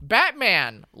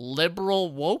 Batman,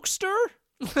 liberal wokester?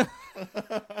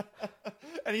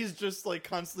 And he's just like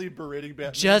constantly berating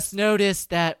Batman. Just noticed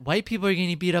that white people are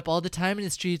getting beat up all the time in the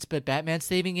streets, but Batman's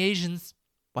saving Asians.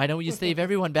 Why don't you save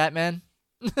everyone, Batman?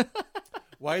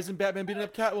 Why isn't Batman beating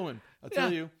up Catwoman? I'll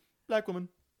tell you, black woman.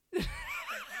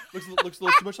 looks a little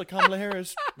too much like Kamala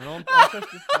Harris. I don't trust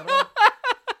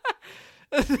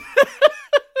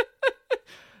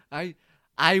her.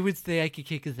 I would say I could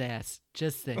kick his ass.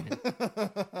 Just saying.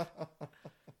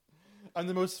 I'm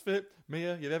the most fit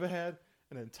Mia you've ever had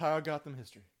in entire Gotham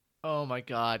history. Oh my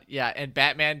god. Yeah, and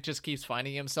Batman just keeps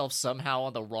finding himself somehow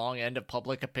on the wrong end of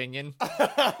public opinion.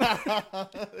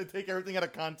 They take everything out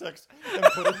of context and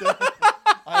put it there.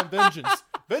 I am vengeance.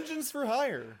 Vengeance for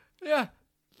hire. Yeah.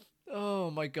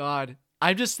 Oh my god.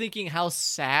 I'm just thinking how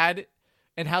sad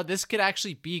and how this could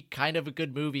actually be kind of a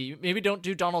good movie. Maybe don't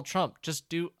do Donald Trump. Just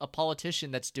do a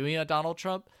politician that's doing a Donald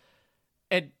Trump.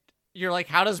 And you're like,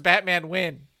 how does Batman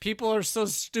win? People are so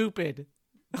stupid.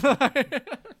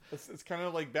 It's kind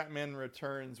of like Batman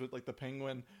Returns with like the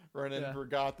Penguin running for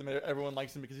Gotham. Everyone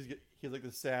likes him because he has like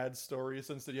the sad story.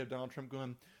 So instead you have Donald Trump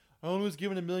going, I only was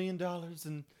given $1 million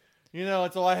and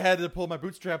it's all I had to pull my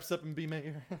bootstraps up and be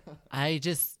mayor. I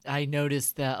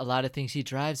noticed that a lot of things he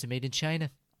drives are made in China.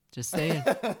 Just saying.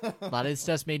 A lot of his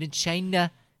stuff's made in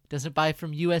China. Doesn't buy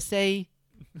from USA.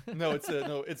 No,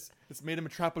 it's made in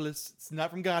Metropolis. It's not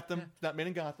from Gotham. It's not made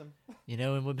in Gotham. You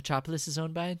know, and what Metropolis is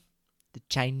owned by? The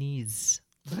Chinese.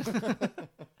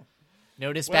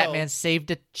 Notice Batman saved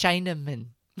a Chinaman.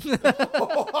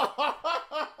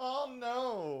 Oh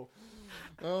no.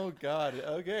 Oh god.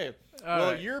 Okay.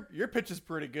 All right. Your pitch is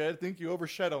pretty good. I think you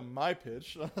overshadow my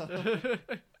pitch.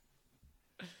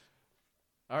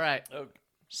 All right. Okay.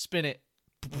 Spin it.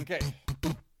 Okay.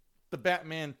 The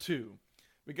Batman 2.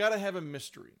 We got to have a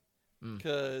mystery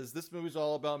because this movie's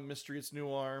all about mystery. It's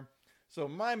noir. So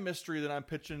my mystery that I'm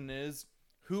pitching is,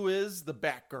 who is the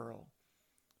Batgirl?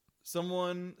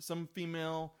 Some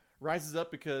female rises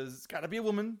up because it's got to be a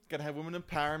woman. Got to have women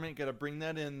empowerment. Got to bring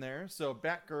that in there. So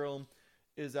Batgirl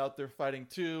is out there fighting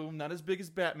too. Not as big as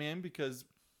Batman because,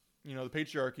 the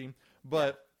patriarchy.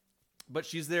 But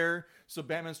she's there. So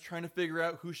Batman's trying to figure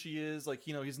out who she is. Like,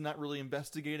 he's not really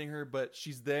investigating her, but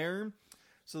she's there.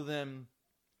 So then,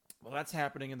 while that's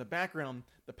happening in the background,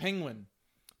 the Penguin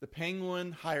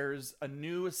hires a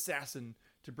new assassin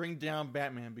to bring down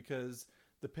Batman because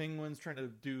the Penguin's trying to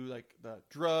do like the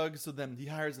drugs. So then he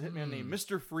hires a hitman named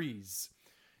Mr. Freeze.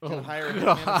 Can hire a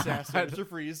hitman assassin, Mr.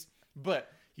 Freeze,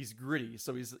 but he's gritty.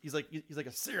 So he's like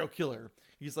a serial killer.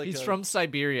 He's from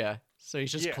Siberia, so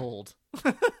he's just cold.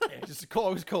 Yeah, just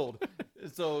always cold.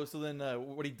 So then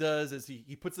what he does is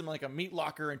he puts them in like a meat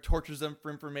locker and tortures them for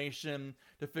information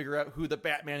to figure out who the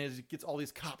Batman is. He gets all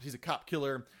these cops. He's a cop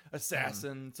killer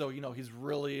assassin. So, he's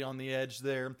really on the edge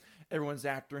there. Everyone's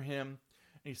after him.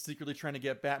 And he's secretly trying to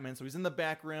get Batman. So he's in the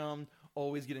background,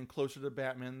 always getting closer to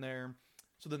Batman there.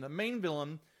 So then the main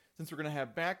villain, since we're going to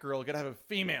have Batgirl, got to have a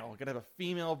female. Got to have a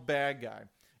female bad guy.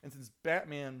 And since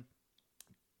Batman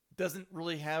doesn't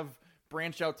really have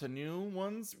branch out to new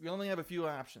ones, we only have a few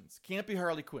options. Can't be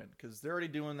Harley Quinn because they're already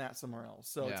doing that somewhere else.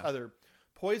 So it's either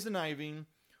Poison Ivy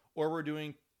or we're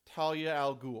doing Talia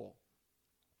al Ghul.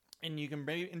 And you can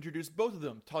maybe introduce both of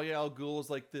them. Talia al Ghul is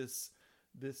like this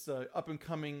up and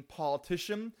coming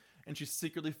politician, and she's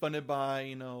secretly funded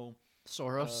by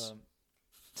Soros.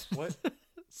 What?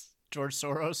 George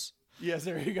Soros. Yes,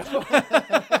 there you go.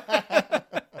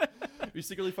 You're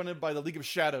secretly funded by the League of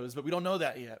Shadows, but we don't know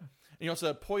that yet. And you also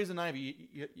have Poison Ivy.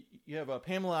 You have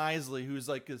Pamela Isley, who's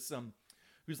like this,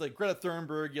 who's like Greta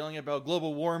Thunberg yelling about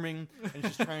global warming, and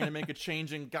she's trying to make a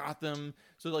change in Gotham.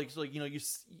 So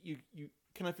you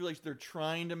kind of feel like they're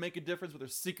trying to make a difference, but they're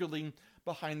secretly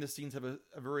behind the scenes have a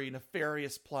very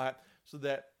nefarious plot so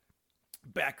that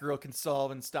Batgirl can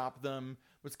solve and stop them.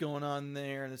 What's going on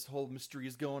there? And this whole mystery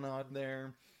is going on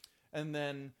there, and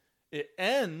then it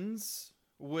ends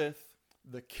with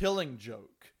the Killing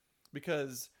Joke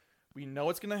because we know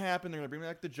what's going to happen. They're going to bring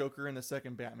back the Joker in the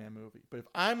second Batman movie. But if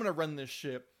I'm going to run this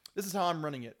ship, this is how I'm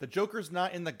running it. The Joker's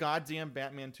not in the goddamn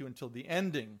Batman 2 until the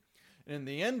ending. And in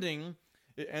the ending,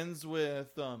 it ends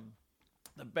with the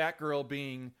Batgirl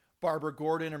being Barbara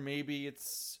Gordon, or maybe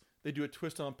they do a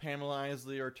twist on Pamela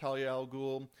Isley or Talia al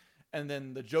Ghul. And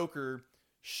then the Joker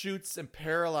shoots and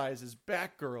paralyzes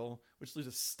Batgirl, which leaves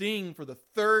a sting for the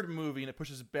third movie. And it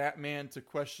pushes Batman to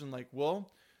question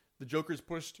the Joker's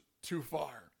pushed too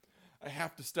far. I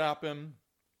have to stop him.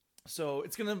 So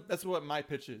that's what my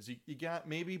pitch is. You got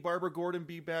maybe Barbara Gordon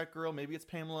be Batgirl. Maybe it's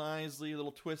Pamela Isley, a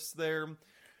little twist there.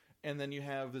 And then you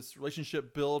have this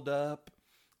relationship build up.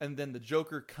 And then the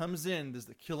Joker comes in, does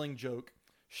the Killing Joke,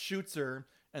 shoots her.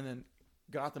 And then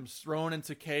Gotham's thrown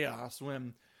into chaos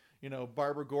when,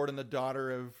 Barbara Gordon, the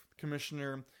daughter of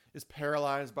Commissioner, is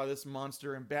paralyzed by this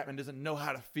monster. And Batman doesn't know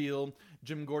how to feel.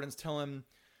 Jim Gordon's telling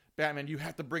Batman, you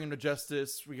have to bring him to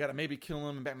justice. We got to maybe kill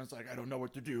him. And Batman's like, I don't know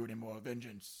what to do anymore.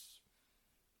 Vengeance.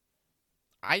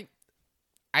 I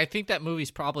think that movie's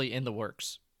probably in the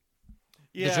works.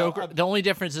 Yeah, the Joker. The only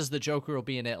difference is the Joker will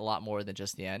be in it a lot more than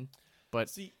just the end. But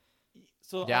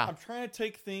So Yeah. I'm trying to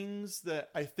take things that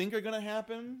I think are going to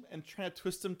happen and try to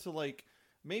twist them to like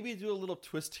maybe do a little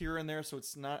twist here and there so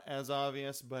it's not as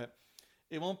obvious, but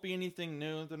it won't be anything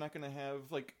new. They're not going to have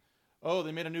like, oh,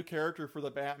 they made a new character for the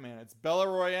Batman. It's Bella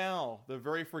Royale, the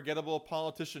very forgettable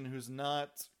politician who's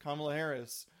not Kamala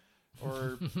Harris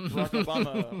or Barack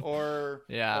Obama or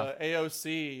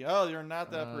AOC. Oh, you're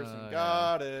not that person.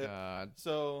 Got it. God.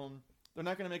 So they're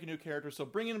not going to make a new character. So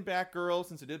bring in Batgirl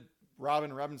since they did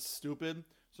Robin. Robin's stupid.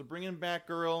 So bring in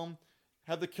Batgirl,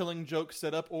 have the Killing Joke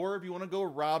set up. Or if you want to go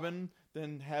Robin,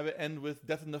 then have it end with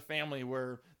Death in the Family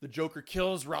where the Joker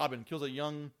kills Robin, kills a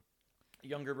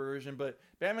younger version. But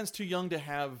Batman's too young to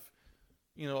have,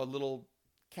 a little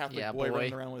Catholic boy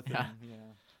running around with him. Yeah.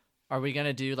 Are we going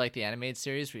to do like the animated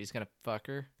series where he's going to fuck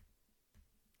her?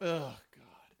 Oh,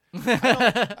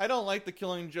 God. I don't like the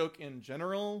Killing Joke in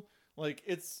general. Like,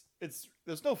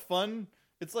 there's no fun.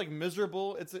 It's like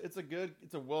miserable. It's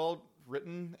a well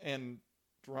written and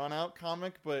drawn out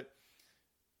comic, but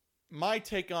my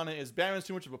take on it is Batman's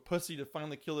too much of a pussy to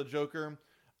finally kill the Joker.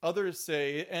 Others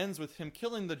say it ends with him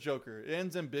killing the Joker. It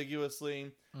ends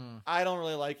ambiguously. I don't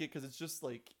really like it because it's just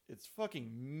like, it's fucking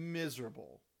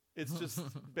miserable. It's just,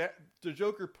 the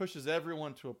Joker pushes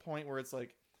everyone to a point where it's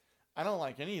like, I don't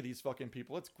like any of these fucking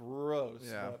people. It's gross.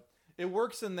 Yeah. But it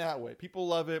works in that way. People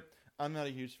love it. I'm not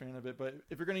a huge fan of it. But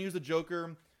if you're going to use the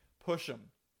Joker, push him.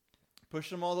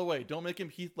 Push him all the way. Don't make him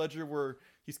Heath Ledger where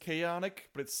he's chaotic,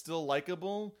 but it's still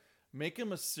likable. Make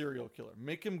him a serial killer.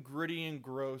 Make him gritty and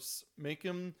gross. Make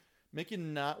you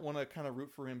not want to kind of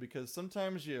root for him because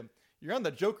sometimes you're on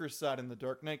the Joker side in The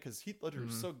Dark Knight because Heath Ledger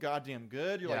is so goddamn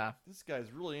good. You're like, this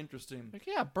guy's really interesting. Like,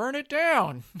 yeah, burn it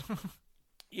down.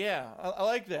 Yeah, I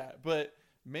like that. But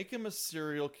make him a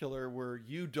serial killer where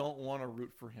you don't want to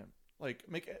root for him. Like,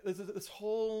 make this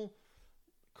whole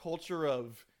culture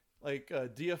of like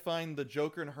deifying the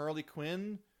Joker and Harley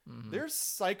Quinn. They're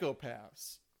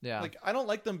psychopaths. Yeah. Like, I don't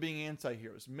like them being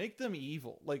anti-heroes. Make them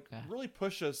evil. Like, really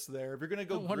push us there. If you're going to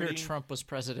go No wonder gritty... Trump was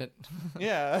president.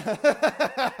 Yeah.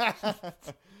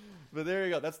 But there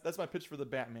you go. That's my pitch for the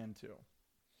Batman 2.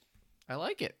 I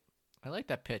like it. I like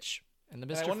that pitch. And the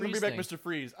Mr. And I want Freeze to bring back thing. Mr.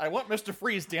 Freeze. I want Mr.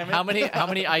 Freeze, damn it. How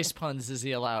many ice puns is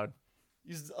he allowed?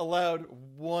 He's allowed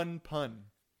one pun.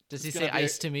 Does he say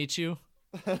ice to meet you?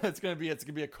 It's gonna be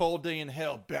a cold day in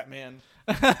hell, Batman.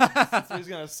 That's what he's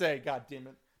gonna say. God damn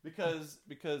it! Because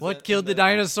what killed the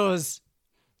dinosaurs?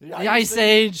 The Ice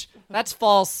Age. That's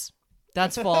false.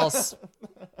 That's false.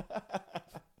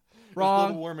 Wrong.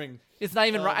 Global warming. It's not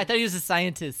even right. I thought he was a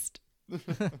scientist.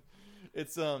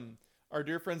 It's our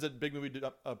dear friends at Big Movie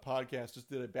Podcast just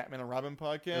did a Batman and Robin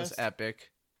podcast. It was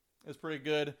epic. It's pretty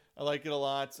good. I like it a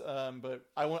lot. But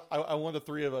I want the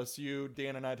three of us, you,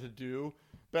 Dan, and I, to do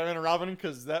Batman and Robin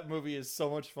because that movie is so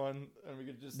much fun, and we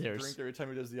could just drink every time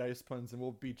he does the ice puns, and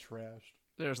we'll be trashed.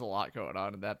 There's a lot going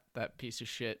on in that piece of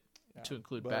shit, to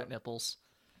include bat nipples.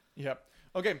 Yep.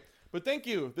 Okay, but thank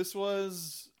you. This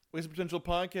was Wasted Potential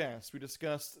Podcast. We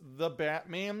discussed The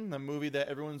Batman, the movie that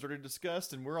everyone's already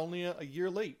discussed, and we're only a year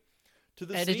late to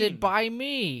the Edited scene. by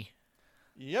me.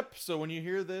 Yep. So when you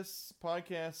hear this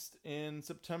podcast in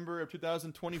September of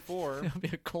 2024, it'll be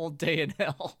a cold day in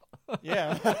hell.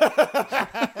 Yeah.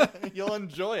 You'll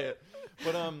enjoy it.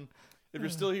 But if you're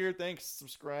still here, thanks.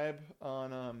 Subscribe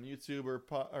on YouTube or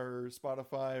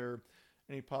Spotify or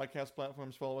any podcast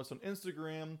platforms. Follow us on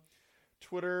Instagram,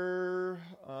 Twitter,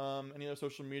 any other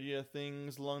social media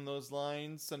things along those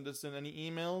lines. Send us in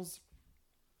any emails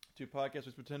to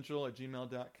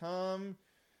podcastwithpotential@gmail.com.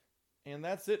 And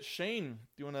that's it. Shane, do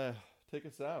you want to take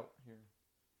us out here?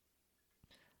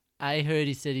 I heard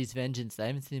he said he's vengeance. I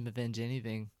haven't seen him avenge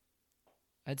anything.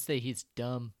 I'd say he's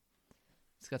dumb.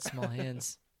 He's got small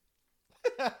hands.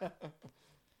 I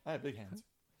have big hands.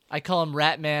 I call him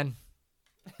Rat Man.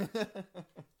 I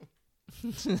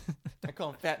call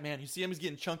him Fat Man. You see him? He's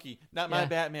getting chunky. Not my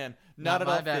Batman. Not at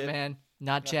my all Batman. Fit.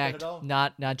 Not jacked.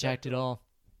 Not jacked at all.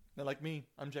 Not like me.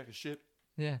 I'm jacked as shit.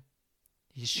 Yeah.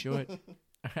 He's short.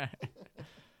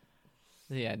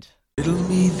 The end. Riddle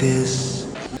me this,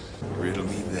 riddle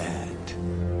me that.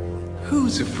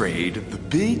 Who's afraid of the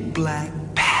big black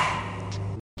bat?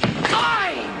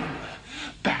 I'm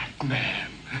Batman.